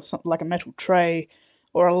tray or something, like a metal tray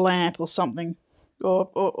or a lamp or something, or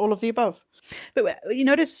all of the above. But you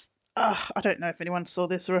notice, I don't know if anyone saw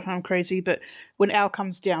this or if I'm crazy, but when Al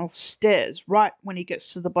comes downstairs, right when he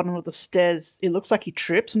gets to the bottom of the stairs, it looks like he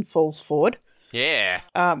trips and falls forward. Yeah.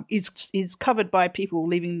 He's covered by people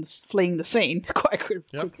fleeing the scene quite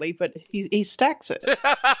quickly, but he stacks it.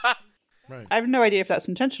 Right. I have no idea if that's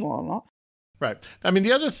intentional or not. Right. I mean,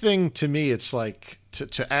 the other thing to me, it's like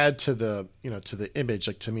to add to the to the image,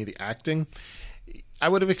 like to me, the acting. I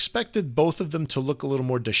would have expected both of them to look a little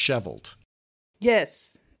more disheveled.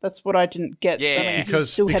 Yes, that's what I didn't get. Yeah, I mean,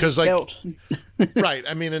 because belt. Right.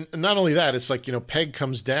 I mean, and not only that, it's like Peg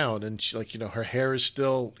comes down and she her hair is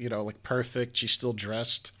still like perfect. She's still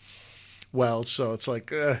dressed well, so it's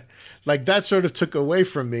like that sort of took away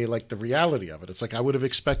from me like the reality of it. It's like I would have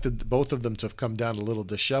expected both of them to have come down a little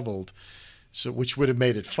disheveled. So, which would have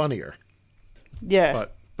made it funnier. Yeah.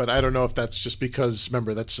 But I don't know if that's just because,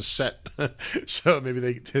 remember, that's a set. So maybe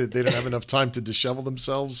they don't have enough time to dishevel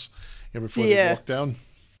themselves before they walk down.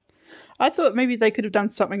 I thought maybe they could have done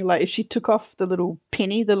something like if she took off the little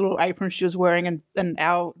penny, the little apron she was wearing, and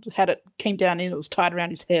Al came down and it was tied around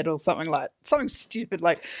his head or something stupid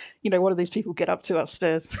like, what do these people get up to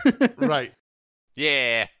upstairs? Right.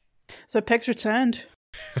 Yeah. So Peg's returned.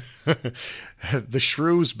 The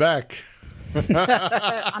shrew's back.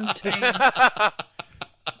 Untamed.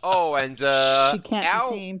 Oh, and she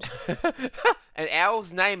can't be tamed. And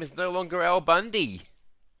Al's name is no longer Al Bundy.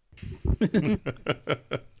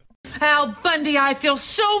 Al Bundy, I feel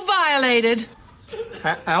so violated.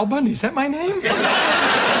 Al Bundy, is that my name?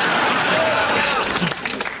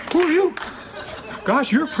 Who are you?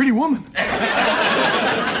 Gosh, you're a pretty woman.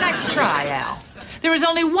 Nice try, Al. There is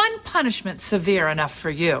only one punishment severe enough for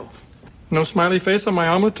you. No smiley face on my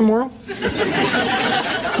omelet tomorrow?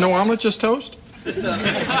 No omelet, just toast?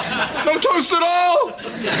 No toast at all?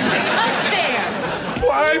 Upstairs.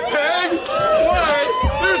 Why, Peg? Why?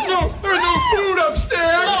 There's no food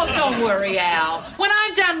upstairs. Oh, don't worry, Al. When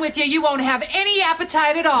I'm done with you, you won't have any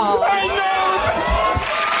appetite at all. I know!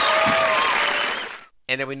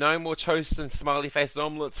 And there'll be no more toast and smiley face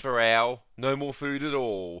omelettes for Al. No more food at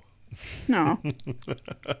all. No.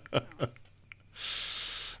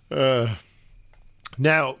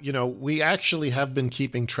 Now, we actually have been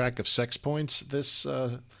keeping track of sex points this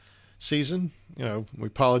season. We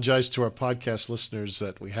apologize to our podcast listeners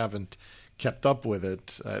that we haven't kept up with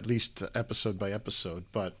it, at least episode by episode.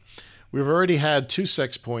 But we've already had 2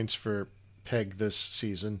 sex points for Peg this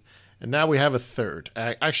season, and now we have a third.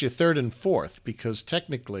 Actually, a third and fourth, because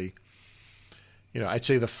technically, I'd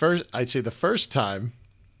say the first time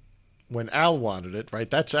when Al wanted it, right?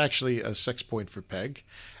 That's actually a sex point for Peg.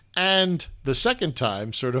 And the second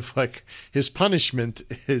time, sort of like his punishment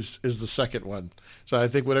is the second one. So I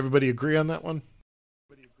think, would everybody agree on that one?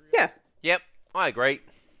 Yeah. Yep, I agree.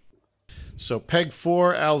 So Peg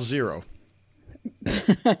 4, Al 0.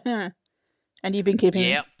 And you've been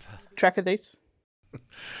keeping track of these?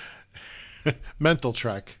 Mental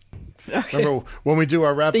track. Okay. Remember when we do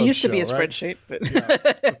our wrap-up show, there used to be a right? spreadsheet.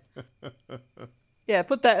 But yeah,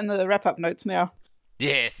 put that in the wrap-up notes now.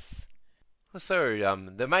 Yes. So,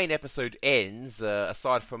 the main episode ends,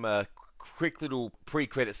 aside from a quick little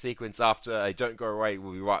pre-credit sequence after a Don't Go Away,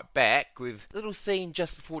 we'll be right back, with a little scene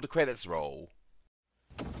just before the credits roll.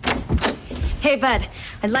 Hey, bud,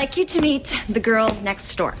 I'd like you to meet the girl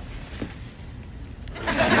next door.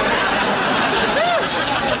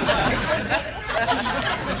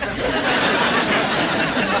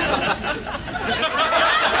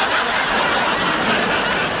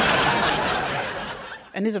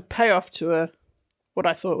 And there's a payoff to what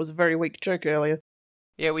I thought was a very weak joke earlier.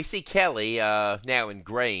 Yeah, we see Kelly, now in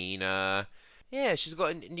green. She's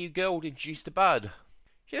got a new girl introduced to Bud.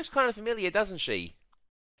 She looks kind of familiar, doesn't she?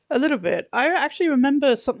 A little bit. I actually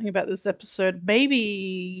remember something about this episode,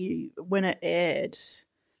 maybe when it aired.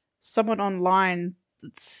 Someone online,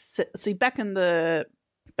 see, back in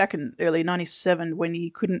early '97, when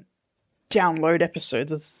you couldn't download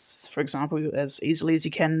episodes, for example, as easily as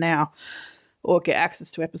you can now, or get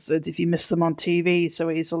access to episodes if you miss them on TV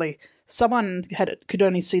so easily. Someone could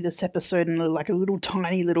only see this episode in like a little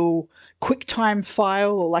tiny little QuickTime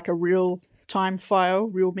file, or like a real time file,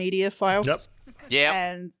 real media file. Yep. Yeah.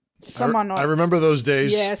 And someone I remember those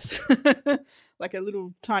days. Yes. Like a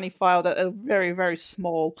little tiny file that are very, very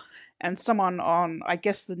small. And someone on, I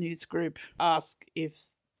guess, the news group asked if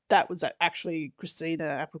that was actually Christina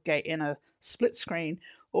Applegate in a split screen,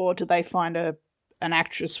 or did they find an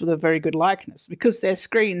actress with a very good likeness, because their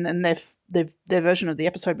screen and their version of the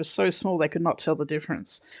episode was so small they could not tell the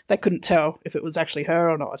difference. They couldn't tell if it was actually her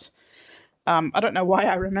or not. I don't know why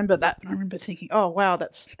I remember that, but I remember thinking, oh wow,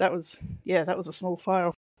 that was a small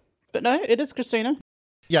file. But no, it is Christina.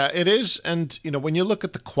 Yeah, it is. And when you look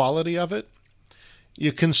at the quality of it,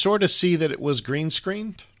 you can sort of see that it was green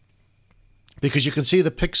screened, because you can see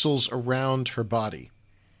the pixels around her body.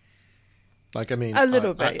 Like, I mean, a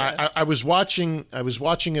little bit. Yeah. I was watching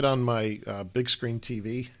it on my big screen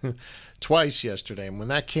TV twice yesterday, and when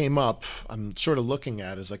that came up, I'm sort of looking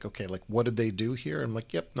at it as like, okay, like what did they do here? I'm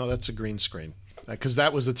like, yep, no, that's a green screen, because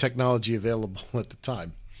that was the technology available at the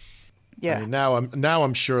time. Yeah. I mean, now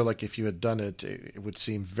I'm sure, like if you had done it, it would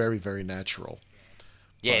seem very, very natural.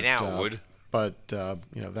 Yeah, now it would. But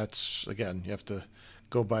that's, again, you have to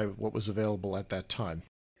go by what was available at that time.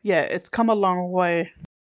 Yeah, it's come a long way.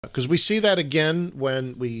 Because we see that again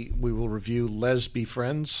when we will review Les Be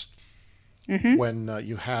Friends, when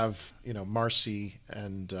you have Marcy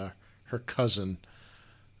and her cousin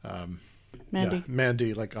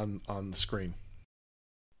Mandy like on the screen.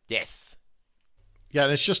 Yes. Yeah,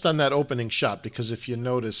 and it's just on that opening shot, because if you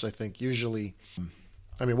notice, I think usually,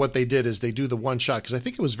 what they did is they do the one shot, because I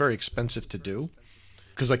think it was very expensive to do,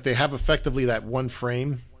 because like they have effectively that one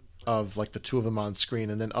frame of like the two of them on screen,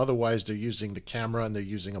 and then otherwise they're using the camera and they're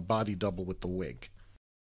using a body double with the wig.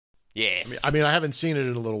 Yes. I haven't seen it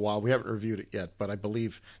in a little while. We haven't reviewed it yet, but I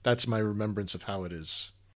believe that's my remembrance of how it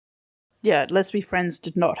is. Yeah, Let's Be Friends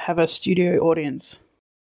did not have a studio audience.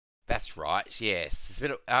 That's right, yes.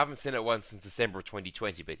 I haven't seen it once since December of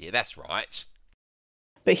 2020, but yeah, that's right.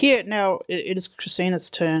 But here now, it is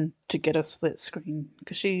Christina's turn to get a split screen,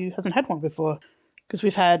 because she hasn't had one before. Because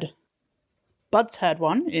we've had... Bud's had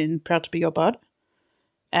one in Proud to Be Your Bud,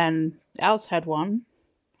 and Al's had one,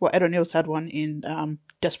 Ed O'Neill's had one in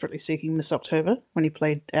Desperately Seeking Miss October, when he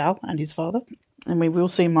played Al and his father. And we will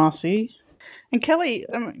see Marcy. And Kelly,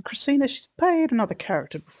 Christina, she's played another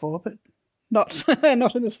character before, but not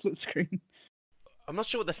not in the split screen. I'm not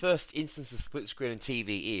sure what the first instance of split screen on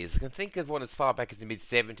TV is. I can think of one as far back as the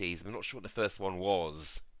mid-70s, but I'm not sure what the first one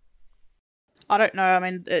was. I don't know. I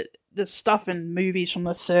mean, there's stuff in movies from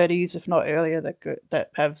the 30s, if not earlier,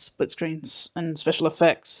 that have split screens and special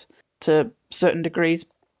effects to certain degrees.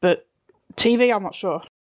 But TV, I'm not sure.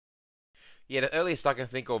 Yeah, the earliest I can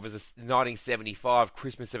think of is a 1975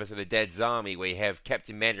 Christmas episode of Dad's Army where you have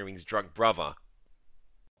Captain Mandarin's drunk brother.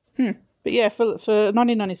 But yeah, for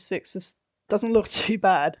 1996, this doesn't look too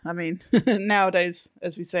bad. I mean, nowadays,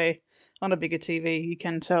 as we say, on a bigger TV, you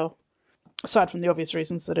can tell, aside from the obvious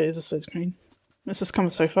reasons that it is a split screen. It's just come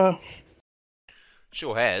so far.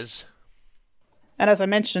 Sure has. And as I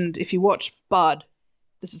mentioned, if you watch Bud,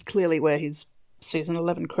 this is clearly where his season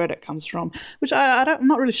 11 credit comes from, which I'm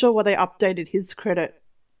not really sure why they updated his credit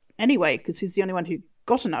anyway, because he's the only one who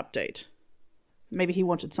got an update. Maybe he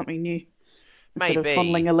wanted something new instead of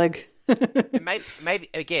fondling a leg.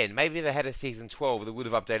 maybe they had a season 12 that would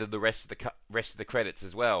have updated the rest of the credits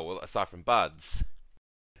as well, aside from Bud's.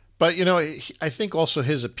 But, you know, I think also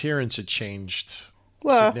his appearance had changed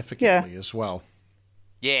significantly as well.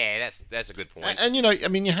 Yeah, that's a good point. And, you know, I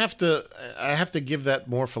mean, I have to give that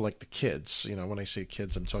more for, like, the kids. You know, when I say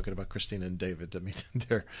kids, I'm talking about Christina and David. I mean,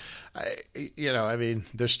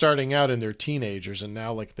 they're starting out and they're teenagers, and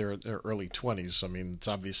now, like, they're in their early 20s. I mean, it's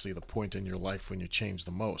obviously the point in your life when you change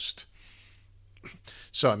the most.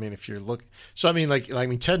 So, I mean, Ted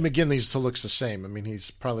McGinley still looks the same. I mean, he's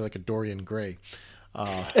probably like a Dorian Gray.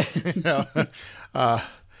 But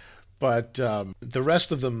the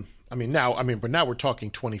rest of them, but now we're talking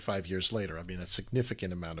 25 years later. I mean, a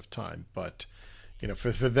significant amount of time. But, you know, for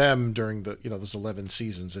them during those 11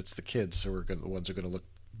 seasons, it's the kids who are the ones who are going to look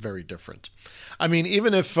very different. I mean,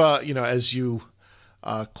 even if, as you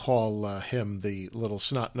call him, the little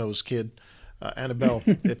snot-nosed kid, Annabelle,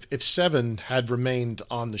 if Seven had remained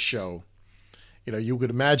on the show, you know, you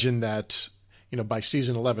could imagine that, you know, by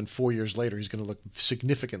season 11, 4 years later, he's going to look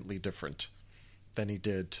significantly different than he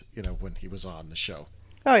did, you know, when he was on the show.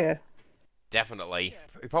 Oh, yeah. Definitely.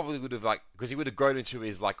 He probably would have, because he would have grown into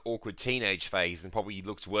his, awkward teenage phase and probably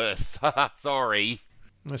looked worse. Sorry.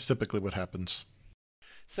 That's typically what happens.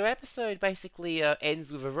 So episode basically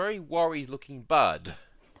ends with a very worried-looking Bud.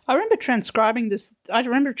 I remember transcribing this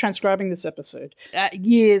episode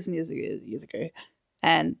years and years ago.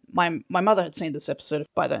 And my mother had seen this episode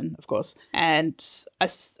by then, of course. And I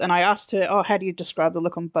asked her, "Oh, how do you describe the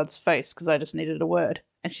look on Bud's face?" Because I just needed a word.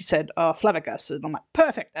 And she said, "Oh, flabbergasted." And I'm like,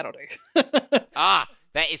 "Perfect, that'll do."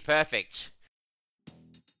 That is perfect.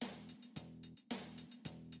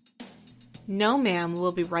 No Ma'am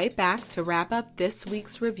will be right back to wrap up this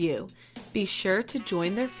week's review. Be sure to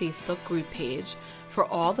join their Facebook group page for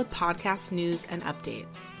all the podcast news and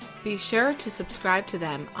updates. Be sure to subscribe to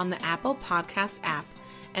them on the Apple Podcast app,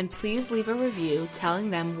 and please leave a review telling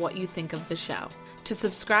them what you think of the show. To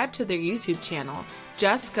subscribe to their YouTube channel,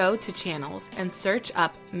 just go to channels and search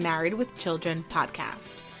up Married with Children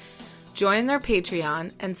podcast. Join their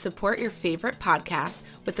Patreon and support your favorite podcast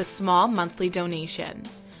with a small monthly donation.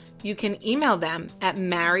 You can email them at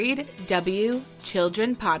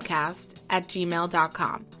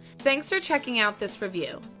marriedwchildrenpodcast@gmail.com. Thanks for checking out this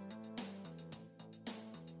review.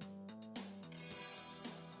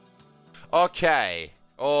 Okay,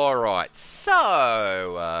 alright,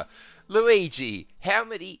 so, Luigi, how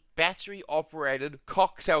many battery-operated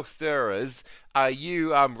cocktail stirrers are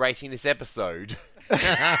you rating this episode?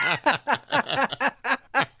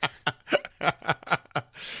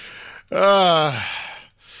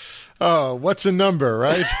 What's a number,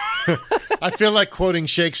 right? I feel like quoting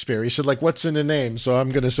Shakespeare. He said, what's in a name? So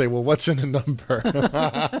I'm going to say, well, what's in a number?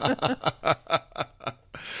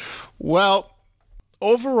 Well,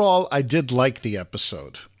 overall, I did like the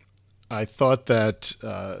episode. I thought that,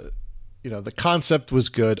 the concept was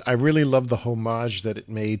good. I really loved the homage that it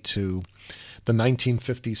made to the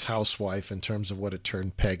 1950s housewife in terms of what it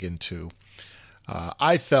turned Peg into.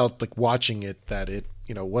 I felt like watching it that it,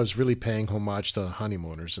 was really paying homage to the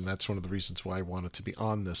Honeymooners, and that's one of the reasons why I wanted to be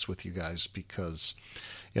on this with you guys, because,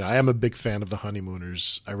 I am a big fan of the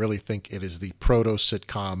Honeymooners. I really think it is the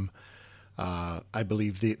proto-sitcom. I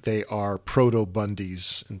believe they are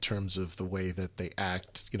proto-Bundys in terms of the way that they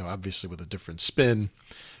act, obviously with a different spin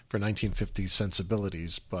for 1950s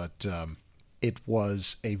sensibilities, but it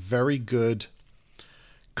was a very good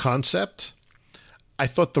concept. I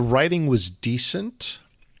thought the writing was decent.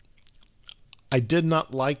 I did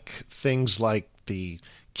not like things like the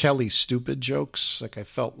Kelly stupid jokes. I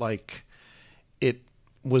felt like it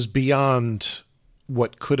was beyond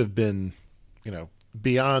what could have been,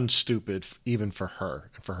 beyond stupid even for her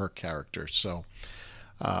and for her character. So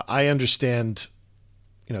I understand,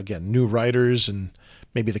 again, new writers, and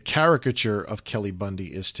maybe the caricature of Kelly Bundy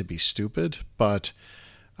is to be stupid, but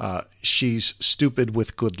she's stupid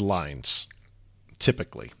with good lines,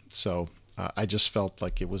 typically. So I just felt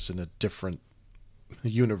like it was in a different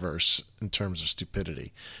universe in terms of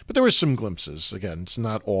stupidity. But there were some glimpses. Again, it's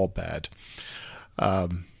not all bad.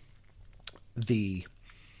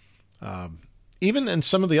 Even in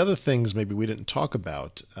some of the other things maybe we didn't talk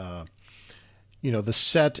about, the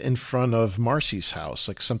set in front of Marcy's house,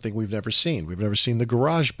 like something we've never seen. We've never seen the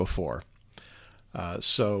garage before.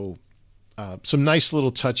 So some nice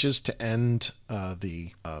little touches to end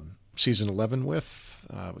the season 11 with.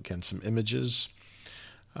 Again, some images.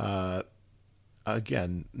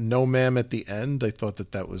 Again, no ma'am at the end. I thought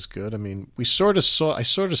that was good. I mean, I sort of saw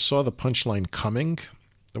the punchline coming.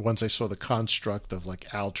 Once I saw the construct of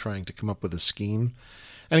like Al trying to come up with a scheme.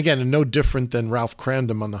 And again, no different than Ralph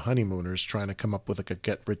Crandom on The Honeymooners trying to come up with like a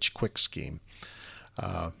get-rich-quick scheme.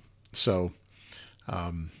 I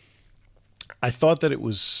thought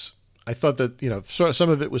that sort of some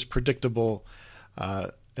of it was predictable,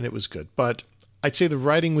 and it was good. But I'd say the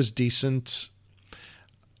writing was decent.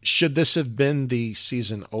 Should this have been the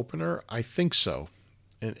season opener? I think so.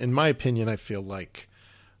 In my opinion, I feel like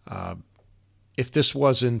if this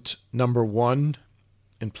wasn't number 1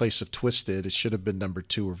 in place of Twisted, it should have been number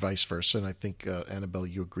 2 or vice versa. And I think, Annabelle,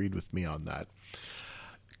 you agreed with me on that.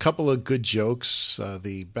 A couple of good jokes.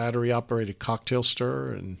 The battery-operated cocktail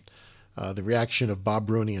stir and the reaction of Bob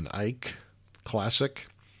Rooney and Ike. Classic.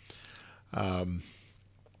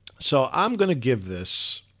 So I'm going to give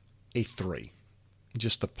this a 3.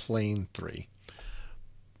 Just a plain 3.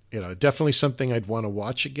 Definitely something I'd want to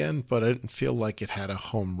watch again, but I didn't feel like it had a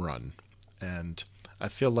home run. And I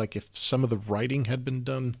feel like if some of the writing had been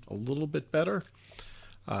done a little bit better,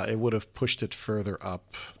 it would have pushed it further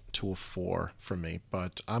up to a 4 for me.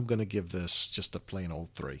 But I'm going to give this just a plain old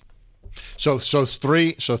 3. So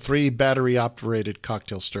 3 battery-operated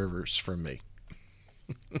cocktail stirrers from me.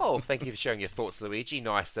 Oh, thank you for sharing your thoughts, Luigi.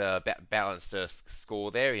 Nice balanced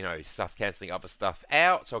score there. Stuff cancelling other stuff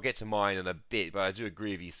out. So I'll get to mine in a bit, but I do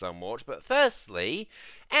agree with you somewhat. But firstly,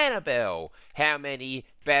 Annabelle, how many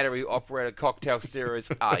battery-operated cocktail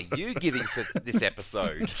stirrers are you giving for this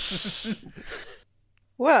episode?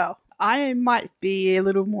 Well, I might be a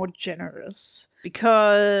little more generous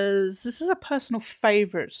because this is a personal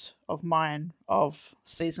favourite of mine of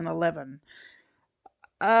season 11.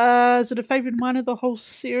 Is it a favourite of mine of the whole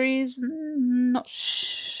series? Not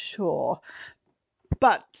sure.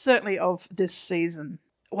 But certainly of this season.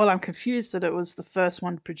 Well, I'm confused that it was the first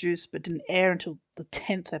one produced but didn't air until the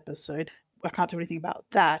 10th episode. I can't do anything about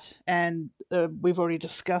that. And we've already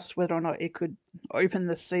discussed whether or not it could open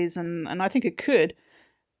the season, and I think it could.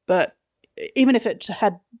 But even if it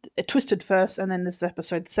had Twisted first and then this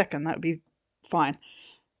episode second, that would be fine.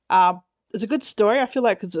 It's a good story. I feel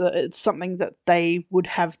like it's something that they would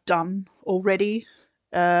have done already.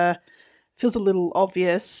 Feels a little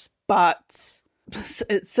obvious, but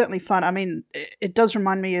it's certainly fun. I mean, it does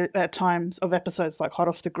remind me at times of episodes like Hot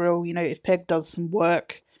Off the Grill. If Peg does some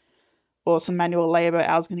work or some manual labor,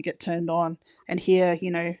 Al's going to get turned on. And here,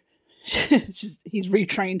 he's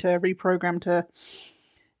retrained her, reprogrammed her.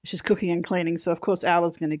 She's cooking and cleaning, so of course Al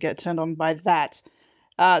is going to get turned on by that.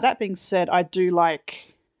 That being said, I do like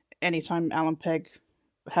anytime Al and Peg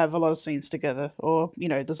have a lot of scenes together, or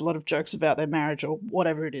there's a lot of jokes about their marriage or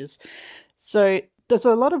whatever it is. So there's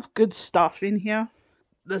a lot of good stuff in here.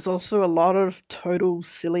 There's also a lot of total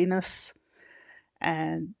silliness,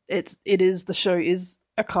 and the show is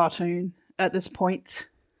a cartoon at this point,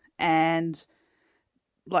 and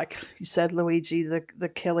like you said, Luigi, the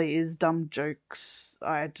Kelly is dumb jokes.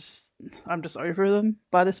 I'm just over them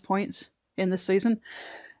by this point in this season.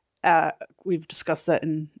 We've discussed that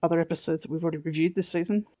in other episodes that we've already reviewed this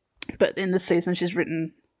season. But in this season, she's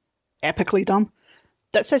written epically dumb.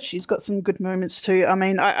 That said, she's got some good moments too. I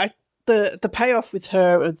mean, the payoff with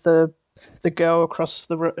her, with the girl across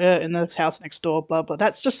in the house next door, blah blah.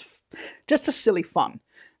 That's just a silly fun,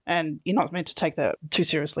 and you're not meant to take that too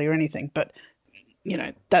seriously or anything. But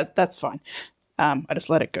that's fine. I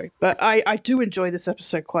just let it go. But I do enjoy this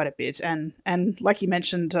episode quite a bit, and like you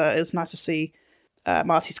mentioned, it was nice to see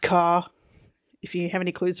Marcy's car. If you have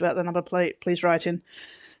any clues about the number plate, please write in.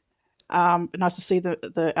 Nice to see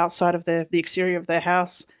the outside of the exterior of their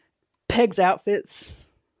house. Peg's outfits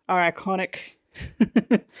are iconic.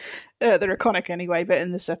 They're iconic anyway, but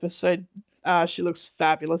in this episode, she looks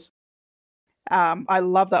fabulous. I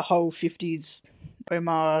love that whole 50s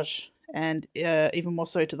homage, and even more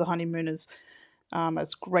so to the Honeymooners.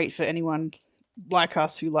 It's great for anyone like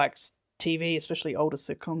us who likes TV, especially older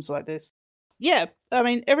sitcoms like this. yeah, I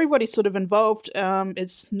mean, everybody's sort of involved.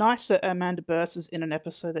 It's nice that Amanda Burse is in an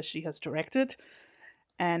episode that she has directed.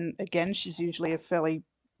 And again, she's usually a fairly,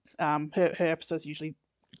 her episodes usually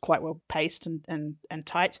quite well paced and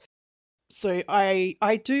tight. So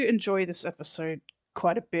I do enjoy this episode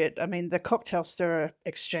quite a bit. I mean, the cocktail stirrer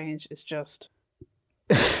exchange is just,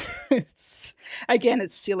 it's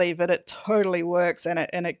silly, but it totally works, and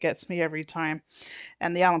it gets me every time.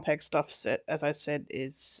 And the Alan Pegg stuff set, as I said,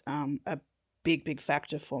 is a big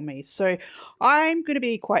factor for me. So I'm going to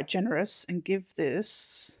be quite generous and give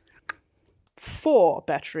this 4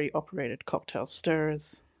 battery-operated cocktail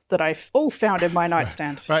stirrers that I've all found in my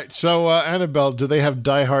nightstand. Right. So, Annabelle, do they have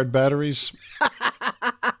die-hard batteries?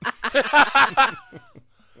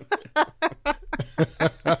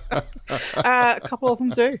 A couple of them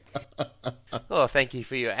do. Oh, thank you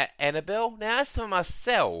for your Annabelle. Now, as for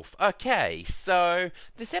myself, okay, so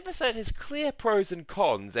this episode has clear pros and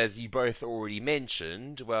cons, as you both already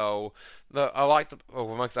mentioned. Well, I like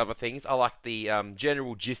amongst other things, I like the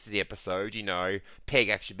general gist of the episode. You know, Peg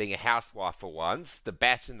actually being a housewife for once, the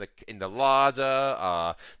bat in the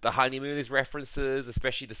larder, the honeymooners references,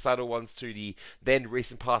 especially the subtle ones to the then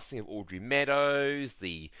recent passing of Audrey Meadows,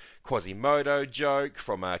 the Quasimodo joke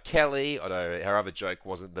from Kelly, although her other joke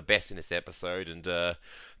wasn't the best in this episode, and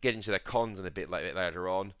get into the cons in a bit later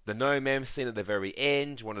on. The No Ma'am scene at the very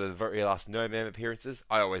end, one of the very last No Ma'am appearances.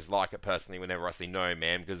 I always like it personally whenever I see No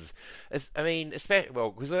Ma'am, because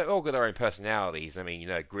because they all got their own personalities. I mean, you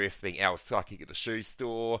know, Griff being Al psychic at the shoe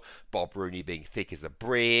store, Bob Rooney being thick as a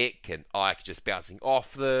brick, and Ike just bouncing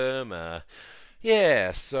off them.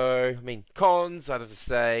 Yeah, so I mean, cons. I'd have to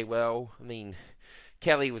say, well, I mean,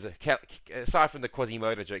 Kelly was aside from the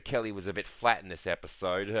Quasimodo joke, Kelly was a bit flat in this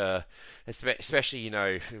episode, especially, you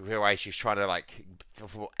know, the way she's trying to,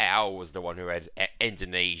 Al was the one who had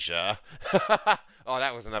Indonesia. Oh,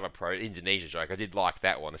 that was another Indonesia joke. I did like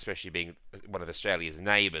that one, especially being one of Australia's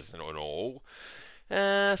neighbours and all.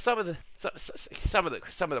 Some of the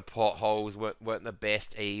plot holes weren't the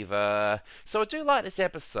best either. So I do like this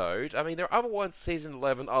episode. I mean, there are other ones season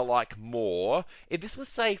 11 I like more. If this was,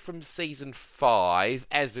 say, from season 5,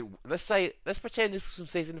 let's pretend this was from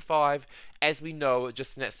season 5 as we know it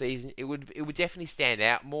just in that season, it would definitely stand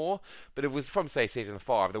out more. But if it was from, say, season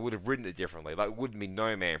 5, they would have written it differently. Like, it wouldn't be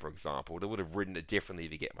No Man, for example. They would have written it differently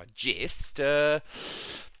to get my gist.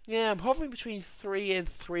 Yeah, I'm hovering between 3 and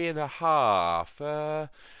 3.5.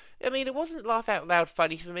 I mean, it wasn't laugh out loud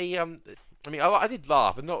funny for me. I did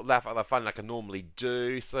laugh, but not laugh out loud funny like I normally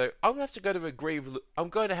do. So I'm going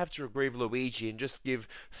to have to agree with Luigi and just give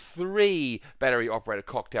 3 battery operated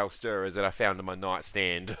cocktail stirrers that I found in my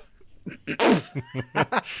nightstand.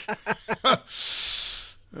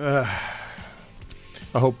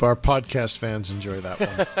 I hope our podcast fans enjoy that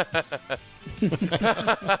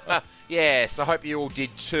one. Yes, I hope you all did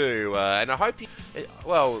too. And I hope you...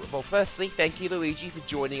 Well, firstly, thank you, Luigi, for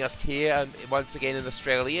joining us here once again in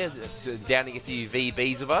Australia, downing a few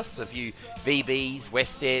VBs of us, a few VBs,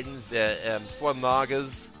 West Ends, Swan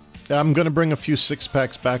Lagers. I'm going to bring a few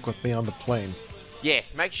 6-packs back with me on the plane.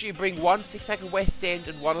 Yes, make sure you bring 1 6-pack of West End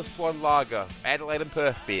and 1 of Swan Lager, Adelaide and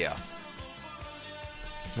Perth beer.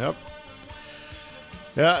 Yep.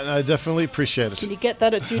 Yeah, I definitely appreciate it. Can you get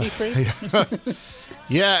that at duty free?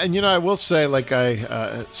 Yeah, and I will say,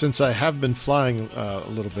 since I have been flying a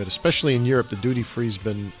little bit, especially in Europe, the duty free's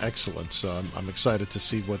been excellent. So I'm excited to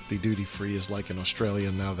see what the duty free is like in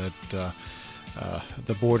Australia now that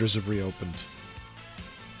the borders have reopened.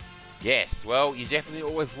 Yes, well, you're definitely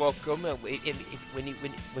always welcome when you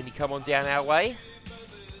come on down our way.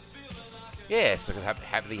 Yes, I could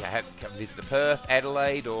happily come visit the Perth,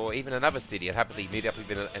 Adelaide, or even another city. I'd happily meet up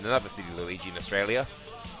in another city, Luigi, in Australia.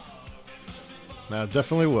 No,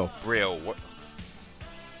 definitely will. Real. What?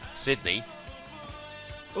 Sydney?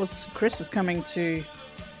 Well, Chris is coming to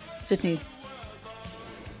Sydney.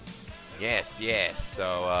 Yes.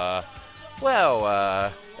 So,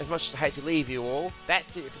 as much as I hate to leave you all,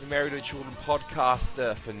 that's it for the Married with Children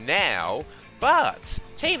podcast for now. But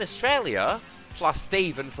Team Australia plus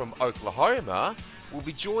Stephen from Oklahoma will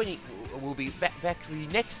be back with you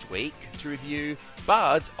next week to review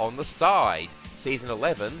Bud on the Side, Season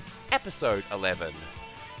 11, Episode 11.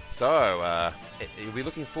 So, you'll be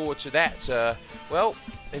looking forward to that.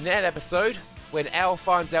 In that episode, when Al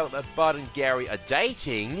finds out that Bud and Gary are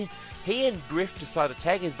dating, he and Griff decide to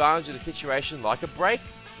take advantage of the situation like a break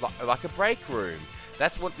room.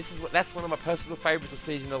 That's one of my personal favourites of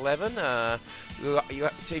Season 11. So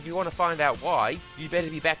if you want to find out why, you better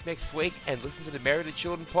be back next week and listen to the Married with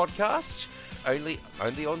Children podcast, only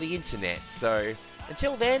on the internet. So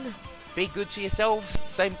until then, be good to yourselves.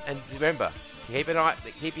 And remember,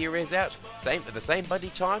 Keep your ears out. At the same buddy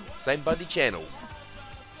time, same buddy channel.